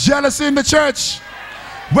 Too much jealousy in the church.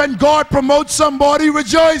 When God promotes somebody,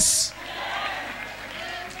 rejoice.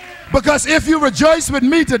 Because if you rejoice with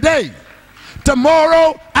me today,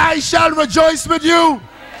 tomorrow I shall rejoice with you.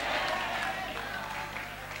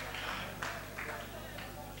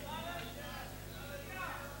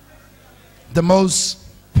 The most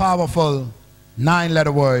powerful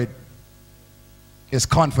 9-letter word is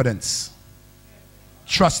confidence.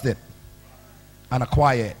 Trust it and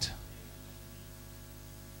acquire it.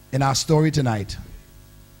 In our story tonight,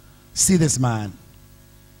 see this man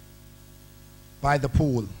by the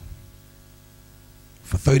pool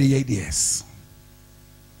for 38 years.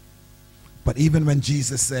 But even when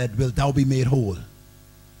Jesus said, "Wilt thou be made whole?"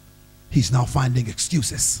 he's now finding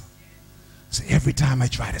excuses. So every time I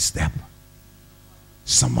try to step,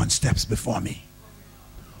 someone steps before me.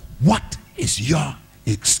 What is your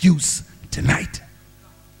excuse tonight?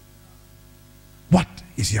 What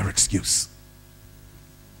is your excuse?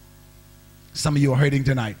 Some of you are hurting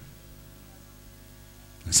tonight.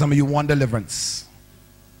 Some of you want deliverance.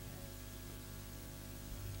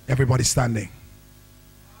 Everybody standing.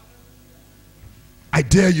 I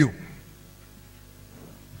dare you.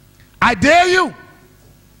 I dare you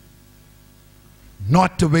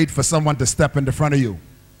not to wait for someone to step in the front of you.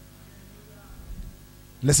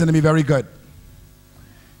 Listen to me very good.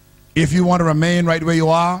 If you want to remain right where you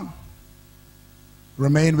are,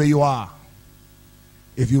 remain where you are.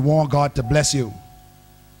 If you want God to bless you,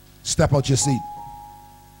 step out your seat.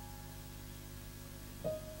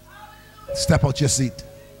 Step out your seat.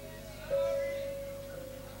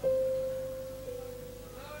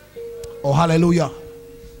 Oh, hallelujah.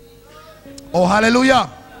 Oh, hallelujah.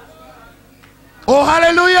 Oh,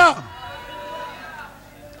 hallelujah.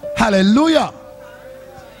 Hallelujah.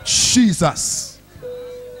 Jesus.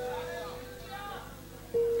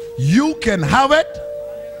 You can have it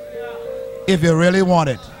if you really want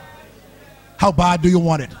it. How bad do you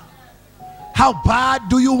want it? How bad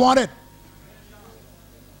do you want it?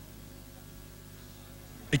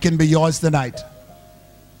 It can be yours tonight.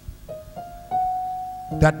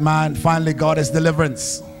 That man finally got his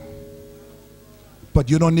deliverance. But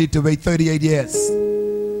you don't need to wait 38 years.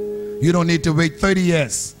 You don't need to wait 30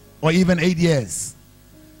 years or even 8 years.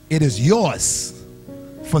 It is yours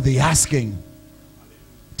for the asking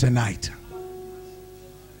tonight.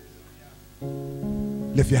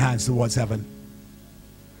 Lift your hands towards heaven.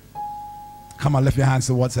 Come on, lift your hands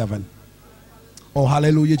towards heaven. Oh,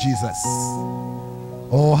 hallelujah, Jesus.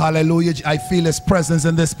 Oh, hallelujah. I feel his presence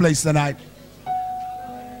in this place tonight.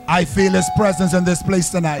 I feel his presence in this place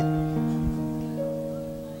tonight.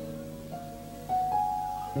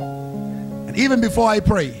 And even before I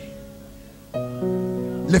pray,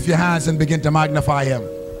 lift your hands and begin to magnify him.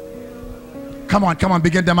 Come on,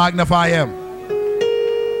 begin to magnify him.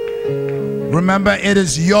 Remember, it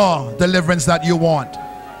is your deliverance that you want.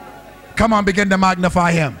 Come on, begin to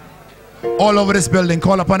magnify him. All over this building,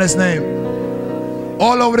 call upon his name.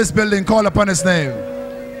 All over this building, call upon his name.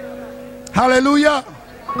 Hallelujah.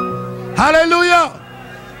 Hallelujah.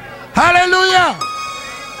 Hallelujah.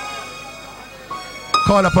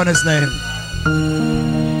 Call upon his name.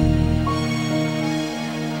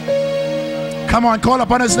 Come on, call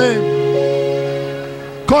upon his name.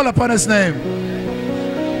 Call upon his name.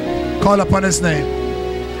 Call upon his name.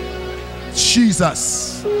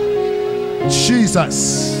 Jesus.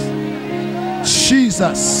 Jesus.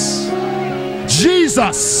 Jesus.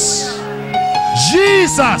 Jesus.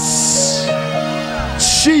 Jesus.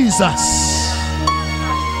 Jesus.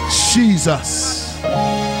 Jesus.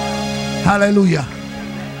 Hallelujah.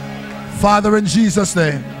 Father, in Jesus'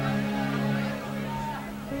 name,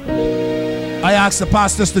 I ask the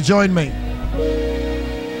pastors to join me.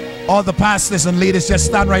 All the pastors and leaders, just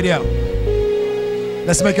stand right here.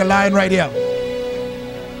 Let's make a line right here.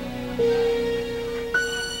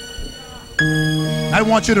 I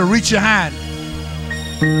want you to reach your hand.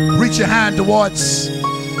 Reach your hand towards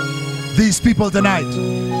these people tonight.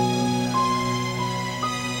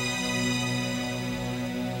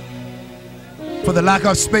 For the lack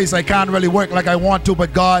of space, I can't really work like I want to,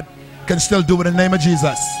 but God can still do it in the name of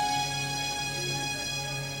Jesus.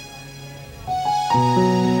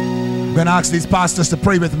 I'm going to ask these pastors to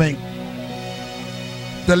pray with me.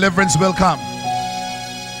 Deliverance will come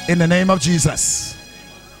in the name of Jesus.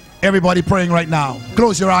 Everybody praying right now.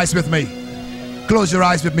 Close your eyes with me. Close your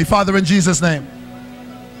eyes with me. Father, in Jesus' name,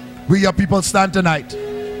 we your people stand tonight.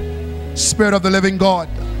 Spirit of the living God,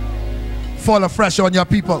 fall afresh on your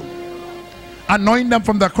people. Anoint them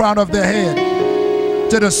from the crown of their head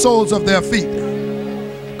to the soles of their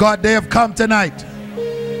feet. God, they have come tonight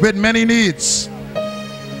with many needs,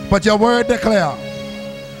 but your word declare,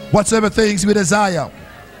 whatsoever things we desire,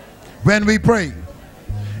 when we pray,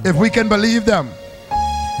 if we can believe them,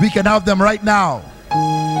 we can have them right now.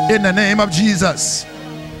 In the name of Jesus,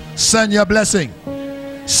 send your blessing,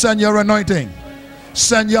 send your anointing,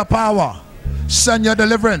 send your power, send your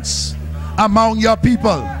deliverance among your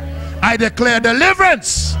people. I declare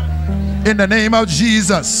deliverance in the name of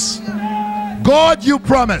Jesus. God, you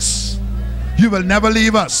promise you will never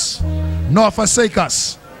leave us nor forsake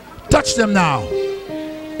us. Touch them now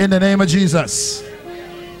in the name of Jesus.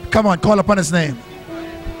 Come on, call upon his name.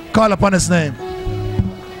 Call upon his name.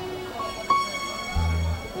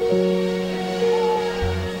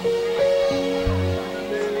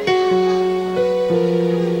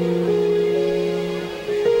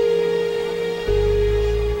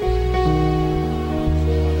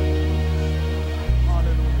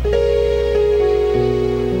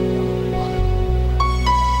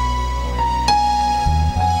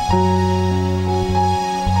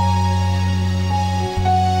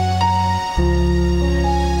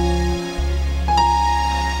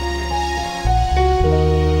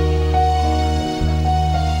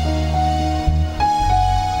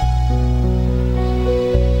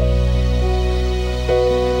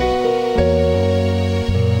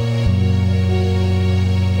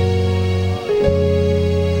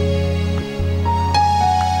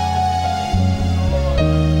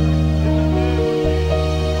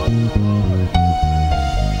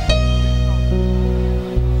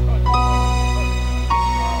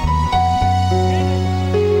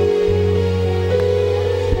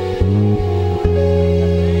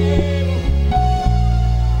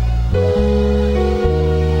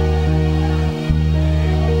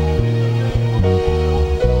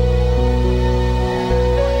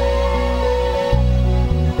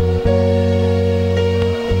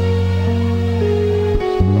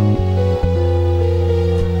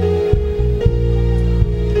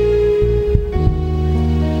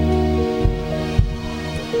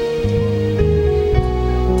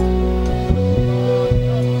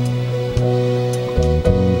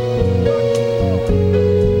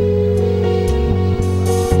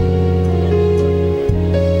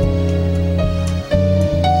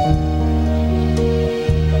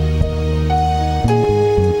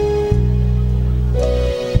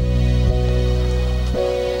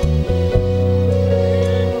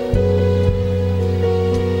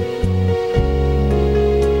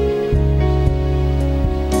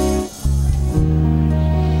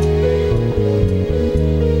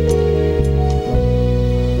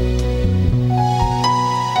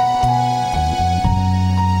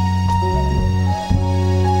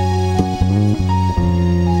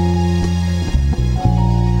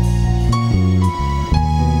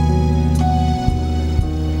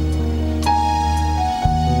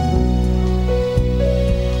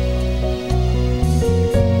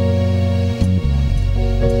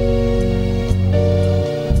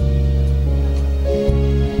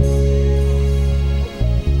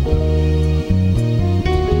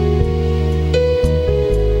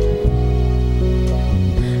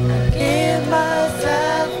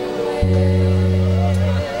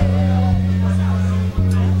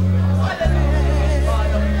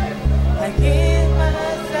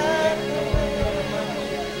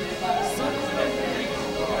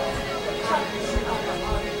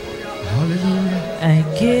 I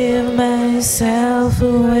give myself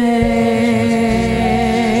away.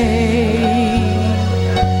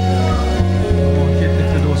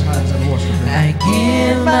 I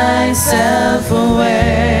give myself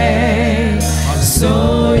away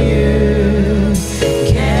so you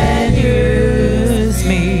can use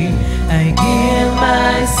me. I give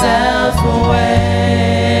myself away.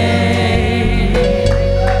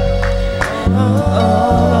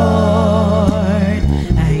 Oh Lord,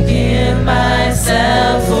 I give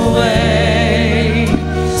myself away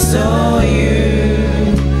so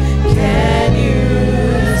you can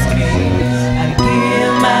use me. I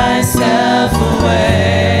give myself away.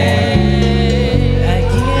 I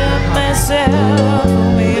give myself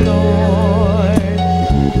away, Lord.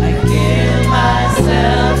 I give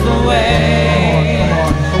myself away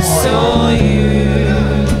so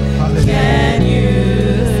you can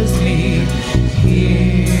use me.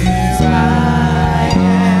 Here I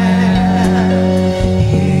am.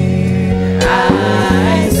 Here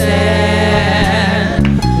I stand.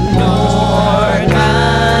 Lord,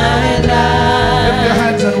 my life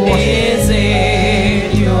is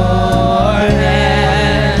in your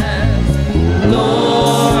hands.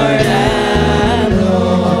 Lord, I'm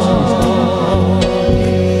longing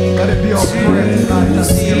Let it be our prayer tonight. to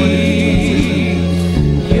see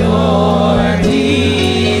your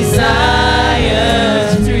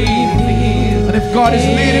desires revealed. And if God is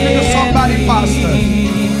leading me to somebody, Pastor,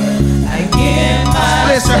 I give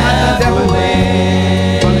place your hand on them.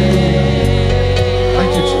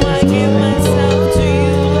 Thank you, Jesus. I give myself to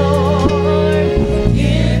you, Lord.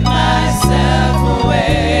 Give myself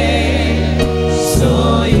away so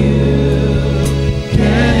you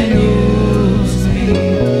can use me.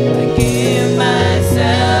 I give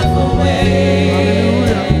myself away.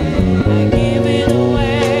 I give it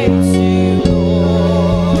away to you,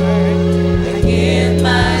 Lord. I give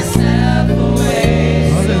myself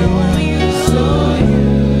away so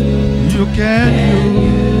You can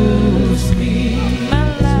use me.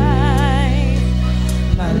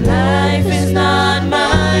 My life is not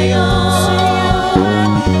my own.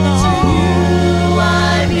 To you I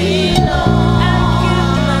belong.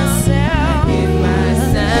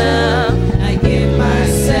 I give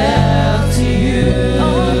myself to you.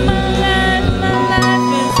 My life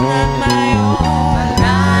is not my own.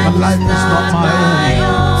 My life is not my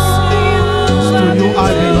own. To you I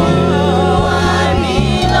belong.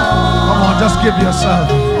 Come on, just give yourself.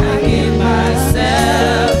 I give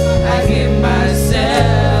myself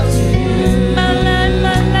to you. My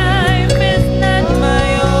life is not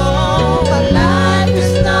my own. My life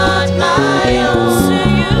is not my own.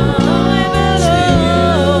 To you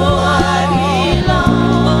I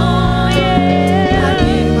belong. Oh yeah. I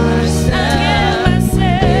give myself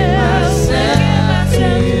to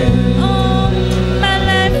you. Oh, my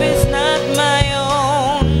life is not my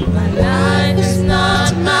own. My life is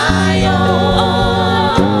not my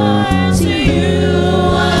own. To you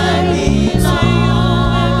I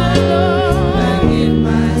belong. I give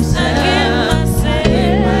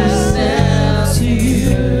myself to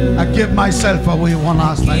you. I give myself away one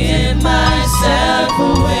last time. Give myself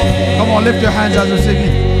away. Come on, lift your hands as we sing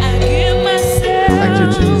it. I give myself Thank you,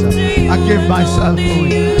 Jesus. I give myself away.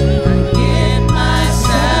 give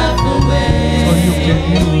myself away So you can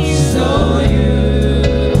use. so you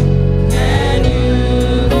can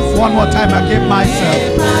use. One more time, I give myself.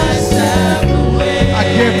 I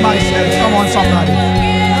give myself. Come on, somebody.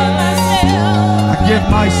 I give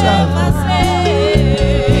myself.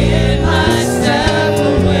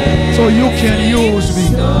 So you can use me.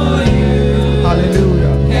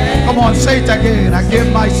 Hallelujah. Come on, say it again. I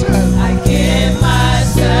give myself. I give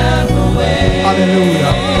myself away.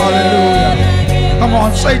 Hallelujah. Hallelujah. Come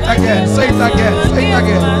on, say it again. Say it again. Say it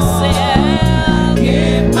again.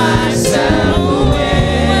 Give myself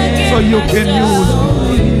away. So you can use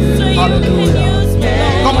me.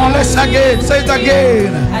 Hallelujah. Come on, let's again. Say it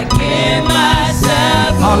again. I give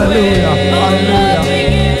myself Hallelujah. Hallelujah.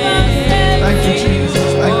 Thank you,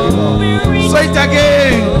 Jesus. Thank you, Lord. Say it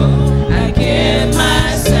again. I give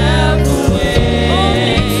myself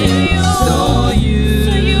away so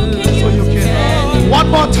you can. One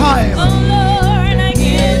more time. Oh Lord, I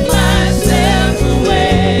give myself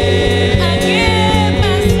away. I give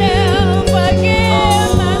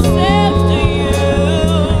myself to you.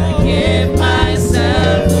 I give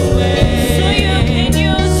myself away so you can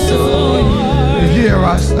use me. Here I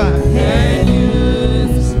stand. Can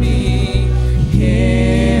use me.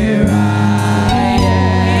 Here I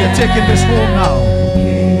am. You're taking this home now.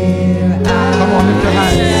 Come on, lift your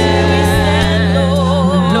hands.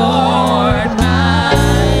 Lord, my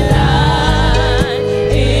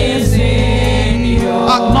life is in your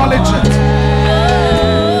Acknowledge it.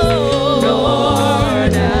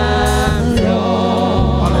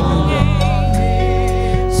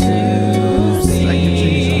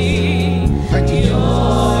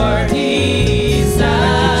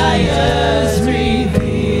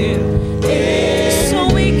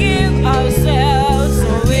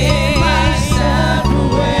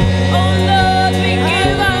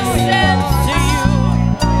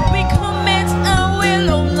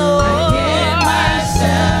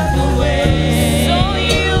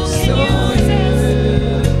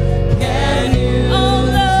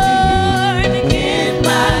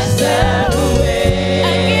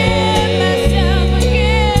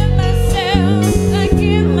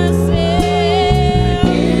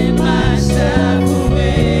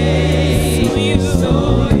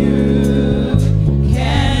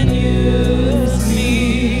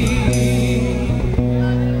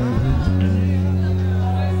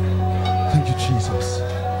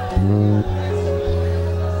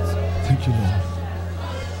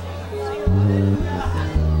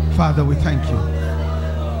 Father, we thank you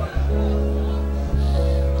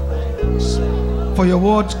for your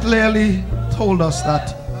words clearly told us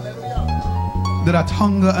that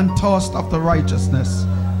hunger and thirst after righteousness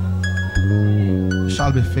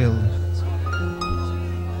shall be filled.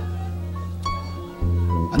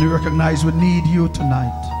 And we recognize we need you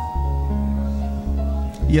tonight.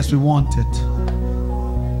 Yes, we want it.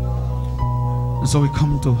 And so we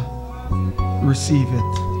come to receive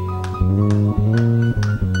it.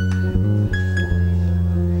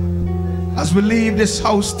 As we leave this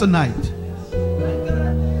house tonight,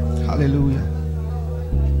 hallelujah,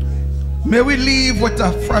 may we leave with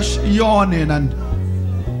a fresh yearning and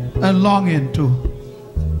longing to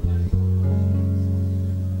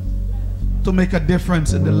make a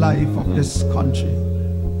difference in the life of this country.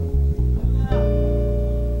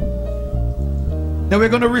 That we're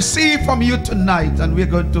going to receive from you tonight, and we're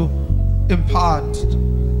going to impart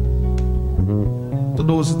to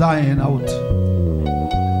those dying out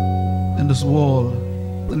in this world,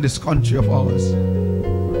 in this country of ours.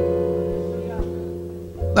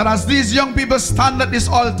 That as these young people stand at this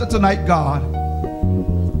altar tonight, God,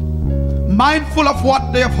 mindful of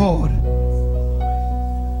what they have heard,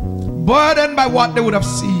 burdened by what they would have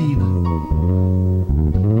seen,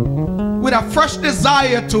 with a fresh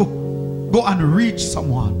desire to go and reach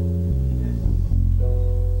someone,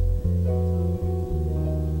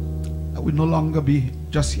 that we no longer be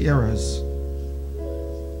just hearers,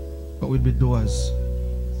 but we'll be doers.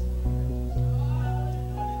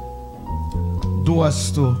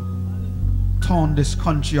 Doers to turn this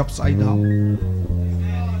country upside down.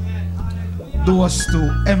 Doers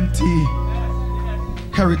to empty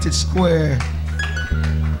Heritage Square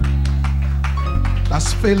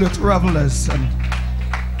that's filled with revelers and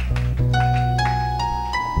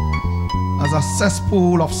as a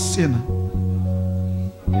cesspool of sin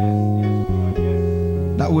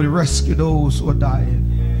that will rescue those who are dying.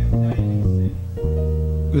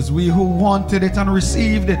 Because we who wanted it and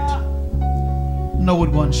received it, now we're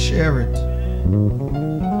going to share it.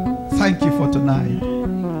 Thank you for tonight.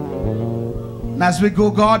 And as we go,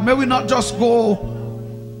 God, may we not just go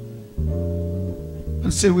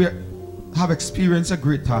and say we have experienced a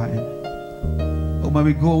great time, but may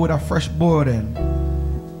we go with a fresh burden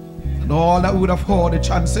and all that we would have heard, the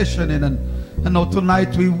transitioning, and now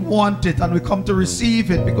tonight we want it and we come to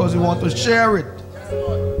receive it because we want to share it.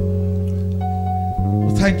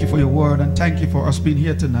 Well, thank you for your word, and thank you for us being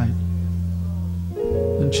here tonight.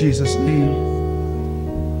 In Jesus' name.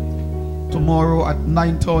 Tomorrow at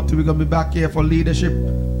 9:30 we're going to be back here for leadership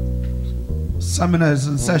seminars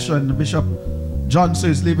and session. Bishop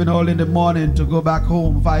Johnson is leaving early in the morning to go back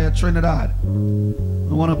home via Trinidad.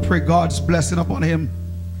 I want to pray God's blessing upon him.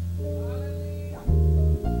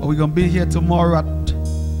 But we're going to be here tomorrow at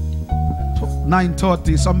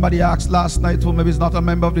 9:30. Somebody asked last night who maybe is not a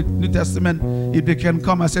member of the New Testament if they can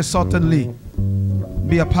come. I say certainly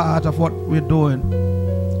be a part of what we're doing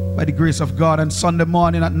by the grace of God. And Sunday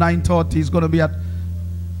morning at 9:30 is going to be at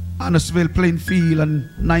Annisville Plainfield, and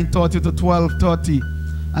 9:30 to 12:30,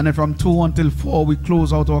 and then from 2 until 4 we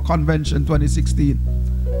close out our convention 2016.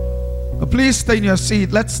 But please stay in your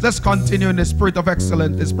seat. Let's continue in the spirit of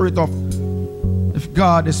excellence, the spirit of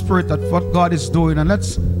God, the spirit of what God is doing, and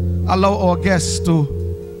let's allow our guests to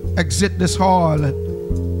exit this hall,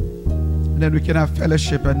 and then we can have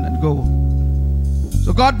fellowship and go.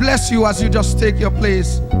 So God bless you as you just take your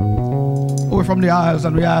place away from the aisles,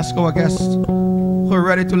 and we ask our guests who are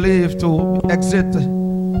ready to leave to exit,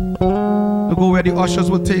 to go where the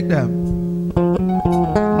ushers will take them.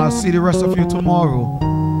 And I'll see the rest of you tomorrow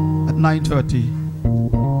at 9:30.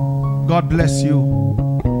 God bless you.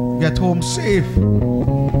 Get home safe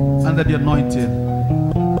under the anointing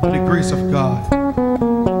of the grace of God.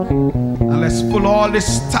 And let's pull all this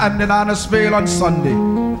stand in Annisville on Sunday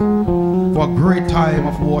for a great time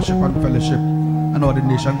of worship and fellowship and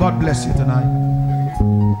ordination. God bless you tonight.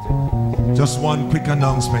 Just one quick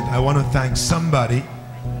announcement. I want to thank somebody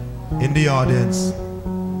in the audience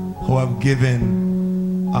who have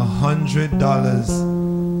given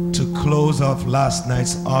 $100 to close off last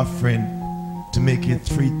night's offering to make it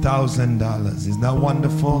 $3,000. Isn't that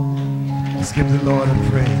wonderful? Let's give the Lord a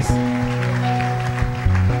praise.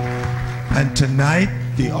 And tonight,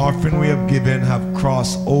 the offering we have given have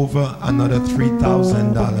crossed over another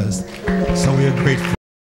 $3,000. So we are grateful.